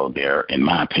 although there, in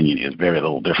my opinion, is very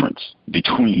little difference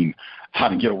between How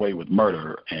to Get Away with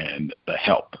Murder and The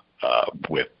Help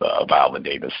with Viola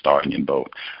Davis starring in both.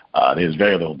 There's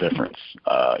very little difference,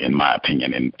 in my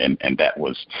opinion, and that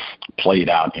was played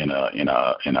out in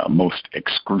a most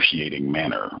excruciating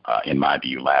manner, in my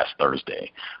view, last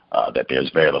Thursday. That there's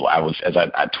very little. I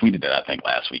tweeted it, I think,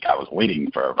 last week. I was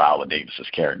waiting for Viola Davis's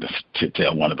character to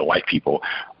tell one of the white people,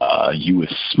 "You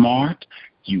was smart,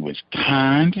 you was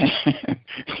kind,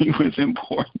 you was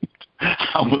important."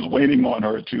 I was waiting on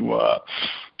her to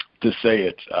say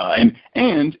it,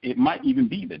 and it might even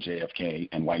be the JFK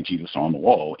and white Jesus on the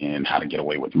wall in How to Get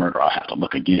Away with Murder. I'll have to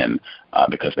look again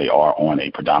because they are on a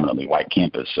predominantly white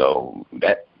campus, so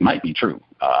that might be true.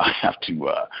 I have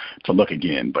to look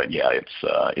again, but yeah, it's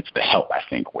The Help, I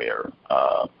think, where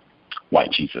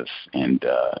white Jesus and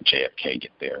JFK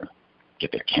get their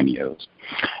cameos.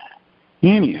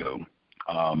 Anywho,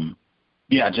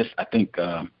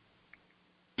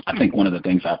 I think one of the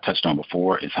things I've touched on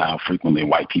before is how frequently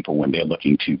white people, when they're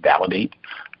looking to validate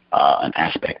an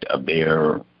aspect of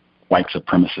their white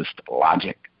supremacist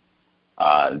logic,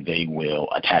 they will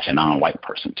attach a non-white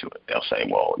person to it. They'll say,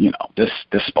 well, this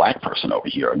black person over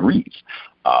here agrees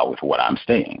with what I'm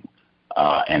saying.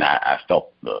 And I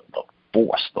felt the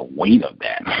force, the weight of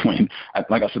that. When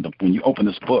you open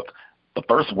this book, the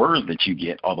first words that you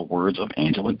get are the words of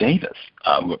Angela Davis,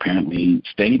 who apparently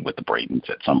stayed with the Bradens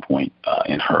at some point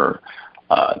in her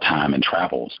time and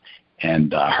travels.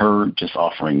 and her just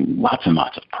offering lots and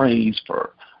lots of praise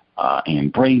for Ann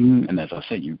Braden. And as I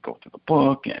said, you go through the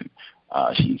book, and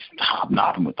she's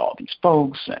hobnobbing with all these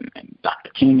folks, and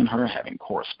Dr. King and her having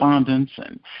correspondence,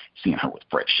 and seeing her with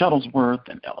Fred Shuttlesworth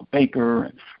and Ella Baker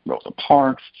and Rosa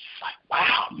Parks. It's like,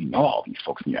 wow, you know all these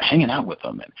folks, and you're hanging out with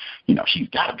them, and, you know, she's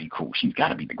got to be cool. She's got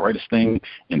to be the greatest thing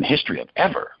in the history of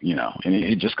ever, you know, and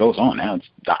it just goes on. Now it's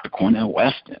Dr. Cornel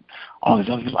West and all these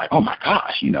others. Like, oh, my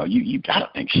gosh, you know, you got to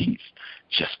think she's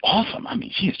just awesome. I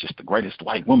mean, she is just the greatest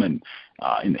white woman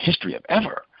in the history of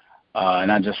ever. And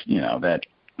I just, you know, that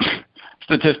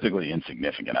statistically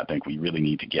insignificant. I think we really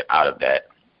need to get out of that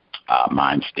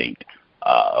mind state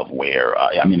of where,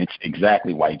 I mean, it's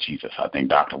exactly white Jesus. I think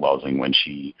Dr. Welsing, when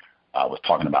she was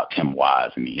talking about Tim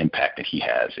Wise and the impact that he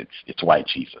has, it's white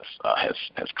Jesus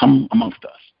has come amongst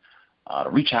us to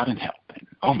reach out and help. And,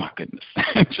 oh, my goodness,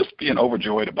 just being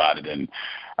overjoyed about it. And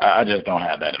I just don't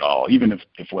have that at all. Even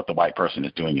if what the white person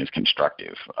is doing is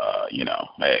constructive, you know,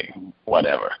 hey,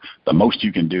 whatever. The most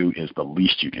you can do is the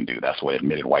least you can do. That's what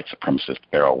admitted white supremacist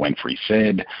Errol Winfrey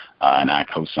said, and I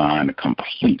co-sign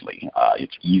completely.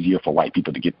 It's easier for white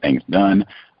people to get things done.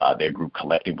 Their group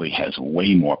collectively has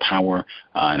way more power,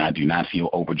 and I do not feel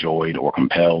overjoyed or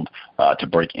compelled to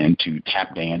break into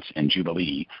tap dance and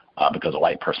Jubilee because a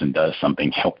white person does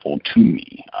something helpful to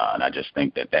me. And I just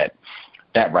think that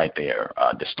right there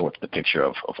distorts the picture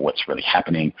of what's really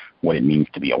happening, what it means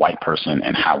to be a white person,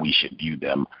 and how we should view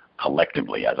them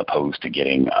collectively, as opposed to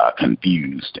getting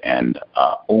confused and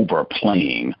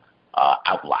overplaying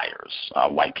outliers,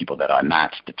 white people that are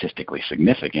not statistically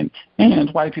significant, and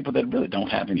white people that really don't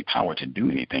have any power to do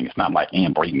anything. It's not like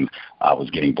Ann Braden was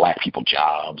getting black people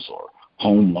jobs or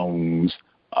home loans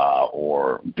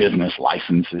or business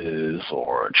licenses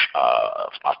or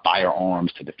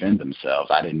firearms to defend themselves.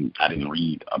 I didn't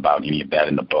read about any of that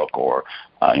in the book or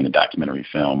in the documentary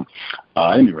film.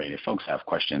 At any rate, if folks have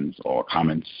questions or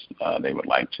comments they would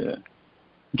like to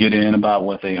get in about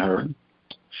what they heard,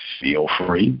 feel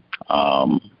free.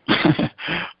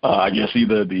 I guess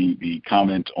either the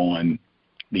comment on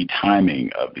the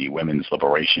timing of the women's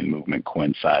liberation movement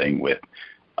coinciding with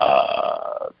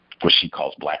what she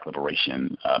calls black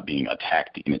liberation being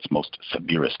attacked in its most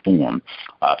severest form.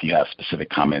 If you have specific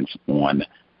comments on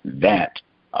that,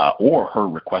 or her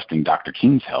requesting Dr.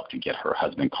 King's help to get her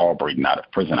husband Carl Braden out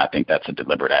of prison, I think that's a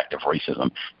deliberate act of racism.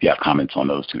 If you have comments on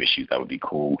those two issues, that would be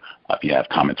cool. If you have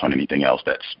comments on anything else,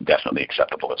 that's definitely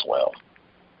acceptable as well.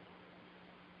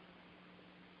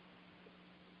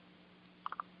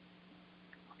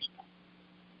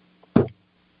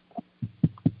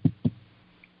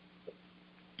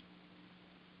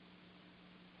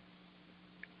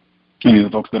 Any of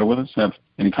the folks that are with us have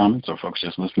any comments, or folks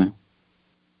just listening?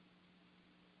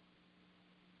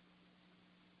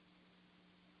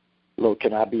 Hello,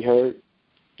 can I be heard?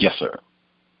 Yes, sir.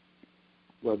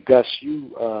 Well, Gus,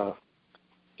 you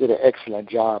did an excellent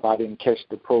job. I didn't catch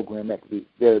the program at the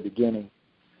very beginning,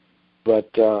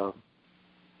 but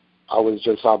I was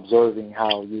just observing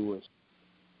how you was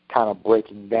kind of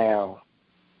breaking down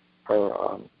her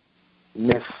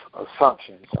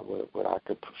misassumptions, what I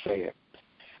could say it.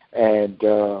 And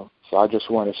so I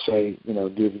just want to say,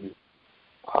 give you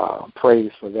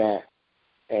praise for that.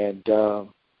 And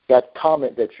that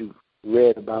comment that you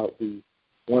read about the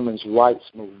women's rights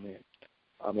movement,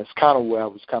 it's kind of where I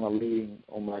was kind of leading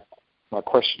on my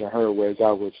question to her, whereas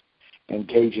I was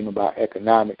engaging about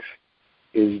economics,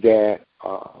 is that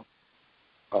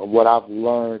what I've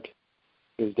learned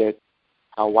is that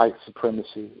how white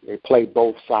supremacy, they play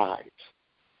both sides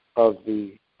of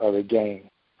the game.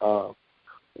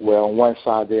 Well, on one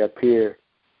side they appear,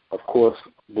 of course,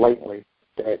 blatantly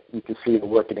that you can see it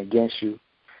working against you,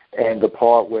 and the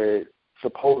part where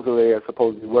supposedly they're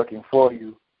supposed to be working for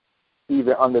you,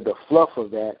 even under the fluff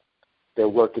of that, they're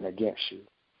working against you.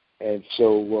 And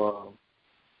so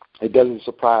it doesn't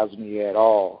surprise me at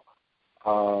all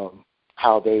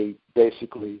how they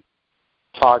basically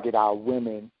target our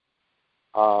women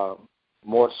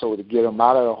more so to get them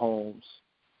out of their homes,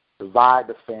 divide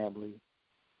the family,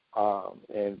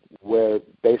 and where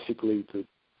basically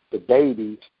the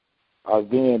babies are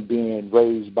then being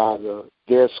raised by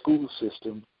their school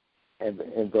system and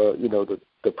the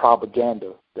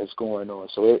propaganda that's going on.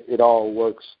 So it all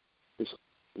works. It's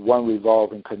one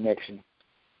revolving connection.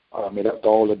 All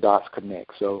the dots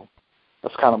connect. So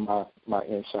that's kind of my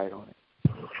insight on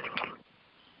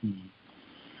it.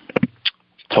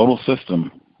 Total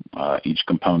system. Each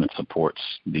component supports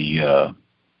the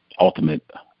ultimate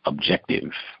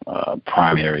objective,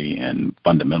 primary and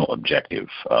fundamental objective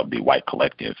of the white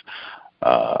collective,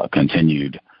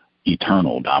 continued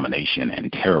eternal domination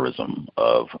and terrorism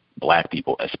of black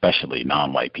people, especially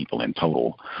non-white people in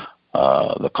total.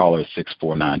 The caller is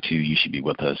 6492. You should be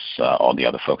with us. All the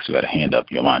other folks who had a hand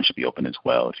up, your line should be open as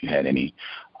well. If you had any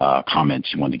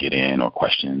comments you wanted to get in or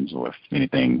questions, or if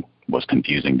anything was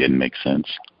confusing, didn't make sense.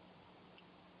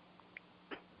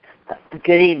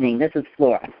 Good evening. This is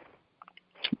Flora.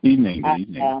 Evening. Good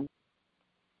evening.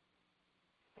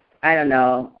 I don't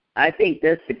know. I think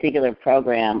this particular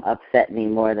program upset me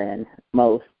more than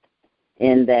most,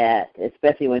 in that,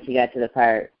 especially when she got to the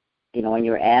part, when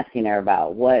you were asking her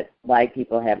about what white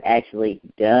people have actually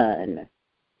done,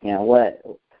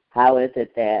 how is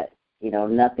it that,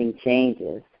 nothing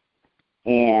changes?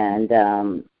 And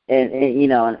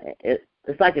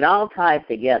it's like it all ties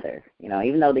together,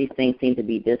 even though these things seem to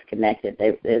be disconnected,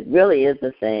 it really is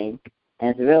the same, and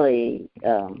it's really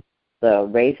the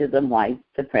racism, white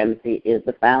supremacy is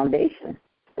the foundation.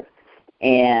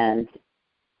 And,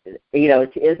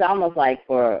 it's almost like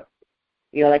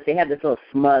like they have this little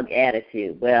smug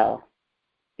attitude. Well,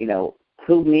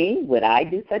 who, me? Would I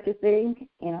do such a thing?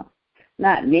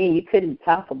 Not me. You couldn't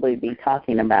possibly be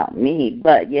talking about me.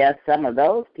 But, yes, some of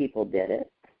those people did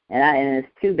it, and it's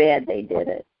too bad they did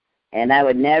it. And I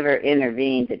would never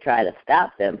intervene to try to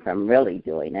stop them from really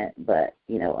doing it. But,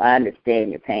 I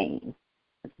understand your pain.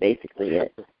 That's basically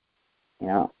it,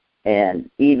 And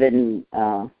even,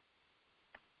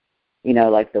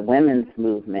 like the women's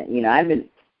movement, I've been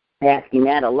asking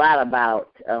that a lot about,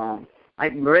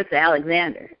 like Marissa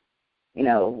Alexander.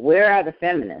 Where are the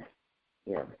feminists?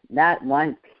 Not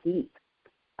one peep.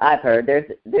 I've heard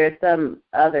there's some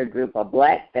other group, a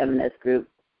black feminist group.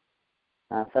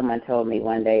 Someone told me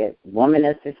one day it's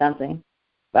womanist or something,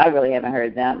 but I really haven't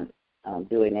heard them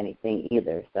doing anything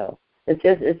either. So.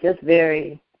 It's just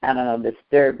very,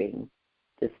 disturbing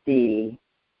to see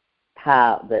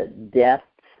how the depth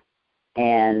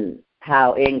and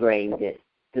how ingrained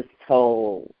this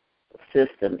whole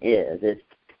system is.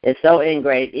 It's so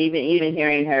ingrained. Even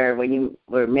hearing her when you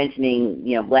were mentioning,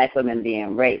 black women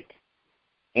being raped,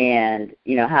 and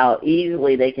how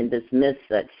easily they can dismiss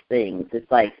such things. It's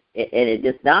like, and it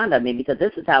just dawned on me, because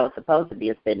this is how it's supposed to be.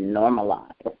 It's been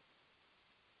normalized.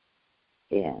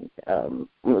 And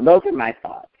those are my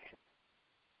thoughts.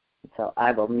 So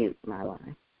I will mute my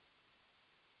line.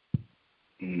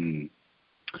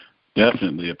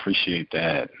 Definitely appreciate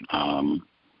that.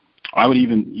 I would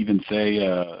even say,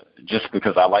 just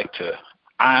because I like to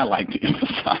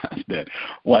emphasize that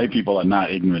white people are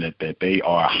not ignorant, that they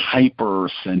are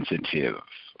hypersensitive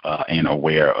and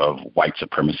aware of white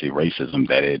supremacy, racism,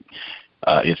 that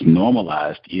it's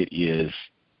normalized, it is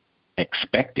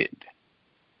expected,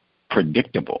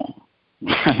 predictable.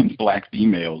 Black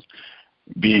females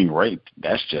being raped,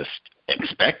 that's just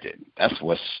expected. That's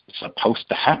what's supposed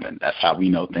to happen. That's how we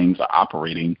know things are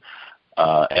operating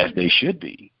as they should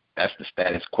be. That's the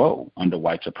status quo under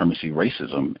white supremacy,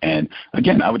 racism. And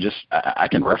again, I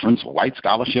can reference white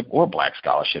scholarship or black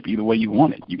scholarship, either way you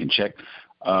want it. You can check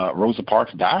Rosa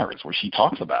Parks' diaries, where she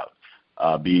talks about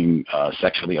being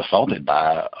sexually assaulted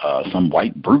by some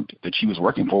white brute that she was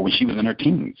working for when she was in her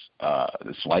teens.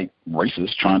 This white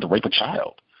racist trying to rape a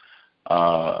child.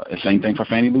 The same thing for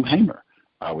Fannie Lou Hamer,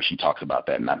 where she talks about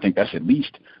that. And I think that's at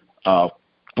least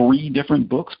 4 different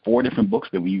books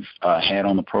that we've had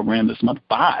on the program this month,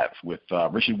 5 with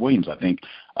Richard Williams. I think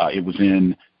it was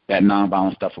in That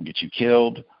Nonviolent Stuff Will Get You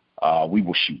Killed, We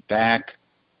Will Shoot Back,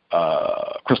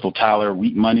 Crystal Tyler,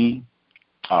 Wheat Money,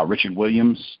 Richard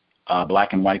Williams,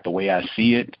 Black and White, The Way I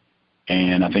See It,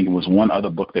 and I think it was one other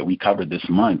book that we covered this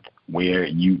month where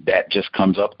that just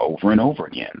comes up over and over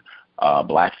again,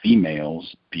 black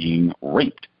females being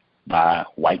raped by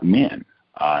white men.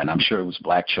 And I'm sure it was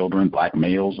black children, black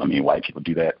males. I mean, white people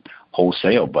do that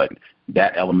wholesale, but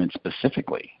that element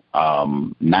specifically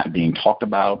not being talked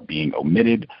about, being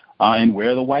omitted, and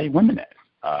where are the white women at?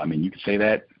 I mean, you could say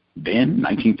that then,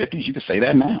 1950s, you could say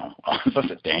that now. As I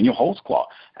said, Daniel Holtzclaw.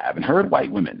 I haven't heard white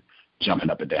women jumping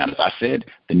up and down. As I said,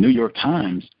 the New York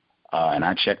Times, and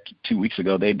I checked 2 weeks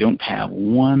ago, they don't have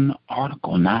one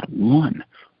article, not one,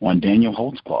 on Daniel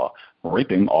Holtzclaw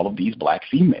raping all of these black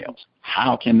females.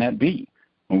 How can that be?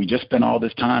 When we just spent all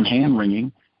this time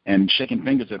hand-wringing and shaking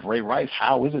fingers at Ray Rice,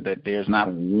 how is it that there's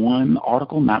not one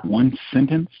article, not one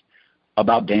sentence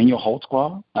about Daniel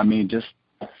Holtzclaw? I mean,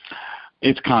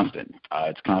 it's constant.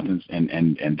 It's constant,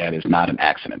 and that is not an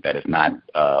accident. That is not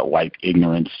white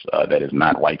ignorance. That is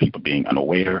not white people being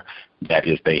unaware. That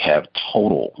is, they have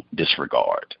total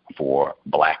disregard for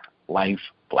black life,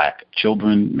 black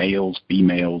children, males,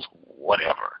 females,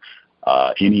 whatever.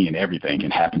 Any and everything can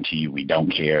happen to you. We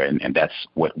don't care, and that's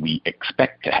what we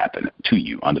expect to happen to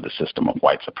you under the system of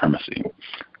white supremacy.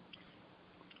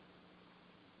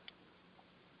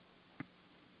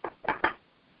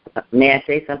 May I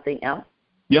say something else?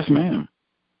 Yes, ma'am.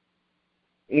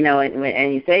 You know,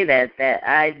 and you say that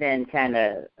I've been kind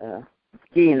of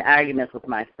getting in arguments with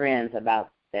my friends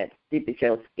about that stupid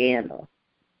show Scandal.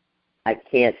 I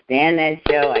can't stand that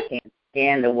show. I can't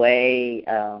stand the way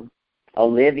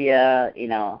Olivia, you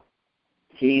know,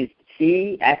 she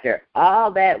after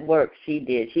all that work she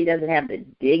did, she doesn't have the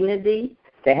dignity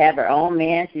to have her own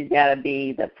man. She's got to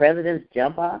be the president's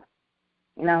jump off.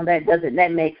 You know,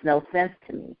 that makes no sense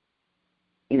to me.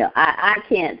 You know, I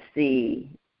can't see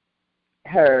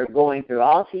her going through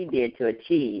all she did to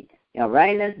achieve, you know,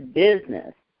 running this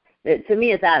business. To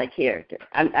me, it's out of character.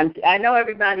 I know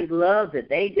everybody loves it.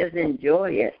 They just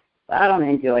enjoy it. But I don't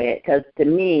enjoy it because, to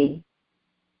me,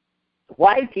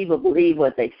 white people believe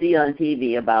what they see on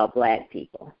TV about black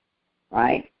people,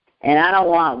 right? And I don't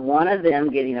want one of them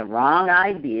getting the wrong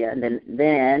idea, and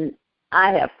then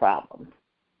I have problems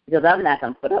because I'm not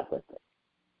going to put up with it.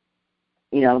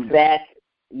 You know, back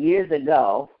years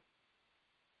ago,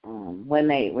 when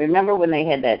they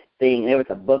had that thing, there was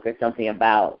a book or something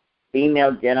about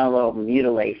female genital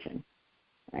mutilation,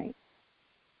 right?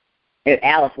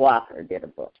 Alice Walker did a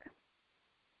book.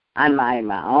 I minded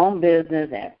my own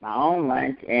business at my own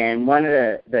lunch, and one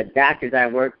of the doctors I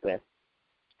worked with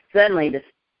suddenly just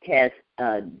has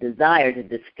a desire to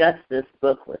discuss this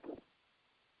book with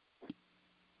me.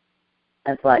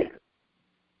 It's like,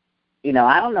 you know,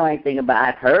 I don't know anything about.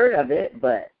 I've heard of it,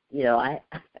 but you know,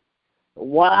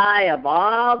 why of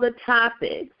all the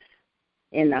topics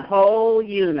in the whole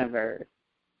universe,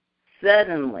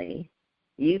 suddenly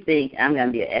you think I'm going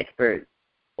to be an expert,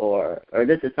 or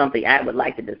this is something I would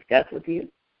like to discuss with you?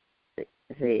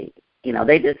 See, you know,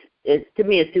 to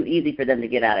me, it's too easy for them to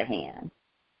get out of hand,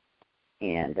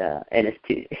 and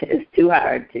it's too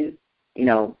hard to, you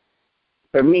know,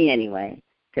 for me anyway,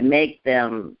 to make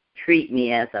them treat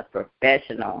me as a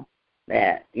professional.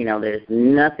 That, you know, there's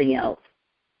nothing else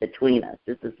between us.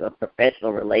 This is a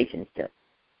professional relationship.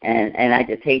 And I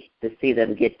just hate to see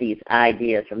them get these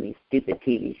ideas from these stupid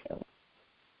TV shows.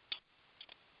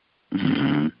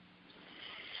 Mm-hmm.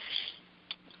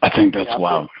 I think that's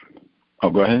why. Oh,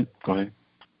 go ahead.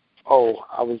 Oh,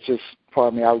 I was just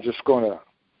going to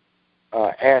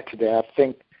add to that. I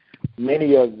think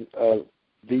many of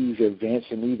these events,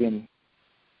 and even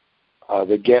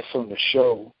the guests on the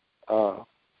show,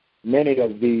 many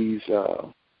of these,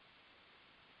 the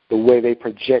way they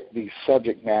project these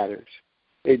subject matters,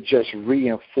 it just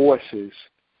reinforces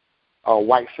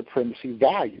white supremacy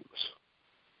values,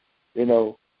 you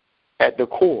know, at the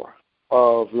core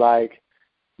of, like,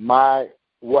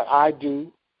 what I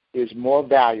do is more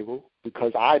valuable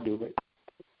because I do it,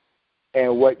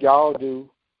 and what y'all do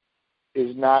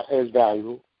is not as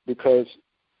valuable because,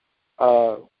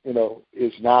 you know,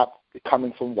 it's not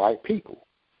coming from white people.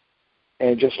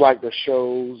 And just like the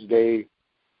shows,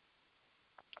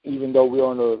 even though we're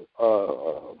on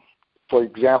for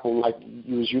example, like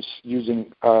you was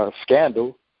using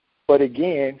Scandal, but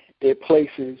again, it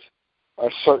places a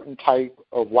certain type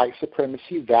of white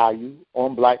supremacy value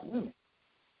on black women.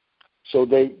 So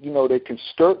they can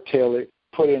skirt tail it,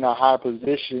 put it in a high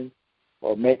position,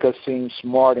 or make us seem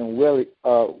smart and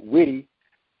witty,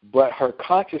 but her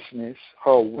consciousness,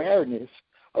 her awareness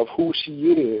of who she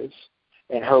is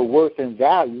and her worth and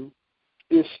value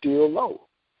is still low.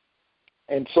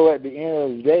 And so at the end of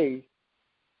the day,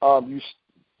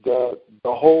 the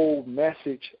whole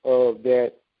message of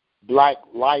that black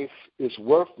life is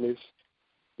worthless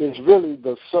is really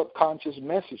the subconscious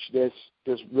message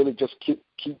that's really just keep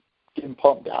getting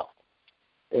pumped out.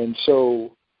 And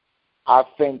so I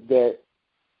think that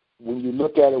when you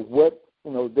look at it,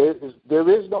 there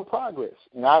is no progress.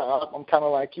 And I'm kind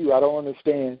of like you. I don't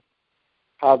understand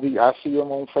how I see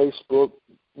them on Facebook,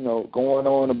 you know, going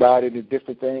on about it and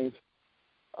different things,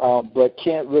 but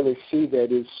can't really see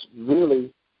that it's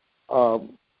really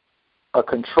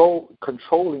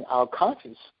controlling our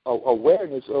conscious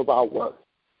awareness of our worth.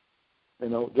 You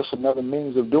know, just another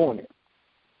means of doing it.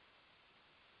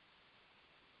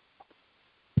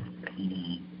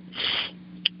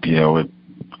 Yeah,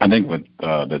 I think with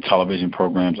the television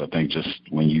programs, I think just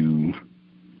when you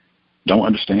don't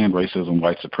understand racism,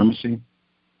 white supremacy,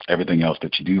 everything else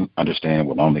that you do understand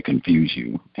will only confuse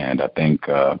you. And I think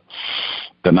the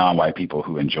non-white people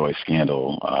who enjoy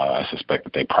Scandal, I suspect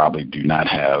that they probably do not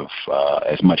have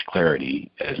as much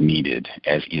clarity as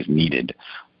is needed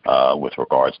with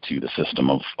regards to the system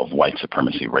of white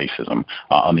supremacy, racism.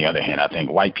 On the other hand, I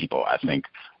think white people,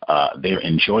 their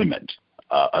enjoyment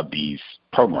of these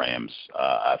programs,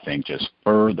 I think just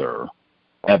further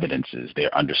evidences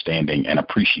their understanding and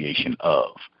appreciation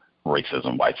of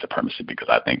racism, white supremacy, because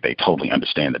I think they totally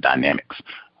understand the dynamics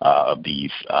of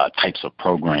these types of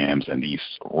programs and these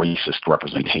racist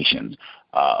representations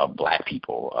of black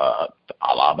people,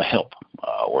 a la The Help,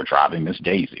 or Driving Miss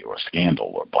Daisy, or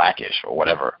Scandal, or Blackish, or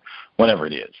whatever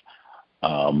it is.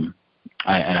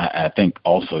 I think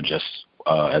also just,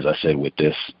 as I said, with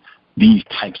these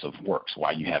types of works,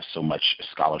 why you have so much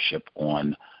scholarship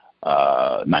on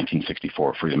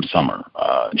 1964 Freedom Summer,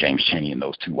 James Chaney and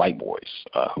those two white boys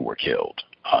who were killed,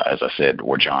 as I said,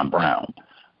 or John Brown.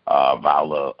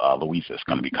 Viola Louisa is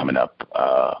going to be coming up,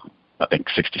 I think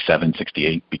 67,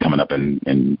 68, be coming up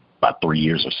in about 3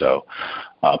 years or so,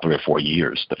 3 or 4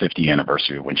 years, the 50th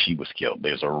anniversary of when she was killed.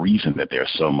 There's a reason that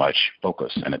there's so much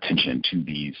focus and attention to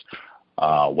these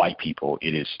white people.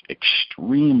 It is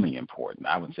extremely important.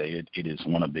 I would say it is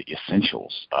one of the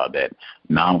essentials that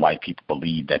non-white people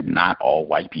believe that not all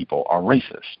white people are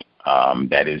racist.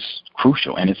 That is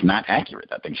crucial, and it's not accurate.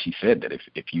 I think she said that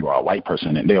if you are a white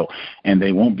person, and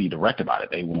they won't be direct about it.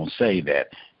 They won't say that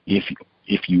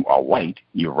if you are white,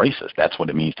 you're racist. That's what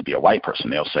it means to be a white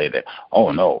person. They'll say that,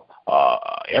 oh no,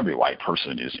 every white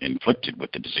person is inflicted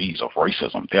with the disease of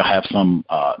racism. They'll have some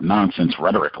nonsense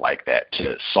rhetoric like that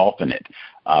to soften it,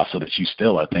 so that you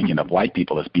still are thinking of white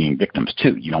people as being victims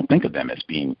too. You don't think of them as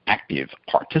being active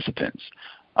participants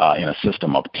in a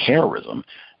system of terrorism.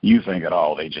 You think that,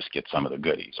 oh, they just get some of the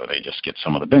goodies, or they just get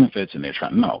some of the benefits, and they're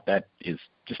trying. No, that is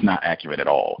just not accurate at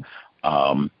all.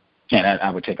 And I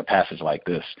would take a passage like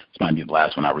this. This might be the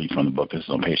last one I read from the book. This is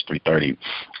on page 330,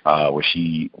 where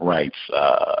she writes,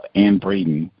 Anne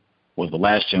Braden was the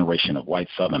last generation of white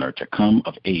Southerner to come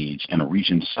of age in a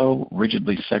region so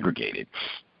rigidly segregated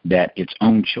that its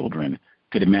own children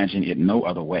could imagine it no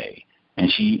other way. And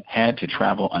she had to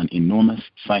travel an enormous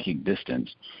psychic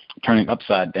distance, turning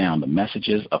upside down the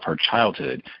messages of her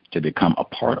childhood to become a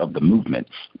part of the movement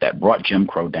that brought Jim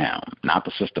Crow down, not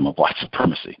the system of white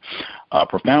supremacy.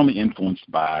 Profoundly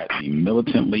influenced by the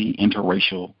militantly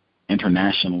interracial,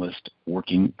 internationalist,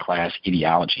 working class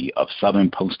ideology of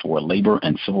Southern post-war labor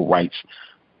and civil rights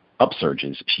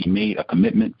upsurges, she made a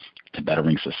commitment to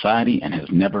bettering society and has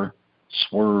never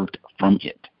swerved from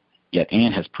it. Yet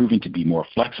Anne has proven to be more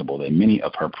flexible than many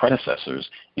of her predecessors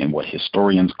in what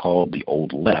historians call the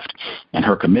old left, and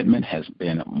her commitment has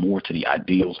been more to the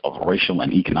ideals of racial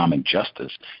and economic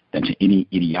justice than to any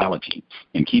ideology.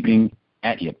 In keeping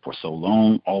at it for so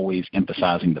long, always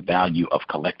emphasizing the value of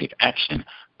collective action,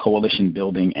 coalition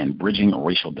building, and bridging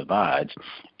racial divides,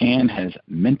 Anne has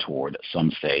mentored,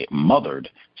 some say mothered,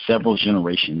 several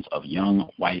generations of young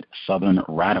white Southern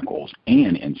radicals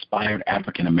and inspired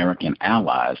African American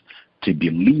allies to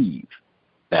believe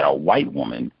that a white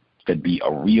woman could be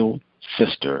a real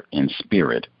sister in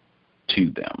spirit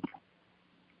to them.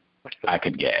 I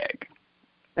could gag.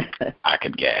 I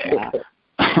could gag.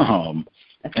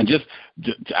 And just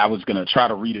I was going to try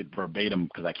to read it verbatim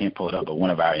because I can't pull it up, but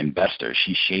one of our investors,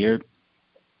 she shared,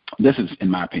 this is, in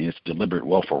my opinion, it's deliberate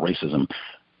willful racism.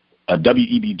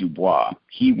 W.E.B. Du Bois,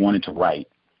 he wanted to write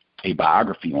a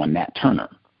biography on Nat Turner.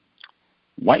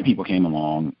 White people came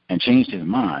along and changed his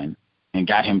mind and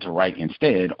got him to write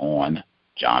instead on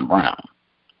John Brown.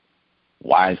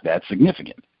 Why is that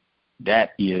significant?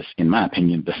 That is, in my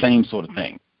opinion, the same sort of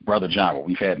thing. Brother John, well,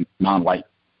 we've had non-white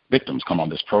victims come on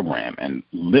this program and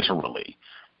literally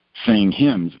sing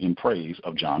hymns in praise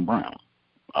of John Brown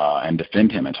and defend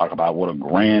him and talk about what a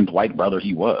grand white brother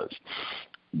he was.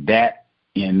 That,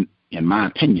 in my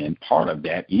opinion, part of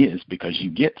that is because you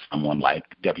get someone like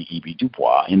W.E.B. Du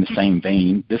Bois. In the same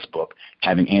vein, this book,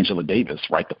 having Angela Davis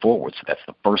write the foreword, so that's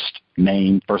the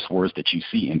first words that you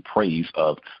see in praise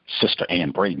of Sister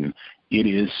Anne Braden. It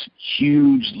is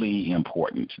hugely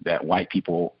important that white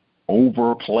people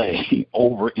overplay,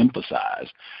 overemphasize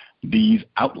these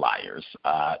outliers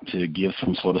to give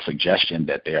some sort of suggestion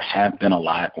that there have been a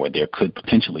lot, or there could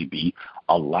potentially be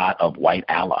a lot of white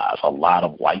allies, a lot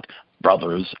of white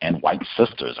brothers and white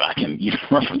sisters. I can even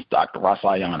reference Dr.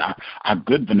 Rasayan, our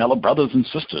good vanilla brothers and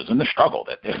sisters in the struggle,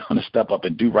 that they're going to step up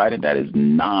and do right, and that is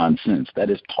nonsense. That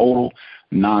is total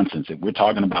nonsense. If we're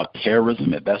talking about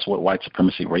terrorism, if that's what white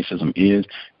supremacy racism is,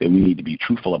 then we need to be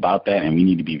truthful about that, and we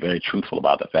need to be very truthful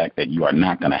about the fact that you are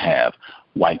not going to have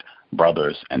white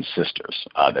brothers and sisters,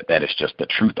 that is just the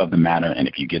truth of the matter. And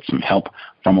if you get some help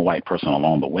from a white person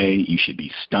along the way, you should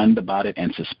be stunned about it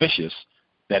and suspicious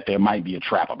that there might be a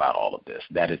trap about all of this.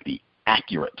 That is the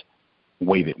accurate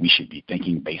way that we should be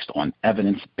thinking, based on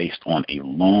evidence, based on a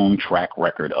long track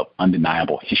record of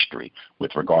undeniable history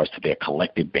with regards to their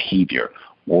collective behavior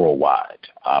worldwide.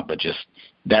 But just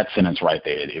that sentence right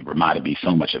there, it reminded me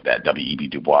so much of that W.E.B.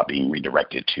 Du Bois being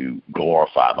redirected to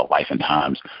glorify the life and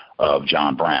times of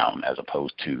John Brown as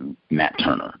opposed to Nat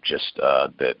Turner. Just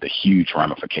the huge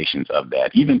ramifications of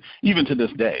that, even to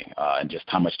this day, and just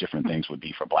how much different things would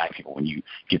be for black people when you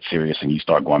get serious and you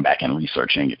start going back and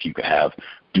researching. If you could have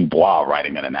Du Bois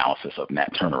writing an analysis of Nat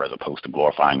Turner as opposed to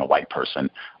glorifying a white person,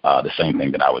 the same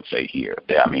thing that I would say here.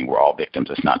 I mean, we're all victims.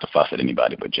 It's not to fuss at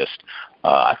anybody, but just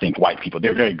I think white people,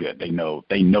 they're very good. They know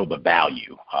the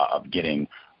value of getting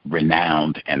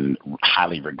renowned and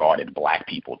highly regarded black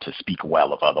people to speak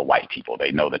well of other white people.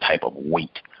 They know the type of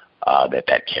weight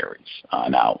that carries.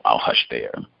 And I'll hush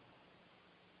there.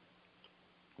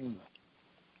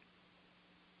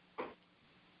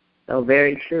 So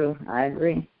very true. I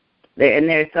agree.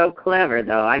 They're so clever,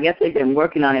 though. I guess they've been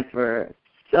working on it for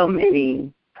so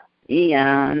many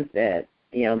eons that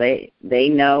they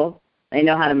know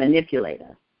how to manipulate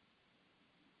us.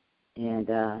 And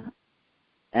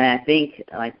I think,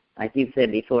 like you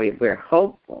said before, we're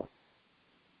hopeful.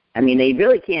 I mean, they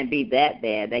really can't be that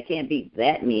bad. They can't be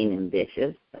that mean and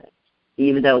vicious.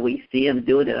 Even though we see them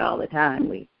doing it all the time.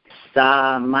 We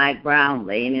saw Mike Brown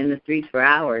laying in the streets for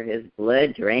hours, his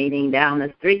blood draining down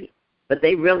the street. But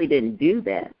they really didn't do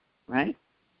that, right?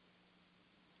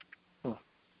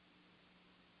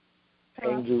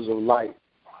 Angels of light.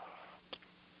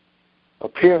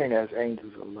 Appearing as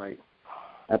angels of light.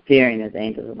 Appearing as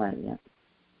angels of light, yeah.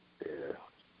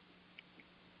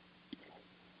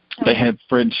 They had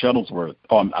Fred Shuttlesworth.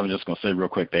 I was just going to say real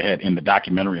quick, they had in the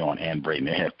documentary on Anne Braden,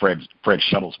 they had Fred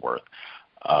Shuttlesworth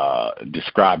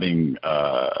describing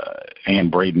Anne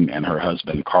Braden and her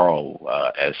husband Carl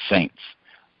as saints.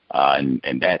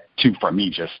 And that, too, for me,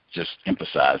 just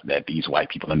emphasized that these white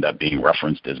people end up being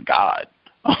referenced as God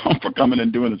for coming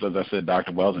and doing this. As I said,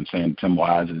 Dr. Wells, and saying Tim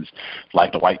Wise is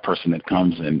like the white person that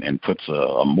comes and puts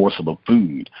a morsel of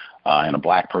food in a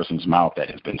black person's mouth that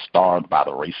has been starved by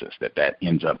the racist, that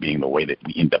ends up being the way that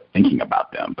we end up thinking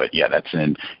about them. But, yeah,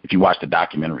 if you watch the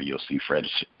documentary, you'll see Fred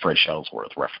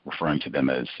Shuttlesworth referring to them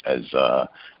as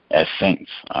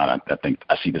saints. I think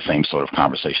I see the same sort of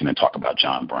conversation and talk about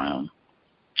John Brown.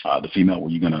 The female, were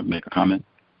you going to make a comment?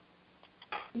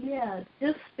 Yeah,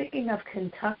 just speaking of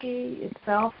Kentucky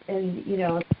itself, and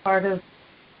it's part of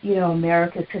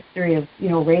America's history of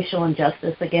racial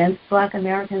injustice against Black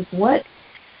Americans. What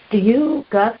do you,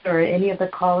 Gus, or any of the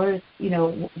callers,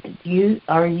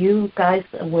 are you guys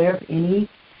aware of any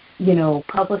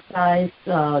publicized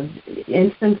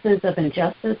instances of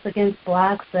injustice against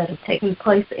blacks that have taken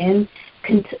place in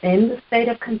the state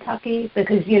of Kentucky?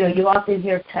 Because you often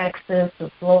hear Texas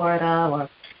or Florida or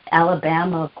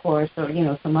Alabama, of course, or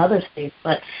some other states,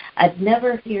 but I've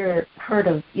never heard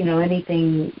of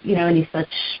anything, any such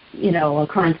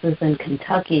occurrences in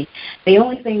Kentucky. The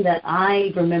only thing that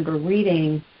I remember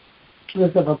reading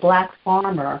was of a black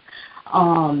farmer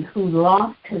who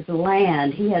lost his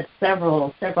land. He had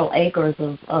several acres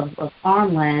of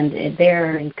farmland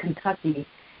there in Kentucky,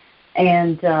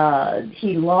 and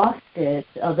he lost it.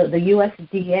 The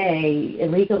USDA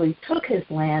illegally took his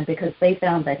land because they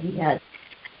found that he had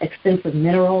extensive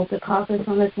mineral deposits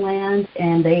on his land,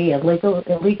 and they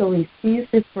illegally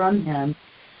seized it from him,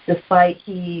 despite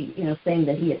he, saying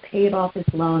that he had paid off his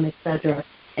loan, etc.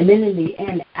 And then in the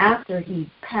end, after he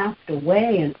passed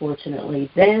away, unfortunately,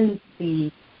 then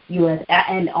the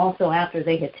and also after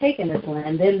they had taken his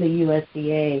land, then the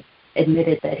USDA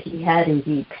admitted that he had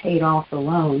indeed paid off the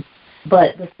loan.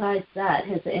 But besides that,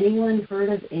 has anyone heard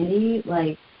of any,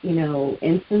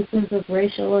 instances of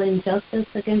racial injustice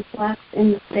against blacks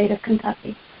in the state of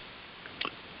Kentucky?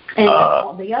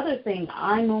 And the other thing,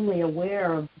 I'm only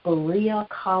aware of Berea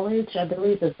College. I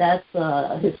believe that's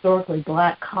a historically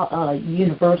black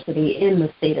university in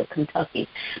the state of Kentucky.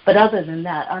 But other than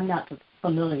that, I'm not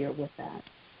familiar with that.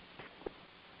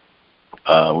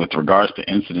 With regards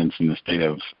to incidents in the state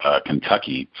of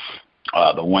Kentucky,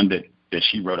 the one that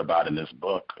she wrote about in this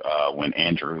book, when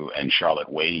Andrew and Charlotte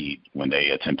Wade, when they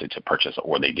attempted to purchase,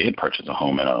 or they did purchase a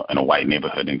home in a white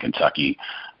neighborhood in Kentucky,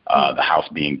 the house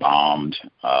being bombed,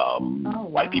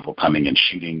 white people coming and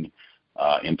shooting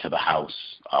into the house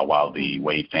while the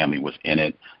Wade family was in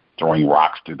it, throwing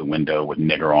rocks through the window with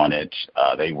nigger on it.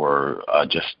 They were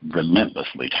just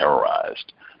relentlessly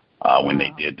terrorized when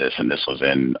they did this, and this was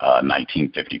in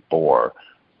 1954.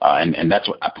 And that's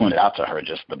what I pointed out to her,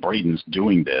 just the Bradens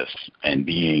doing this and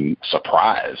being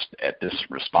surprised at this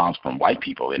response from white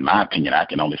people. In my opinion, I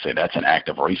can only say that's an act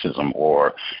of racism,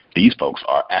 or these folks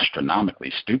are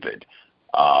astronomically stupid.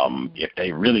 If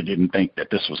they really didn't think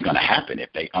that this was going to happen,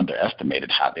 if they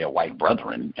underestimated how their white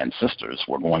brethren and sisters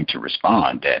were going to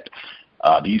respond, that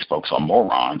these folks are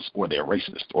morons or they're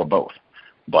racist or both.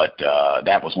 But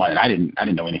that was one, and I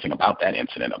didn't know anything about that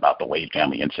incident, about the Wade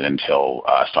family incident, until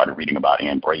I started reading about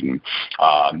Ann Braden.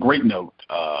 Great note,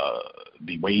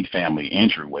 the Wade family,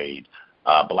 Andrew Wade,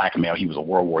 black male. He was a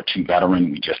World War II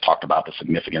veteran. We just talked about the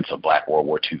significance of black World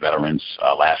War II veterans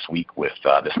last week with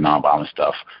this nonviolent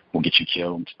stuff will get you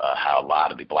killed, how a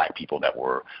lot of the black people that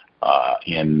were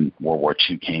in World War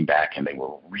II came back, and they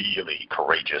were really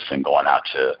courageous in going out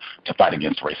to fight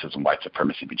against racism, white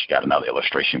supremacy. But you got another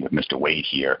illustration with Mr. Wade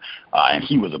here, and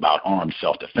he was about armed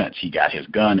self-defense. He got his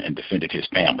gun and defended his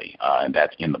family, and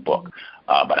that's in the book.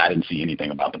 But I didn't see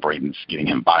anything about the Bradens getting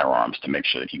him firearms to make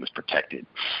sure that he was protected.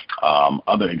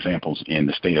 Other examples in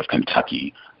the state of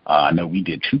Kentucky, I know we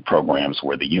did 2 programs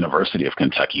where the University of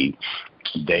Kentucky,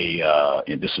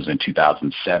 this was in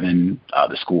 2007,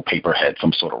 the school paper had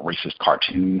some sort of racist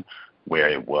cartoon where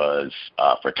it was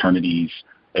fraternities,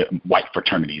 white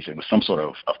fraternities. It was some sort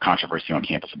of controversy on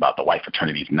campus about the white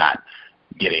fraternities not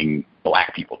getting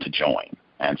black people to join.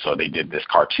 And so they did this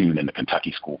cartoon in the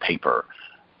Kentucky school paper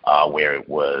where it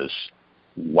was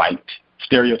white,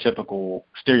 stereotypically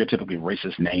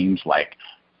racist names like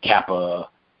Kappa,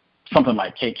 something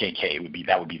like KKK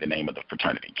that would be the name of the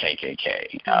fraternity,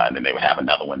 KKK. And then they would have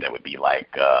another one that would be like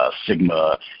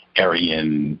Sigma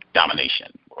Aryan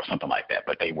Domination or something like that.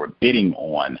 But they were bidding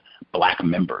on black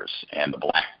members, and the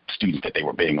black students that they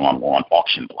were bidding on were on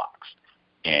auction blocks.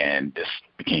 And this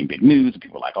became big news.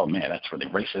 People were like, oh, man, that's really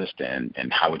racist,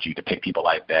 and how would you depict people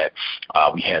like that?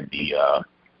 We had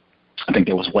I think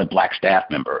there was one black staff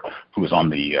member who was on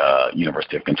the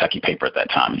University of Kentucky paper at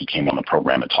that time, and he came on the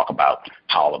program and talked about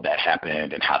how all of that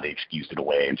happened and how they excused it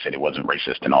away and said it wasn't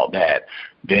racist and all that.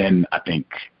 Then I think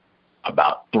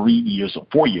about 4 years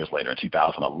later, in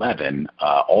 2011,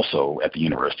 also at the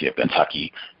University of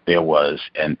Kentucky, there was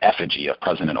an effigy of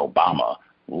President Obama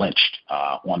lynched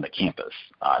on the campus,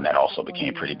 and that also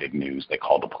became pretty big news. They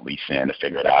called the police in to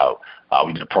figure it out.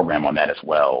 We did a program on that as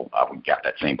well. We got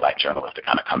that same black journalist to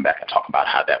kind of come back and talk about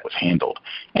how that was handled.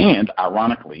 And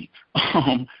ironically,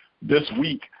 this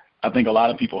week, I think a lot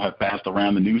of people have passed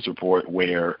around the news report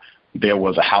where there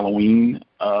was a Halloween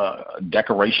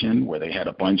decoration where they had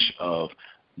a bunch of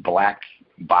black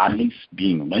bodies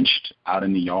being lynched out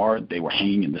in the yard. They were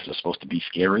hanging, and this was supposed to be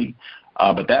scary,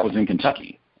 but that was in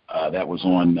Kentucky. That was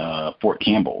on Fort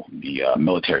Campbell, the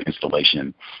military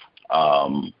installation.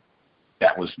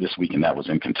 That was this week, and that was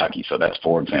in Kentucky. So that's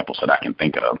 4 examples that I can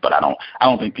think of. But I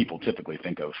don't think people typically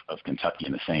think of Kentucky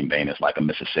in the same vein as like a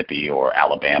Mississippi or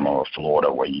Alabama or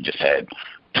Florida, where you just had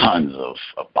tons of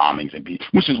bombings,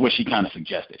 which is what she kind of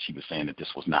suggested. She was saying that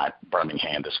this was not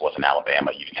Birmingham, this wasn't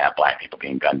Alabama. You didn't have black people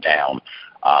being gunned down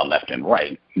left and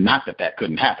right. Not that that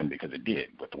couldn't happen, because it did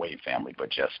with the Wade family, but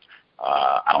just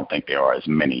I don't think there are as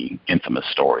many infamous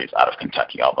stories out of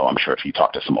Kentucky, although I'm sure if you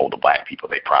talk to some older black people,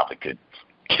 they probably could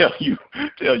tell you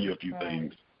a few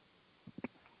things.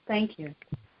 Thank you.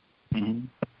 Mm-hmm.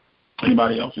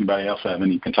 Anybody else have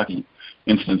any Kentucky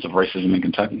incidents of racism in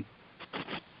Kentucky?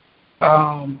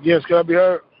 Yes, can I be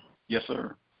heard? Yes,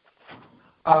 sir.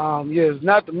 Yes,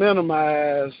 not to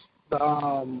minimize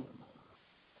the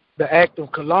act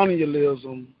of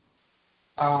colonialism,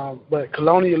 but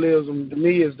colonialism to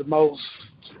me is the most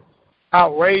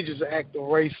outrageous act of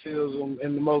racism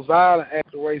and the most violent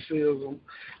act of racism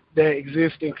that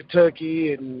exists in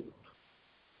Kentucky and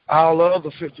all the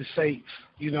other 50 states.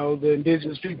 You know, the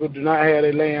indigenous people do not have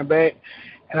their land back,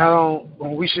 and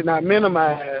we should not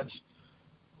minimize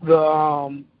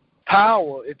the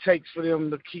power it takes for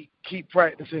them to keep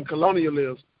practicing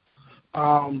colonialism.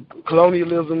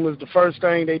 Colonialism was the first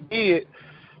thing they did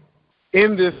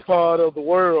in this part of the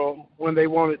world when they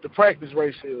wanted to practice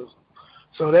racism.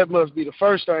 So that must be the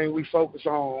first thing we focus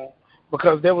on,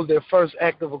 because that was their first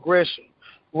act of aggression,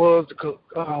 was to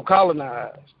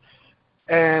colonize.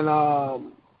 And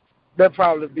that'd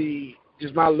probably be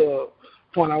just my little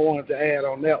point I wanted to add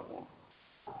on that one.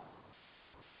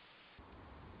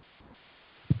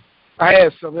 I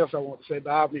had something else I want to say, but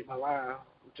I'll meet my line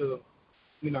until,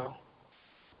 you know.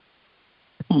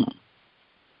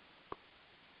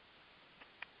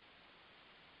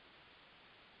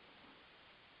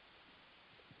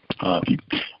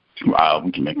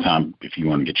 We can make time if you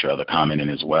want to get your other comment in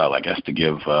as well. I guess to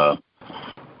give a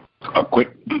quick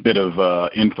bit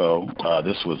of info,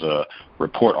 this was a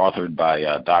report authored by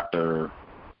Dr.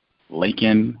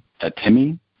 Lakin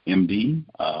Atemi, MD.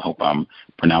 Hope I'm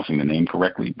pronouncing the name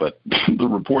correctly, but the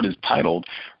report is titled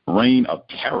Reign of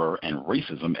Terror and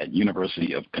Racism at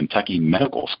University of Kentucky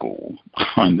Medical School.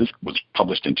 And this was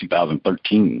published in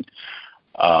 2013.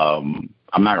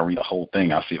 I'm not going to read the whole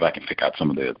thing. I'll see if I can pick out some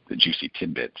of the juicy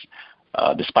tidbits.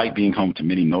 Despite being home to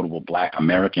many notable black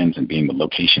Americans and being the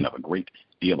location of a great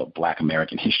deal of black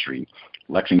American history,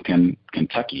 Lexington,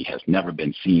 Kentucky has never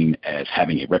been seen as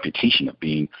having a reputation of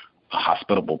being a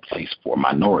hospitable place for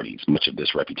minorities. Much of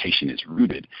this reputation is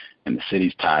rooted in the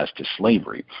city's ties to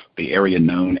slavery. The area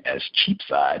known as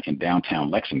Cheapside in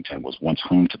downtown Lexington was once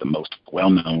home to the most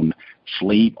well-known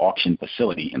slave auction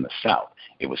facility in the South.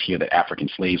 It was here that African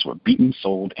slaves were beaten,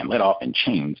 sold, and let off in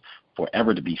chains,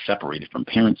 forever to be separated from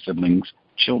parents, siblings,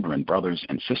 children, brothers,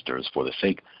 and sisters for the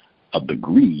sake of the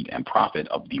greed and profit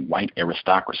of the white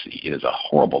aristocracy. It is a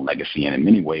horrible legacy, and in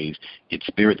many ways, its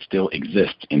spirit still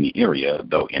exists in the area,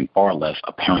 though in far less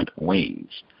apparent ways.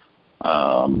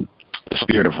 The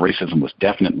spirit of racism was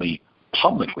definitely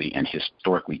publicly and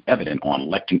historically evident on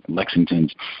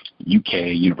Lexington's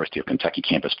UK University of Kentucky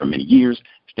campus for many years.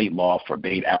 State law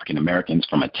forbade African Americans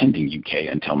from attending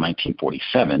UK until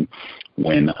 1947,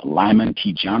 when Lyman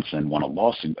T. Johnson won a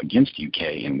lawsuit against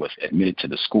UK and was admitted to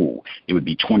the school. It would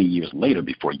be 20 years later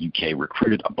before UK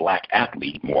recruited a black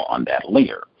athlete. More on that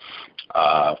later.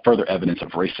 Further evidence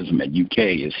of racism at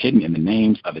UK is hidden in the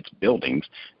names of its buildings.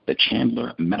 The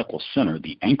Chandler Medical Center,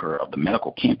 the anchor of the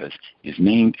medical campus, is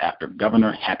named after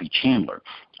Governor Happy Chandler.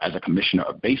 As a commissioner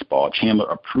of baseball, Chandler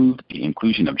approved the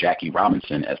inclusion of Jackie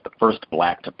Robinson as the first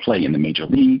black to play in the major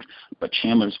leagues, but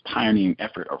Chandler's pioneering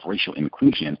effort of racial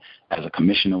inclusion as a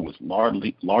commissioner was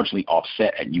largely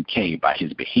offset at UK by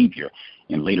his behavior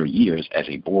in later years as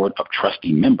a board of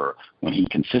trustee member, when he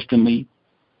consistently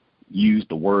used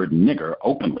the word nigger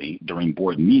openly during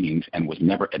board meetings and was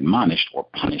never admonished or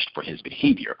punished for his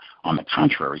behavior. On the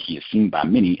contrary, he is seen by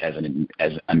many as an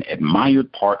admired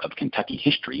part of Kentucky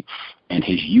history, and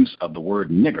his use of the word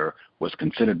nigger was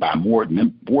considered by board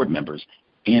members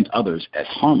and others as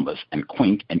harmless and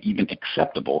quaint and even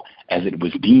acceptable, as it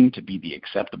was deemed to be the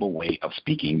acceptable way of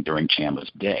speaking during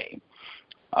Chandler's day.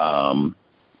 Going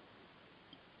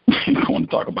to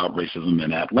talk about racism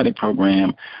in the athletic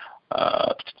program.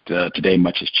 Today,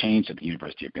 much has changed at the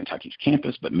University of Kentucky's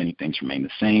campus, but many things remain the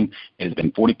same. It has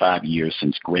been 45 years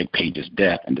since Greg Page's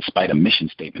death, and despite a mission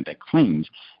statement that claims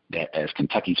that as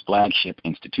Kentucky's flagship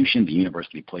institution, the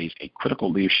university plays a critical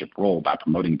leadership role by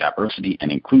promoting diversity and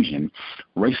inclusion,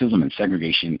 racism and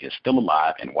segregation is still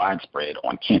alive and widespread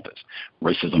on campus.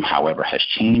 Racism, however, has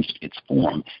changed its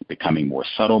form, becoming more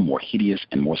subtle, more hideous,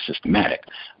 and more systematic.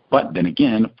 But then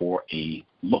again, for a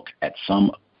look at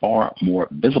some far more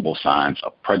visible signs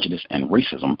of prejudice and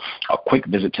racism, a quick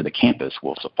visit to the campus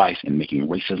will suffice in making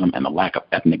racism and the lack of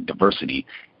ethnic diversity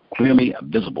clearly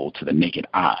visible to the naked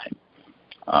eye.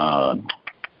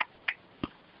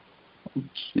 Let's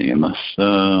see,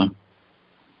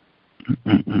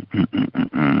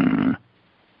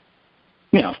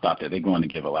 yeah, I'll stop there. They're going to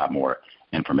give a lot more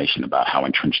information about how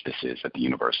entrenched this is at the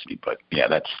university. But yeah,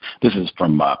 this is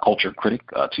from Culture Critic,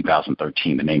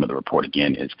 2013. The name of the report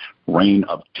again is "Reign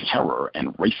of Terror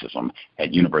and Racism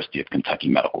at University of Kentucky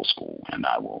Medical School." And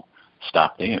I will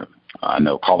stop there. I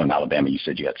know, Colin, Alabama, you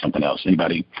said you had something else.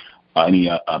 Anybody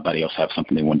else have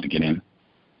something they wanted to get in?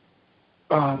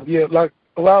 Yeah, like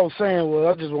what I was saying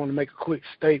was, I just want to make a quick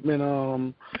statement.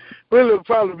 Really, it would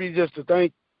probably be just to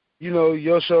thank,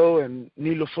 your show and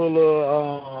Neela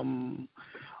Fuller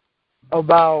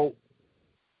about,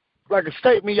 like, a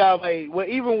statement y'all made. Well,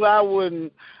 even when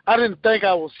I didn't think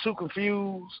I was too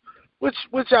confused, which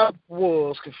I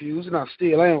was confused, and I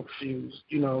still am confused,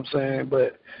 you know what I'm saying?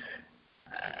 But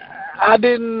I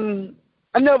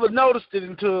never noticed it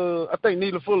until I think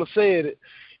Neela Fuller said it.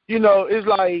 It's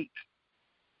like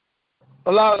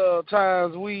a lot of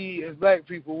times we, as black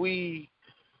people, we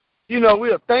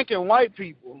are thinking white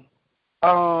people,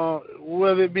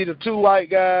 whether it be the two white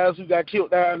guys who got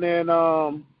killed down there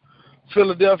in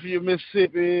Philadelphia,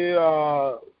 Mississippi,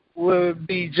 whether it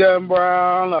be John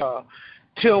Brown,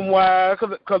 Tim Wise.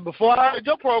 Because before I had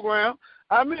your program,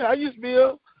 I used to be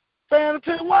a fan of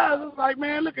Tim Wise. It's like,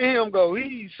 man, look at him go.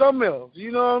 He's something else.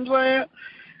 You know what I'm saying?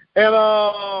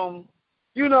 And,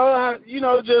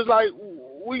 just like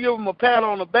we give him a pat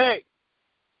on the back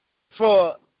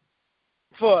for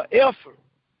effort,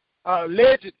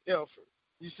 alleged effort.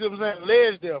 You see what I'm saying?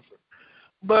 Alleged effort.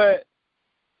 But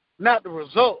not the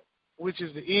result, which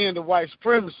is the end of white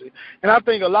supremacy. And I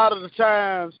think a lot of the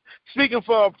times, speaking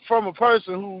from a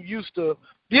person who used to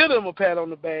give them a pat on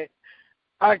the back,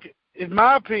 in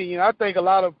my opinion, I think a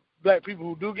lot of black people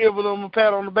who do give them a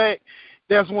pat on the back,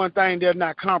 that's one thing they're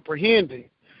not comprehending.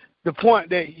 The point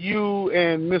that you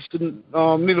and Mr.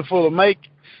 Neela Fuller make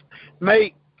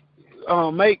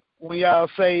when y'all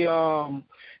say,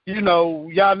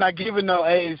 y'all not giving no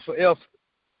A's for effort.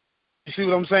 You see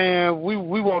what I'm saying? We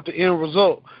want the end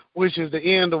result. which is the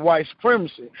end of white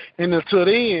supremacy. And until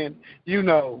then,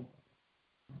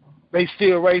 they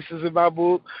still racist in my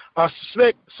book. I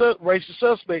suspect racist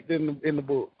suspect in the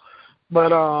book.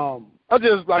 But I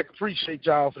just appreciate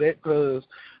y'all for that, because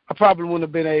I probably wouldn't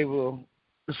have been able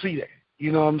to see that.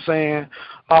 You know what I'm saying?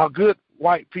 Our good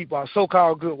white people, our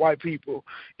so-called good white people,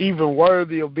 even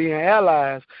worthy of being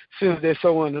allies since they're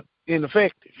so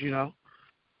ineffective,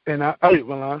 And I leave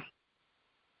my line.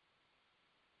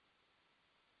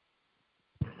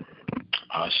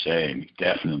 Shame,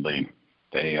 definitely.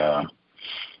 They're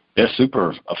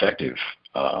super effective.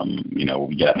 I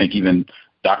think even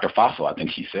Dr. Fosl, I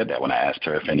think she said that when I asked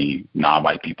her if any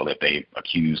non-white people, if they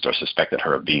accused or suspected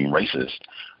her of being racist,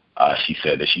 she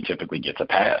said that she typically gets a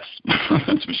pass.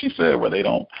 That's what she said. Where they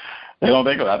don't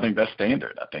think of it. I think that's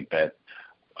standard. I think that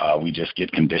we just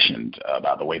get conditioned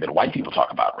by the way that white people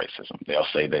talk about racism. They'll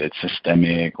say that it's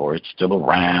systemic or it's still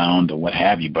around or what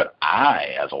have you. But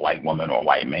I, as a white woman or a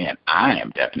white man, I am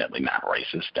definitely not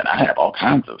racist. And I have all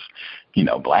kinds of,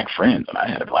 black friends. And I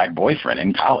had a black boyfriend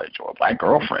in college or a black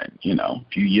girlfriend, a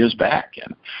few years back.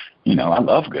 And, I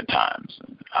love good times.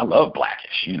 I love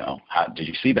Blackish, Did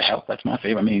you see The Help? That's my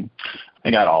favorite. I mean,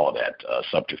 they got all of that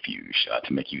subterfuge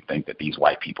to make you think that these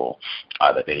white people,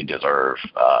 that they deserve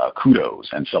kudos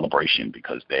and celebration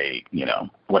because they,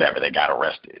 whatever, they got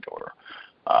arrested or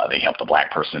they helped a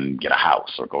black person get a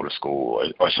house or go to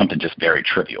school or something just very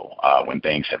trivial when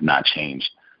things have not changed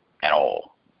at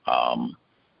all.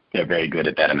 They're very good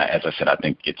at that. And as I said, I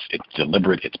think it's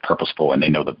deliberate, it's purposeful, and they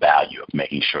know the value of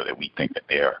making sure that we think that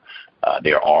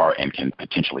there are and can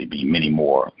potentially be many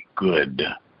more good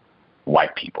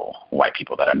white people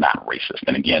that are not racist.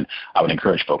 And again, I would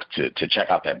encourage folks to check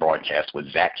out that broadcast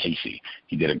with Zach Casey.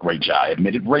 He did a great job.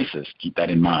 Admitted racist, keep that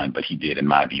in mind, but he did, in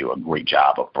my view, a great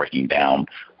job of breaking down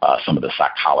some of the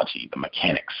psychology, the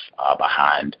mechanics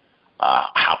behind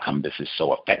how come this is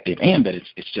so effective, and that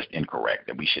it's just incorrect,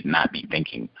 that we should not be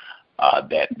thinking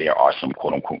that there are some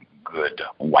quote-unquote good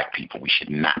white people. We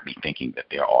should not be thinking that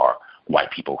there are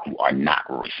white people who are not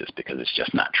racist, because it's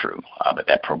just not true. But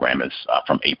that program is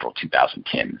from April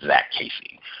 2010, Zach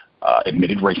Casey.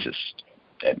 Admitted racist.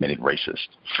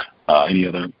 Any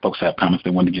other folks have comments they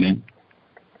want to get in?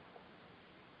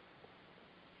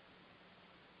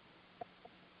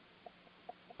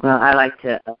 Well, I like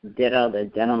to ditto the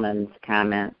gentleman's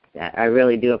comments. I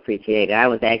really do appreciate it.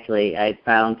 I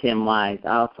found Tim Wise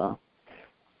also,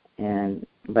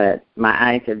 but my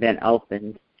eyes have been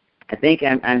opened. I think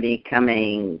I'm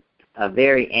becoming a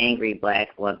very angry black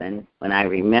woman when I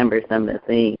remember some of the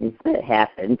things that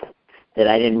happened that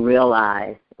I didn't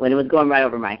realize when it was going right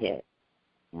over my head.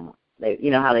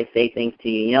 You know how they say things to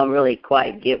you, you don't really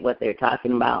quite get what they're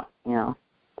talking about,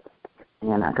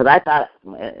 because I thought,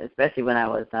 especially when I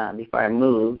was, before I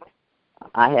moved,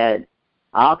 I had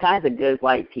all kinds of good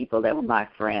white people that were my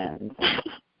friends.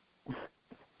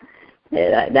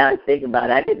 Now I think about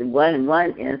it, I did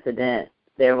one incident.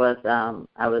 There was,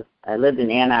 I lived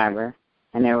in Ann Arbor,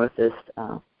 and there was this,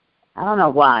 I don't know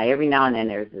why, every now and then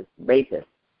there's this rapist.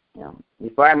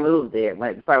 Before I moved there,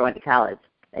 before I went to college,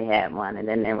 they had one, and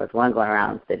then there was one going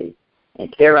around the city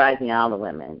and terrorizing all the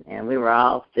women. And we were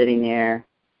all sitting there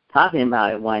talking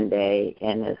about it one day,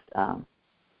 and this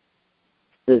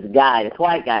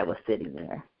white guy was sitting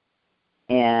there.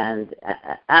 And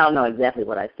I don't know exactly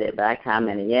what I said, but I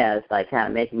commented, yeah, it's like kind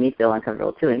of making me feel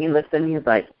uncomfortable too. And he looked at me and was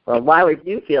like, well, why would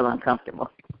you feel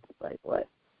uncomfortable? Like, what?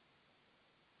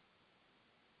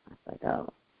 I was like,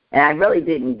 oh. And I really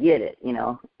didn't get it,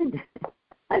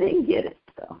 I didn't get it.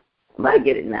 So I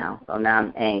get it now. So now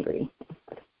I'm angry.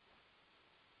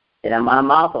 And I'm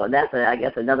also, I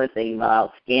guess another thing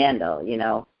about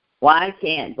scandal, why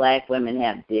can't black women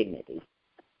have dignity?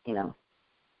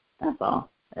 That's all.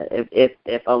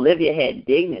 If Olivia had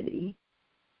dignity,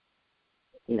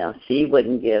 she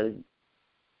wouldn't give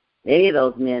any of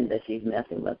those men that she's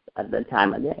messing with at the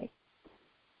time of day.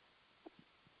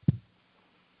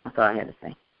 That's all I had to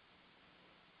say.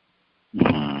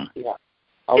 Yeah.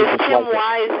 Is Tim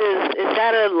Wise, is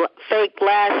that a fake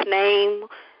last name?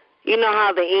 You know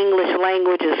how the English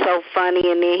language is so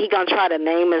funny, and then he going to try to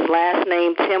name his last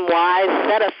name Tim Wise. Is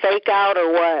that a fake out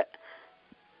or what?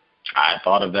 I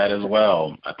thought of that as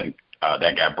well. I think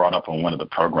that got brought up on one of the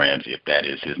programs, if that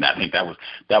is his. And I think that was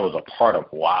a part of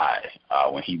why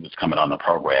when he was coming on the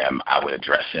program, I would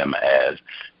address him as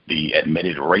the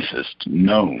admitted racist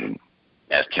known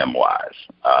as Tim Wise,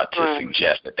 to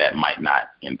suggest that might not,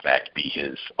 in fact, be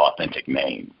his authentic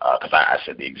name. Because I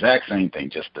said the exact same thing,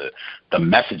 just the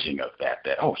messaging of that,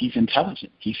 oh, he's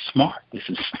intelligent, he's smart, this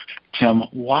is Tim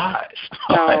Wise.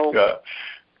 No.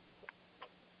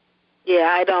 Yeah,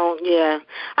 I don't. Yeah,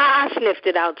 I sniffed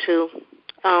it out too.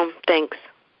 Thanks.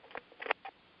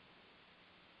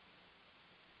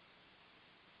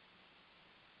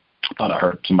 I thought I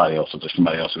heard somebody else. Was there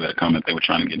somebody else who had a comment they were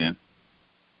trying to get in?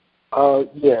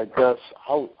 Yeah, Gus.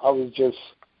 I was just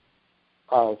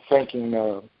thinking,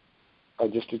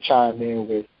 just to chime in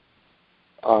with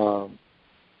kind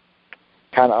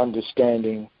of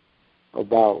understanding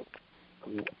about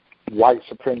white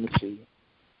supremacy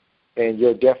and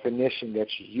your definition that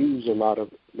you use a lot of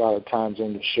times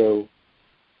on the show.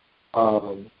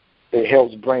 It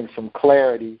helps bring some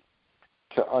clarity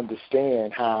to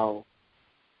understand how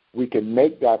we can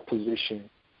make that position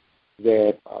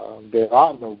that there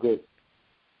are no good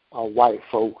white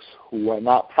folks who are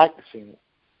not practicing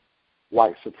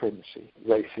white supremacy,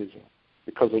 racism.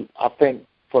 Because I think,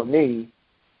 for me,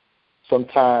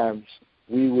 sometimes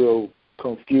we will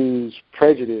confuse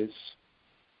prejudice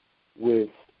with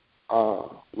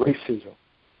racism.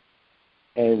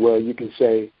 And, well, you can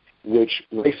say which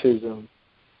racism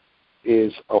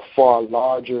is a far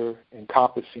larger,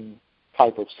 encompassing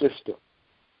type of system.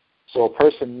 So a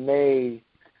person may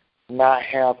not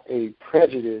have a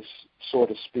prejudice, so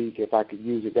to speak, if I could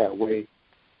use it that way,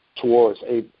 towards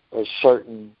a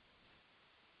certain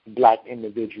black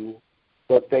individual,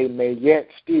 but they may yet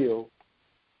still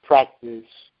practice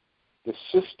the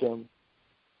system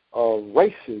of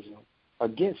racism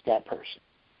against that person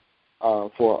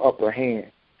for an upper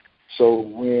hand. So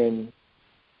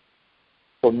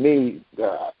for me,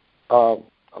 I'm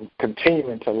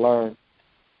continuing to learn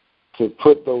to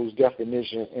put those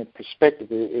definitions in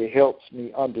perspective. It helps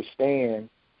me understand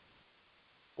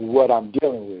what I'm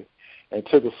dealing with. And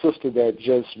to the sister that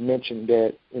just mentioned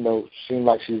that, seemed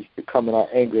like she's becoming an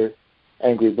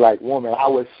angry black woman, I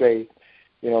would say,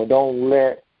 don't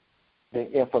let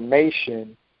the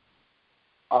information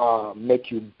make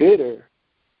you bitter,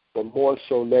 but more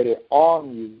so let it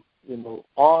arm you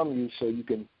so you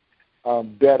can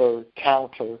better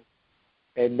counter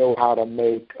and know how to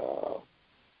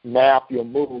map your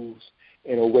moves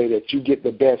in a way that you get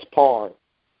the best part,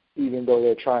 even though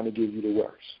they're trying to give you the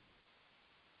worst.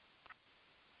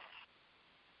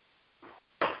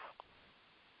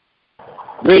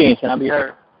 Greetings, can I be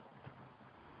heard?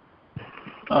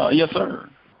 Yes, sir.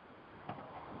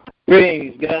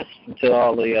 Greetings, Gus, and to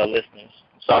all the listeners.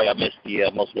 Sorry I missed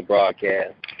most of the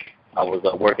broadcast. I was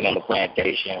working on the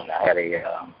plantation. I had a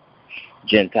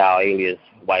Gentile alias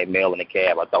white male in the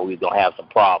cab. I thought we was going to have some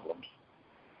problems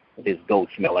with his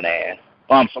goat-smelling ass.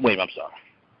 I'm sorry.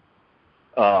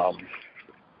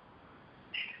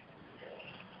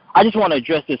 I just want to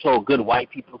address this whole good white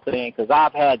people thing, because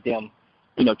I've had them,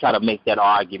 try to make that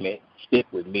argument stick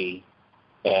with me,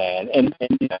 and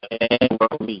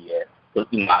work with me yet. But,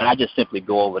 I just simply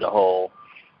go over the whole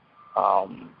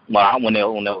when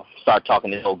they'll start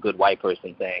talking this whole good white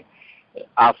person thing.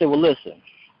 I'll say, well, listen,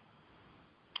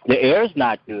 the air's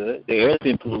not good. The air's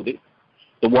been polluted.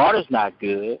 The water's not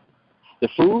good. The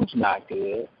food's not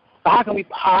good. So how can we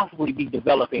possibly be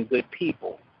developing good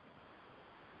people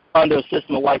under a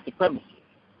system of white supremacy?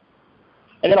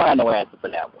 And they don't have no answer for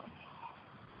that one.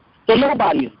 So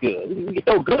nobody is good. You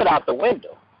throw good out the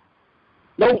window.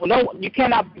 No, you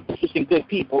cannot be producing good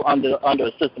people under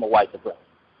a system of white supremacy.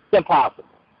 It's impossible.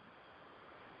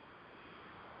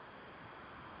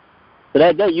 So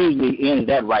that usually ends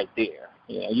that right there.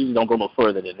 You usually don't go no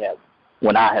further than that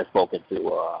when I have spoken to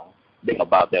them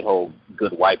about that whole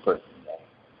good white person thing.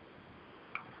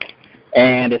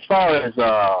 And as far as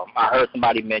I heard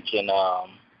somebody mention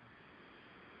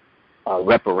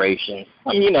reparations,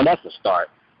 that's a start.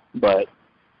 But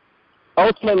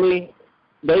ultimately,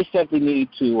 they simply need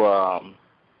to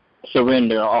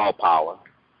surrender all power.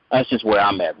 That's just where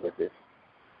I'm at with it.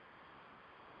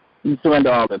 You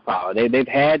surrender all their power. They've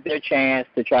had their chance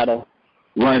to try to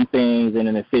run things in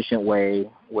an efficient way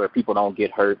where people don't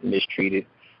get hurt, mistreated,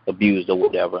 abused, or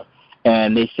whatever,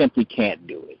 and they simply can't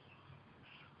do it.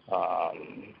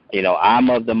 I'm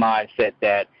of the mindset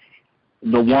that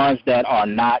the ones that are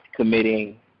not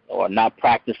committing or not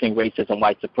practicing racism,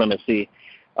 white supremacy,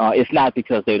 it's not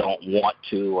because they don't want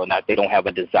to or not they don't have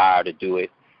a desire to do it.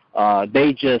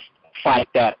 They just fight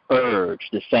that urge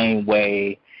the same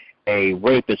way a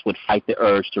rapist would fight the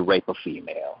urge to rape a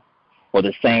female, or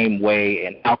the same way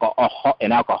an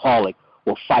alcoholic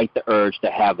will fight the urge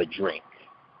to have a drink.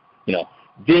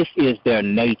 This is their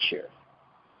nature.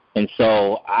 And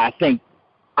so I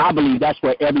believe that's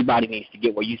where everybody needs to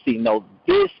get, where you see, no,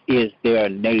 this is their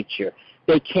nature.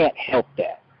 They can't help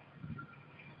that.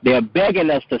 They're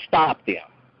begging us to stop them.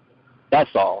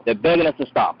 That's all. They're begging us to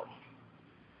stop them.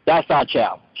 That's our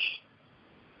challenge.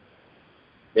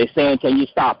 They're saying, can you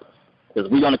stop us? Because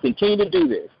we're going to continue to do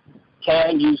this.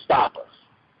 Can you stop us?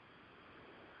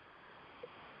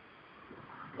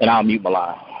 And I'll mute my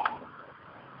line.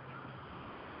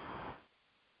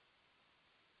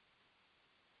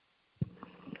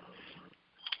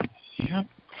 Yeah.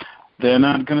 They're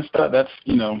not going to stop. That's,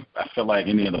 I feel like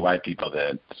any of the white people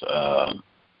that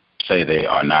say they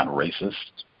are not racist,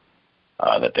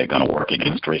 that they're going to work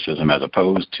against racism as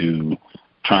opposed to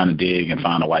trying to dig and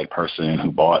find a white person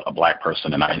who bought a black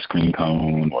person an ice cream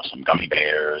cone or some gummy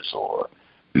bears or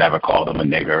never called them a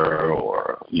nigger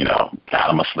or, got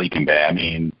them a sleeping bag. I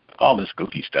mean, all this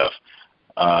goofy stuff.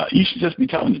 You should just be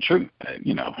telling the truth.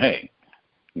 Hey,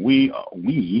 we,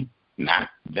 not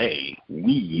they,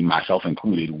 we, myself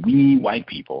included, we white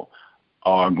people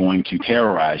are going to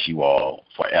terrorize you all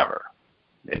forever.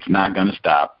 It's not going to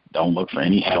stop. Don't look for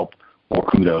any help or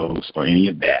kudos or any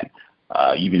of that.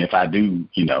 Even if I do,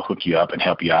 hook you up and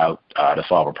help you out to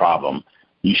solve a problem,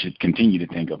 you should continue to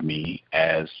think of me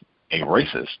as a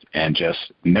racist and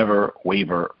just never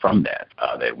waver from that,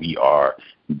 that we are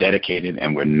dedicated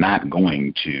and we're not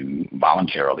going to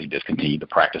voluntarily discontinue the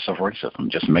practice of racism.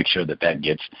 Just make sure that that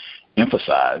gets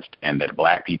emphasized and that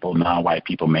black people, non-white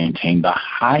people maintain the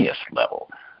highest level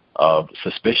of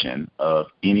suspicion of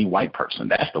any white person.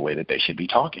 That's the way that they should be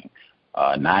talking,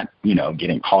 not,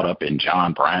 getting caught up in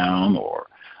John Brown or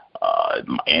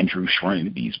Andrew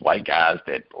Schrin, these white guys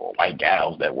or white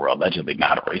gals that were allegedly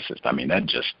not racist. I mean, that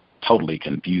just totally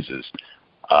confuses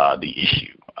the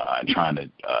issue and trying to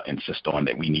insist on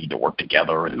that we need to work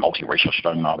together and multiracial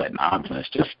struggle and all that nonsense.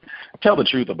 Just tell the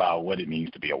truth about what it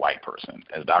means to be a white person.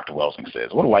 As Dr. Welsing says,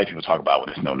 what do white people talk about when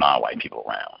there's no non-white people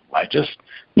around? Like, just,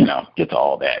 get to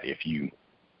all that if you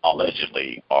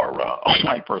allegedly are a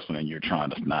white person and you're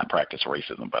trying to not practice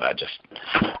racism. But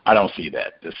I don't see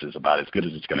that. This is about as good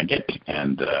as it's going to get.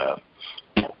 And,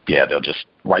 they'll just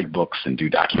write books and do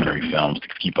documentary films to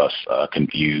keep us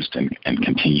confused and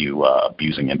continue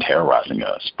abusing and terrorizing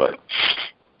us. But,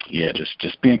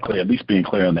 just being clear, at least being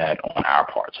clear on that on our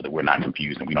part so that we're not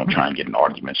confused and we don't try and get in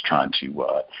arguments trying to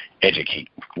educate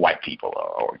white people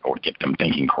or get them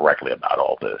thinking correctly about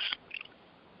all this.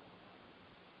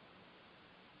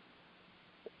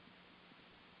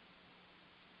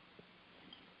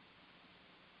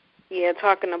 Yeah,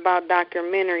 talking about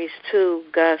documentaries too,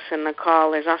 Gus and the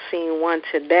callers. I seen one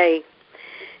today.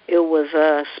 It was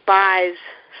Spies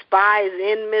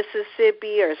in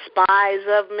Mississippi or Spies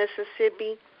of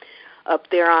Mississippi up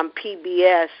there on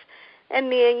PBS.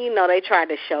 And then, they tried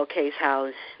to showcase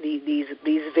how these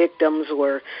victims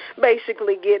were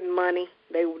basically getting money.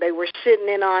 They were sitting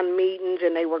in on meetings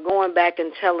and they were going back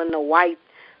and telling the white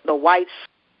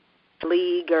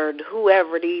league or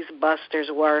whoever these busters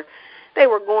were. They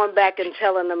were going back and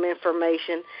telling them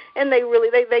information, and they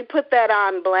put that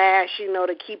on blast,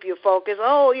 to keep you focused.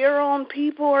 Oh, your own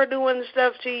people are doing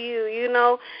stuff to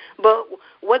you, But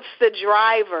what's the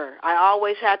driver? I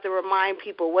always have to remind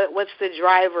people what's the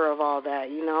driver of all that,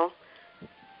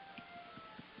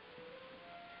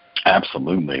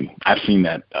 Absolutely. I've seen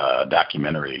that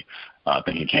documentary. I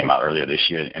think it came out earlier this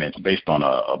year, and it's based on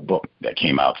a book that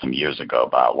came out some years ago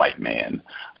by a white man.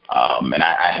 And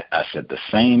I said the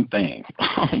same thing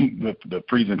with the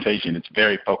presentation. It's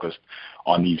very focused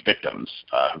on these victims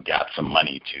who got some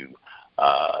money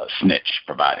to snitch,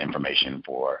 provide information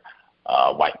for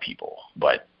white people.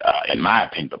 But in my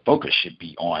opinion, the focus should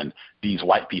be on these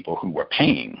white people who were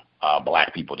paying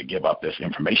black people to give up this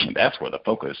information. That's where the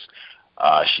focus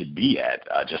should be at,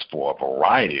 just for a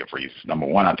variety of reasons. Number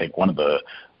one, I think one of the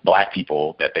black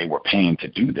people that they were paying to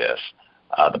do this,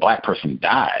 the black person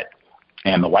died.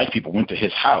 And the white people went to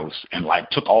his house and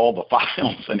took all the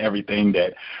files and everything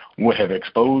that would have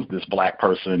exposed this black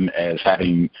person as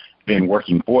having been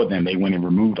working for them. They went and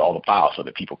removed all the files so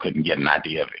that people couldn't get an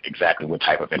idea of exactly what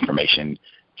type of information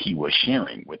he was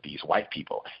sharing with these white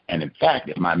people. And in fact,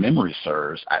 if my memory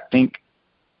serves, I think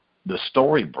the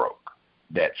story broke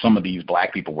that some of these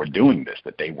black people were doing this,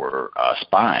 that they were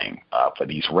spying for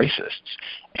these racists.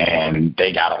 And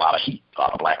they got a lot of heat. A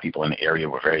lot of black people in the area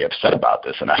were very upset about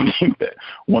this. And I think that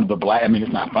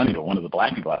it's not funny, but one of the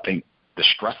black people, I think the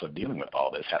stress of dealing with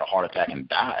all this, had a heart attack and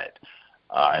died.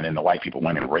 And then the white people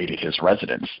went and raided his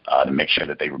residence to make sure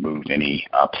that they removed any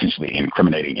potentially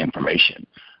incriminating information.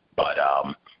 But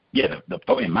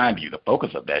in my view, the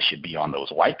focus of that should be on those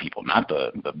white people, not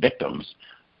the victims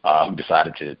who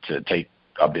decided to take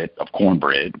a bit of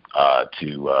cornbread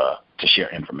to share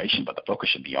information. But the focus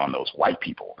should be on those white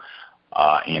people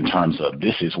in terms of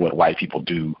this is what white people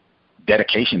do.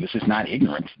 Dedication. This is not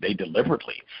ignorance. They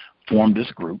deliberately formed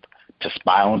this group to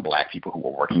spy on black people who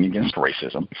were working against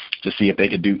racism to see if they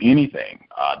could do anything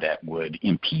that would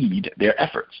impede their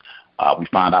efforts. We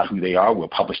find out who they are. We'll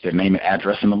publish their name and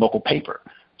address in the local paper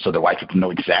so that white people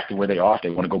know exactly where they are. If they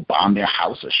want to go bomb their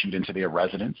house or shoot into their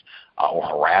residence or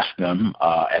harass them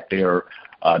at their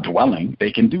dwelling,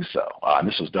 they can do so. And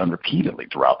this was done repeatedly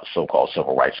throughout the so-called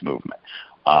civil rights movement.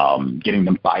 Getting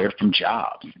them fired from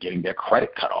jobs, getting their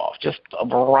credit cut off, just a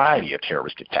variety of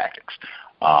terroristic tactics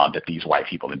that these white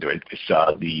people are doing. It's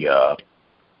the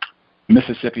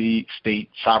Mississippi State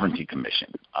Sovereignty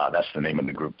Commission. That's the name of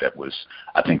the group that was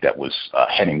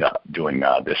heading up doing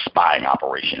this spying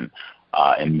operation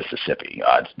in Mississippi.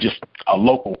 It's just a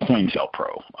local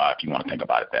COINTELPRO, if you want to think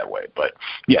about it that way. But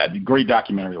yeah, great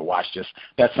documentary to watch. Just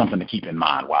that's something to keep in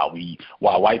mind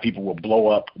while white people will blow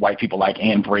up white people like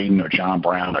Ann Braden or John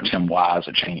Brown or Tim Wise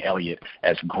or Jane Elliott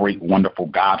as great, wonderful,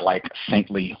 godlike,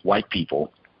 saintly white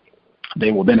people.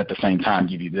 They will then at the same time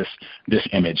give you this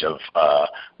image of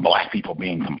black people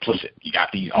being complicit. You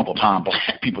got these Uncle Tom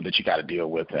black people that you got to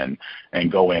deal with and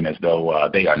go in as though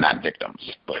they are not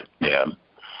victims. But yeah.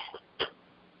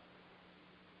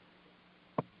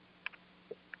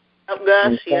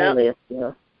 Gus, yeah.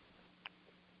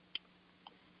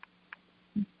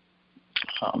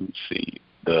 Let's see.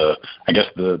 I guess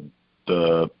the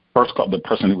first call, the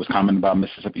person who was commenting about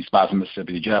Mississippi, spies in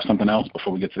Mississippi. Did you have something else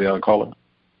before we get to the other caller?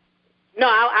 No,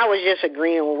 I was just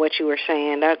agreeing with what you were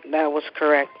saying. That was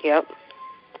correct. Yep.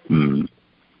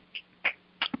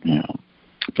 Yeah.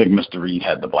 I think Mr. Reed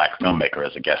had the black filmmaker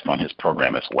as a guest on his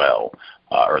program as well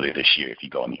earlier this year. If you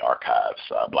go in the archives,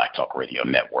 Black Talk Radio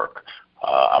Network.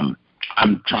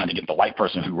 I'm trying to get the white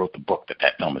person who wrote the book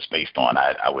that film is based on.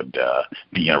 I would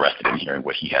be interested in hearing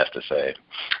what he has to say.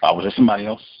 Was there somebody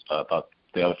else? Thought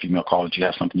the other female caller, did you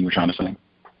have something you were trying to say?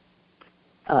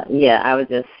 Yeah, I was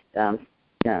just going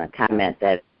to comment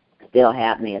that still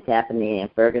happening. It's happening in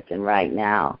Ferguson right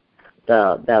now.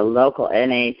 The local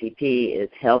NAACP is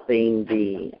helping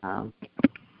the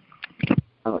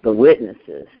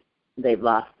witnesses. They've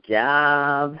lost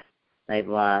jobs. They've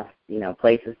lost,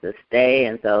 places to stay,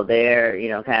 and so they're,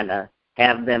 kind of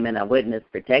have them in a witness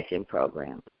protection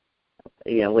program,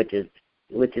 which is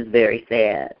very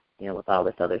sad, with all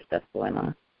this other stuff going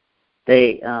on.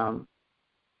 There are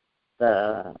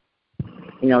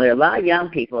a lot of young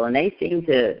people, and they seem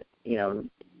to,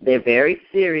 they're very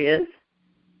serious,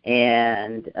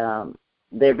 and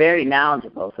they're very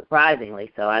knowledgeable, surprisingly.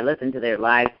 So I listen to their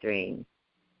live stream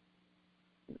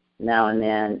now and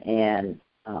then, and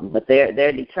but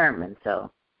they're determined. So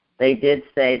they did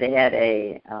say they had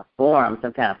a forum,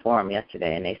 some kind of forum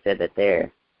yesterday, and they said that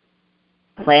they're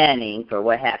planning for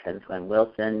what happens when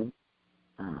Wilson,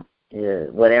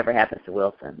 whatever happens to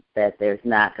Wilson, that there's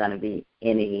not going to be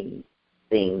anything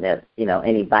that,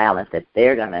 any violence that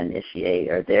they're going to initiate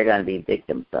or they're going to be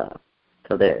victims of.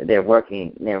 So they're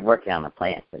working on a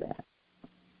plan for that.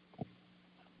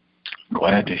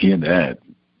 Glad to hear that.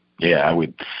 Yeah,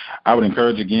 I would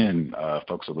encourage again,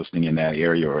 folks who are listening in that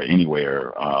area or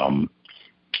anywhere.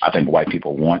 I think white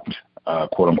people want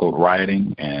quote unquote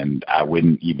rioting, and I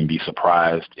wouldn't even be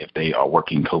surprised if they are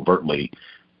working covertly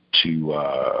to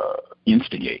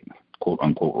instigate quote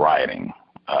unquote rioting,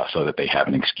 so that they have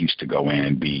an excuse to go in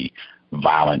and be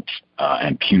violent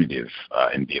and punitive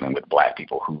in dealing with black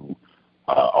people who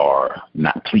are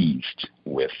not pleased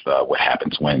with what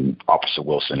happens when Officer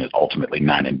Wilson is ultimately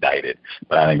not indicted.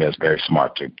 But I think that's very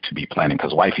smart to be planning,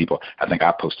 because white people, I think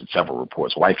I posted several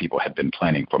reports, white people have been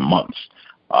planning for months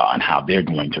on how they're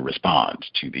going to respond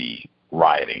to the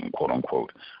rioting, quote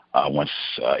unquote, once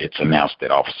it's announced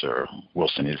that Officer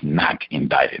Wilson is not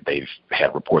indicted. They've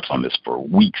had reports on this for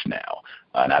weeks now,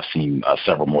 and I've seen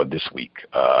several more this week,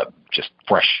 just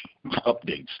fresh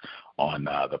updates on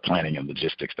the planning and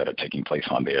logistics that are taking place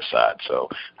on their side. So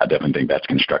I definitely think that's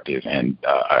constructive. And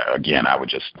again, I would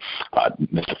just,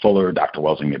 Mr. Fuller, Dr.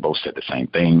 Welsing, they both said the same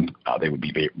thing. They would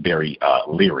be very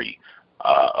leery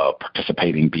of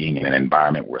participating, being in an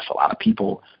environment where it's a lot of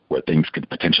people, where things could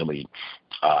potentially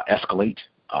escalate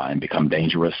and become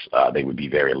dangerous. They would be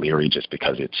very leery, just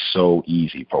because it's so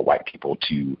easy for white people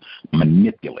to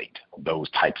manipulate those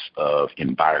types of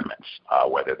environments,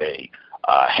 whether they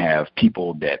have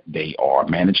people that they are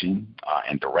managing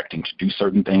and directing to do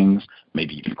certain things,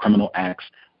 maybe even criminal acts,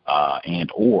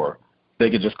 and or they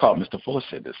could just call, Mr. Fuller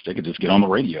said this, they could just get on the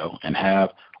radio and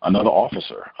have another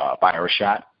officer fire a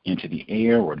shot into the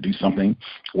air or do something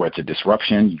where it's a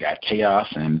disruption, you got chaos,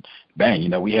 and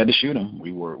bang, we had to shoot him.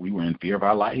 We were in fear of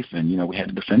our life, and we had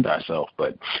to defend ourselves.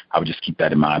 But I would just keep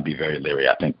that in mind, be very leery.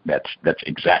 I think that's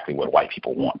exactly what white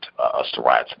people want us to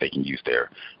riot, so they can use their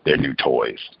new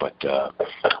toys. But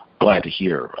glad to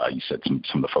hear you said some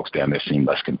of the folks down there seem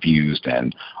less confused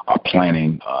and are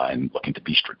planning and looking to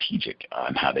be strategic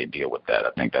in how they deal with that.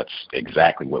 I think that's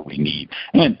exactly what we need.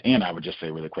 And I would just say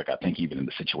really quick, I think even in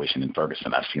the situation in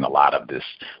Ferguson, I've seen a lot of this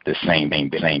same thing.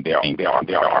 There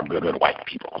are good white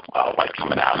people, white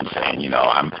coming out and saying,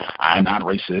 I'm not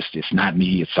racist. It's not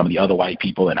me. It's some of the other white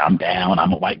people, and I'm down.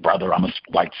 I'm a white brother. I'm a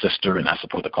white sister, and I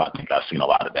support the cause. I think I've seen a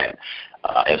lot of that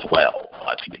as well.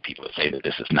 People that say that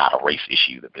this is not a race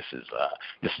issue, that this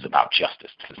is about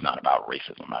justice. This is not about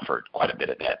racism. I've heard quite a bit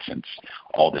of that since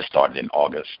all this started in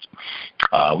August.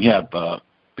 We have,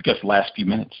 because the last few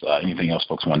minutes, anything else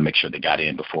folks want to make sure they got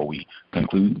in before we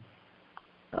conclude?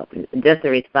 Just to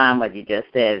respond what you just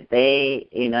said, they,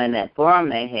 in that forum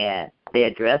they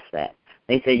addressed that.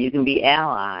 They said you can be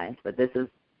allies, but this is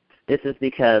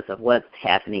because of what's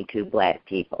happening to black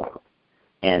people.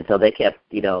 And so they kept,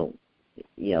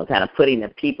 kind of putting the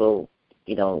people,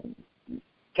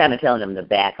 kind of telling them to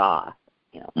back off.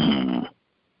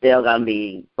 Still going to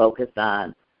be focused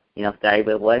on, starting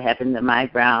with what happened to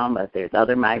Mike Brown, but there's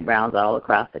other Mike Browns all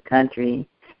across the country,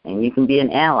 and you can be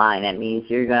an ally, and that means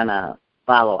you're going to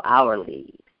follow our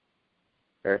lead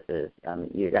versus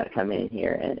you're going to come in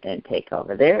here and take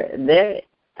over.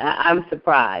 I'm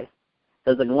surprised.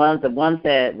 So the ones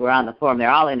that were on the forum, they're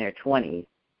all in their 20s,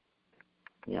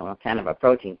 kind of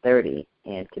approaching 30,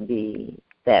 and to be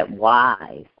that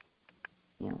wise,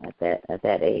 at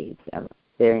that age, I'm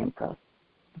very impressed.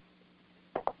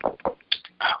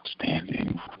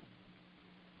 Outstanding.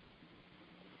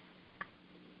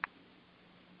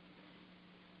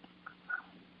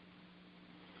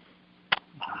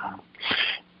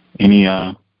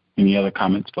 Any other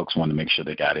comments folks want to make sure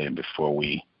they got in before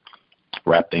we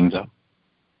wrap things up?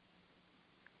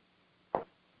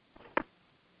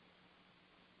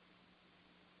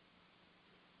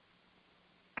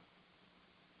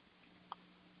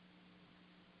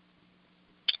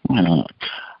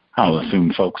 I'll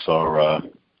assume folks are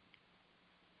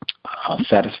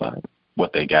satisfied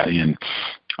what they got in.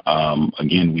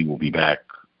 Again, we will be back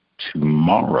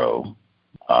tomorrow.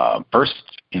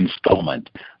 First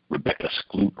installment, Rebecca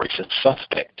Skloot, Racist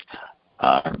Suspect,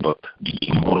 her book, The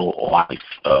Immortal Life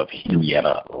of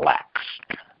Henrietta Lacks.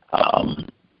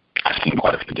 I've seen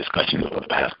quite a few discussions over the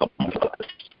past couple months about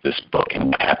this book and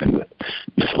what happened with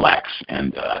Miss Lacks,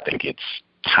 and I think it's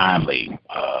timely.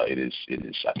 It is,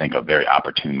 I think, a very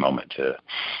opportune moment to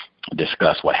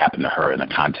discuss what happened to her in the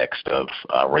context of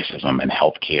racism and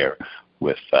healthcare,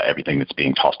 with everything that's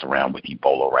being tossed around with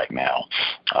Ebola right now.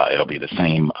 It'll be the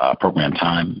same program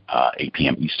time, 8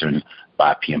 p.m. Eastern,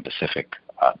 5 p.m. Pacific,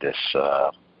 this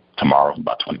tomorrow,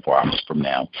 about 24 hours from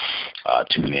now.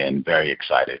 Tune in. Very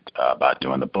excited about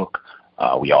doing the book.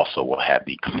 We also will have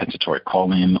the compensatory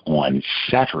call-in on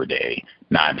Saturday,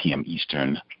 9 p.m.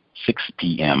 Eastern, 6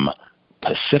 p.m.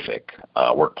 Pacific.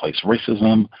 Workplace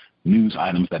racism, news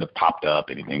items that have popped up,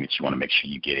 anything that you want to make sure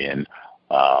you get in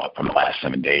from the last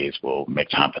 7 days. We'll make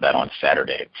time for that on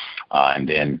Saturday. And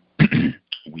then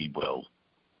we will,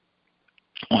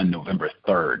 on November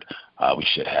 3rd, we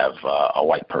should have a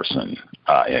white person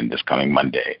in this coming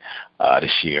Monday to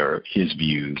share his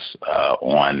views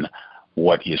on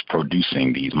what is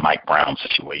producing these Mike Brown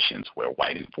situations where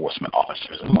white enforcement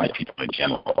officers and white people in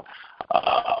general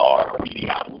are meeting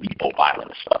out lethal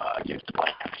violence against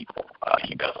black people.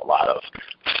 He does a lot of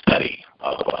study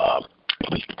of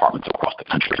police departments across the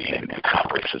country and how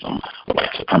racism,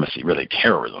 white supremacy, really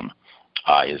terrorism,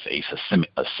 is a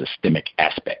systemic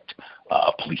aspect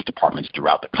of police departments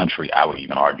throughout the country. I would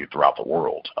even argue throughout the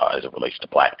world as it relates to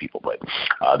black people. But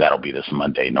that'll be this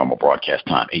Monday, normal broadcast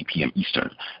time, 8 p.m.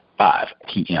 Eastern, 5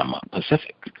 p.m.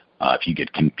 Pacific. If you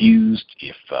get confused,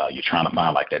 if you're trying to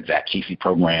find like that Zach Casey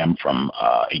program from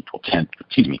April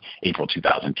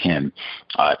 2010,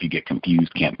 if you get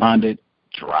confused, can't find it,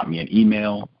 drop me an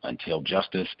email,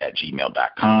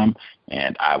 untiljustice@gmail.com,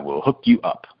 and I will hook you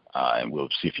up. And we'll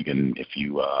see if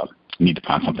you need to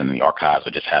find something in the archives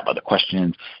or just have other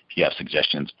questions, if you have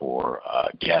suggestions for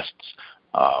guests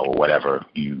or whatever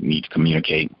you need to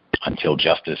communicate,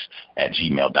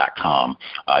 untiljustice@gmail.com.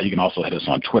 You can also hit us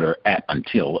on Twitter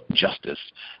 @untiljustice,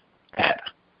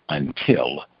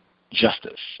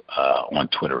 @untiljustice on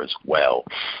Twitter as well.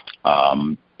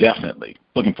 Definitely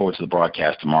looking forward to the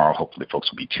broadcast tomorrow. Hopefully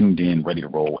folks will be tuned in, ready to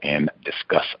roll, and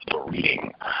discuss the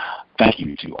reading. Thank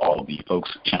you to all of the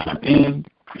folks who chimed in.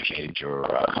 appreciated your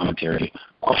commentary,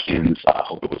 questions. I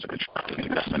hope it was a constructive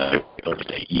investment of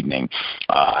Thursday evening.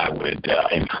 I would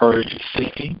encourage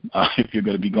safety if you're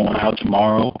going to be going out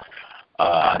tomorrow.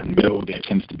 I know there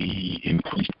tends to be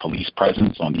increased police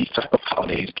presence on these type of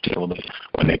holidays, particularly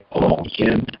when they go on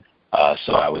weekend.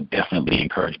 So I would definitely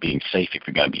encourage being safe if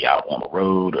you're going to be out on the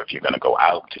road or if you're going to go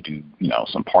out to do,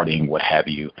 some partying, what have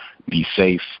you. Be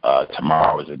safe.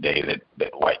 Tomorrow is a day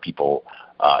that white people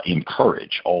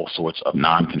encourage all sorts of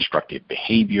non-constructive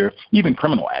behavior, even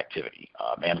criminal activity,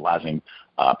 vandalizing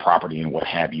property and what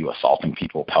have you, assaulting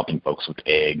people, pelting folks with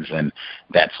eggs and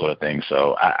that sort of thing.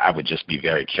 So I would just be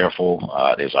very careful.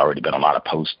 There's already been a lot of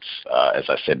posts, as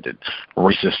I said, that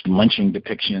racist lynching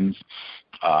depictions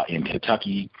in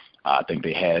Kentucky. I think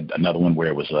they had another one where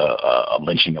it was a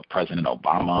lynching of President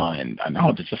Obama, and I know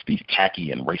it's just these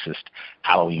tacky and racist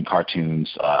Halloween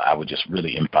cartoons. I would just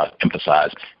really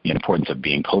emphasize the importance of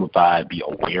being codified, be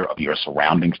aware of your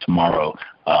surroundings tomorrow.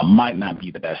 Might not be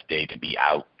the best day to be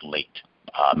out late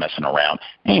messing around,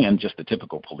 and just the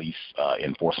typical police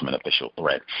enforcement official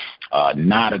threat.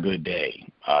 Not a good day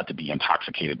to be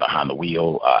intoxicated behind the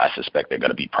wheel. I suspect there are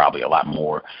going to be probably a lot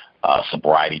more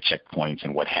sobriety checkpoints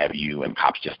and what have you, and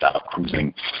cops just out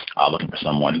cruising, looking for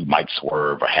someone who might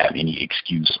swerve or have any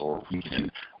excuse or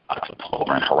reason to pull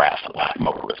over and harass a black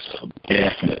motorist. So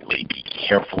definitely be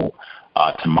careful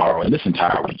tomorrow and this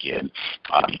entire weekend.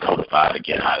 Be codified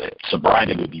again.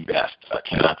 Sobriety would be best. I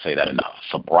cannot say that enough.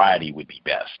 Sobriety would be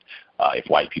best. If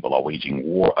white people are waging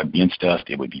war against us,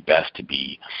 it would be best to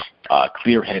be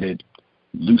clear-headed,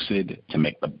 lucid, to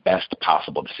make the best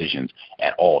possible decisions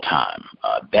at all time.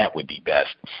 That would be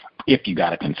best. If you got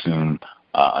to consume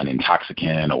an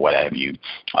intoxicant or what have you,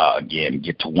 again,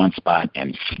 get to one spot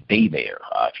and stay there.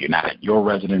 If you're not at your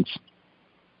residence,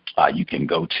 you can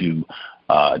go to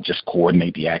just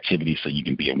coordinate the activity so you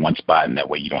can be in one spot, and that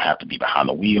way you don't have to be behind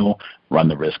the wheel, run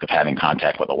the risk of having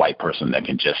contact with a white person that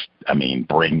can just,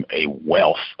 bring a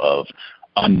wealth of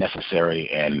unnecessary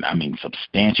and,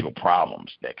 substantial problems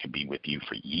that could be with you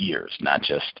for years, not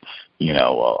just,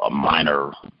 a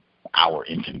minor hour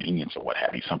inconvenience or what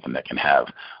have you, something that can have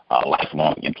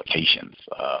lifelong implications,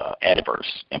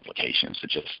 adverse implications. So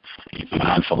just be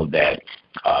mindful of that,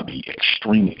 be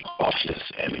extremely cautious,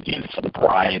 and again,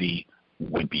 sobriety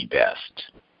would be best.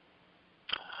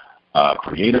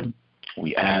 Creator,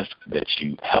 we ask that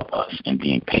you help us in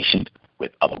being patient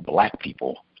with other black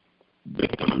people,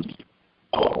 victims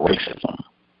of racism.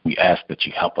 We ask that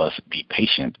you help us be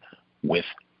patient with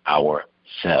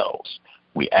ourselves.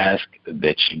 We ask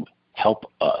that you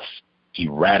help us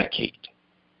eradicate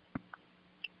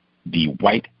the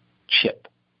white chip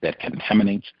that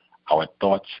contaminates our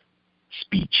thoughts,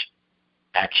 speech,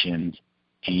 actions,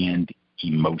 and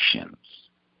emotions.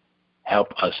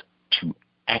 Help us to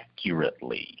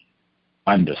accurately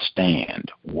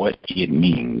understand what it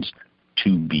means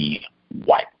to be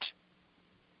white.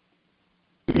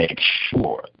 Make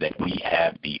sure that we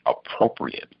have the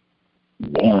appropriate,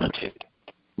 warranted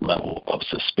level of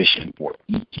suspicion for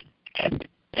each and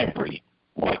every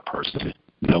white person,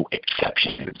 no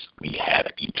exceptions. We have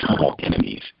eternal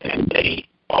enemies, and they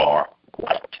are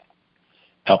white.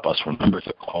 Help us remember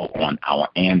to call on our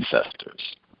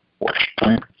ancestors for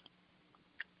strength,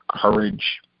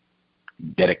 courage,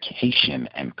 dedication,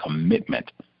 and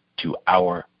commitment to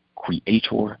our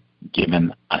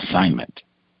Creator-given assignment,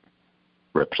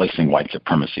 replacing white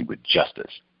supremacy with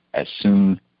justice as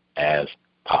soon as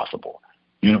possible.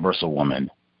 Universal woman,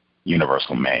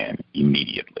 universal man,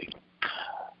 immediately.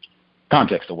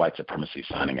 Context of White Supremacy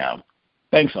signing out.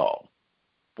 Thanks all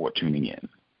for tuning in.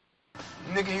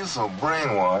 Nigga, you so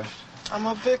brainwashed. I'm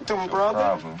a victim, brother.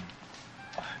 Problem.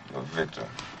 You're a victim.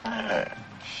 I'm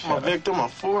a victim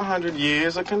of 400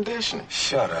 years of conditioning.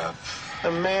 Shut up.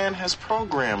 The man has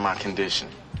programmed my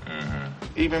conditioning.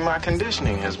 Even my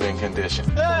conditioning has been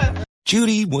conditioned.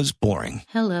 Judy was boring.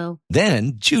 Hello.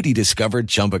 Then Judy discovered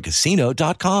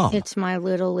ChumbaCasino.com. It's my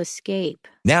little escape.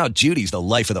 Now Judy's the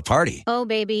life of the party. Oh,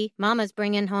 baby, mama's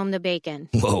bringing home the bacon.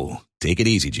 Whoa, take it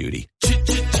easy, Judy.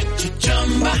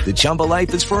 The Chumba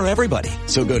life is for everybody.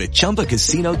 So go to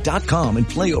ChumbaCasino.com and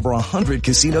play over 100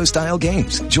 casino-style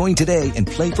games. Join today and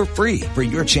play for free for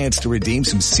your chance to redeem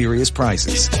some serious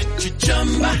prizes.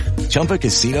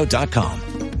 ChumbaCasino.com.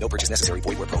 No purchase necessary.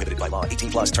 Void where prohibited by law.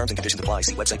 18+ terms and conditions apply.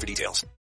 See website for details.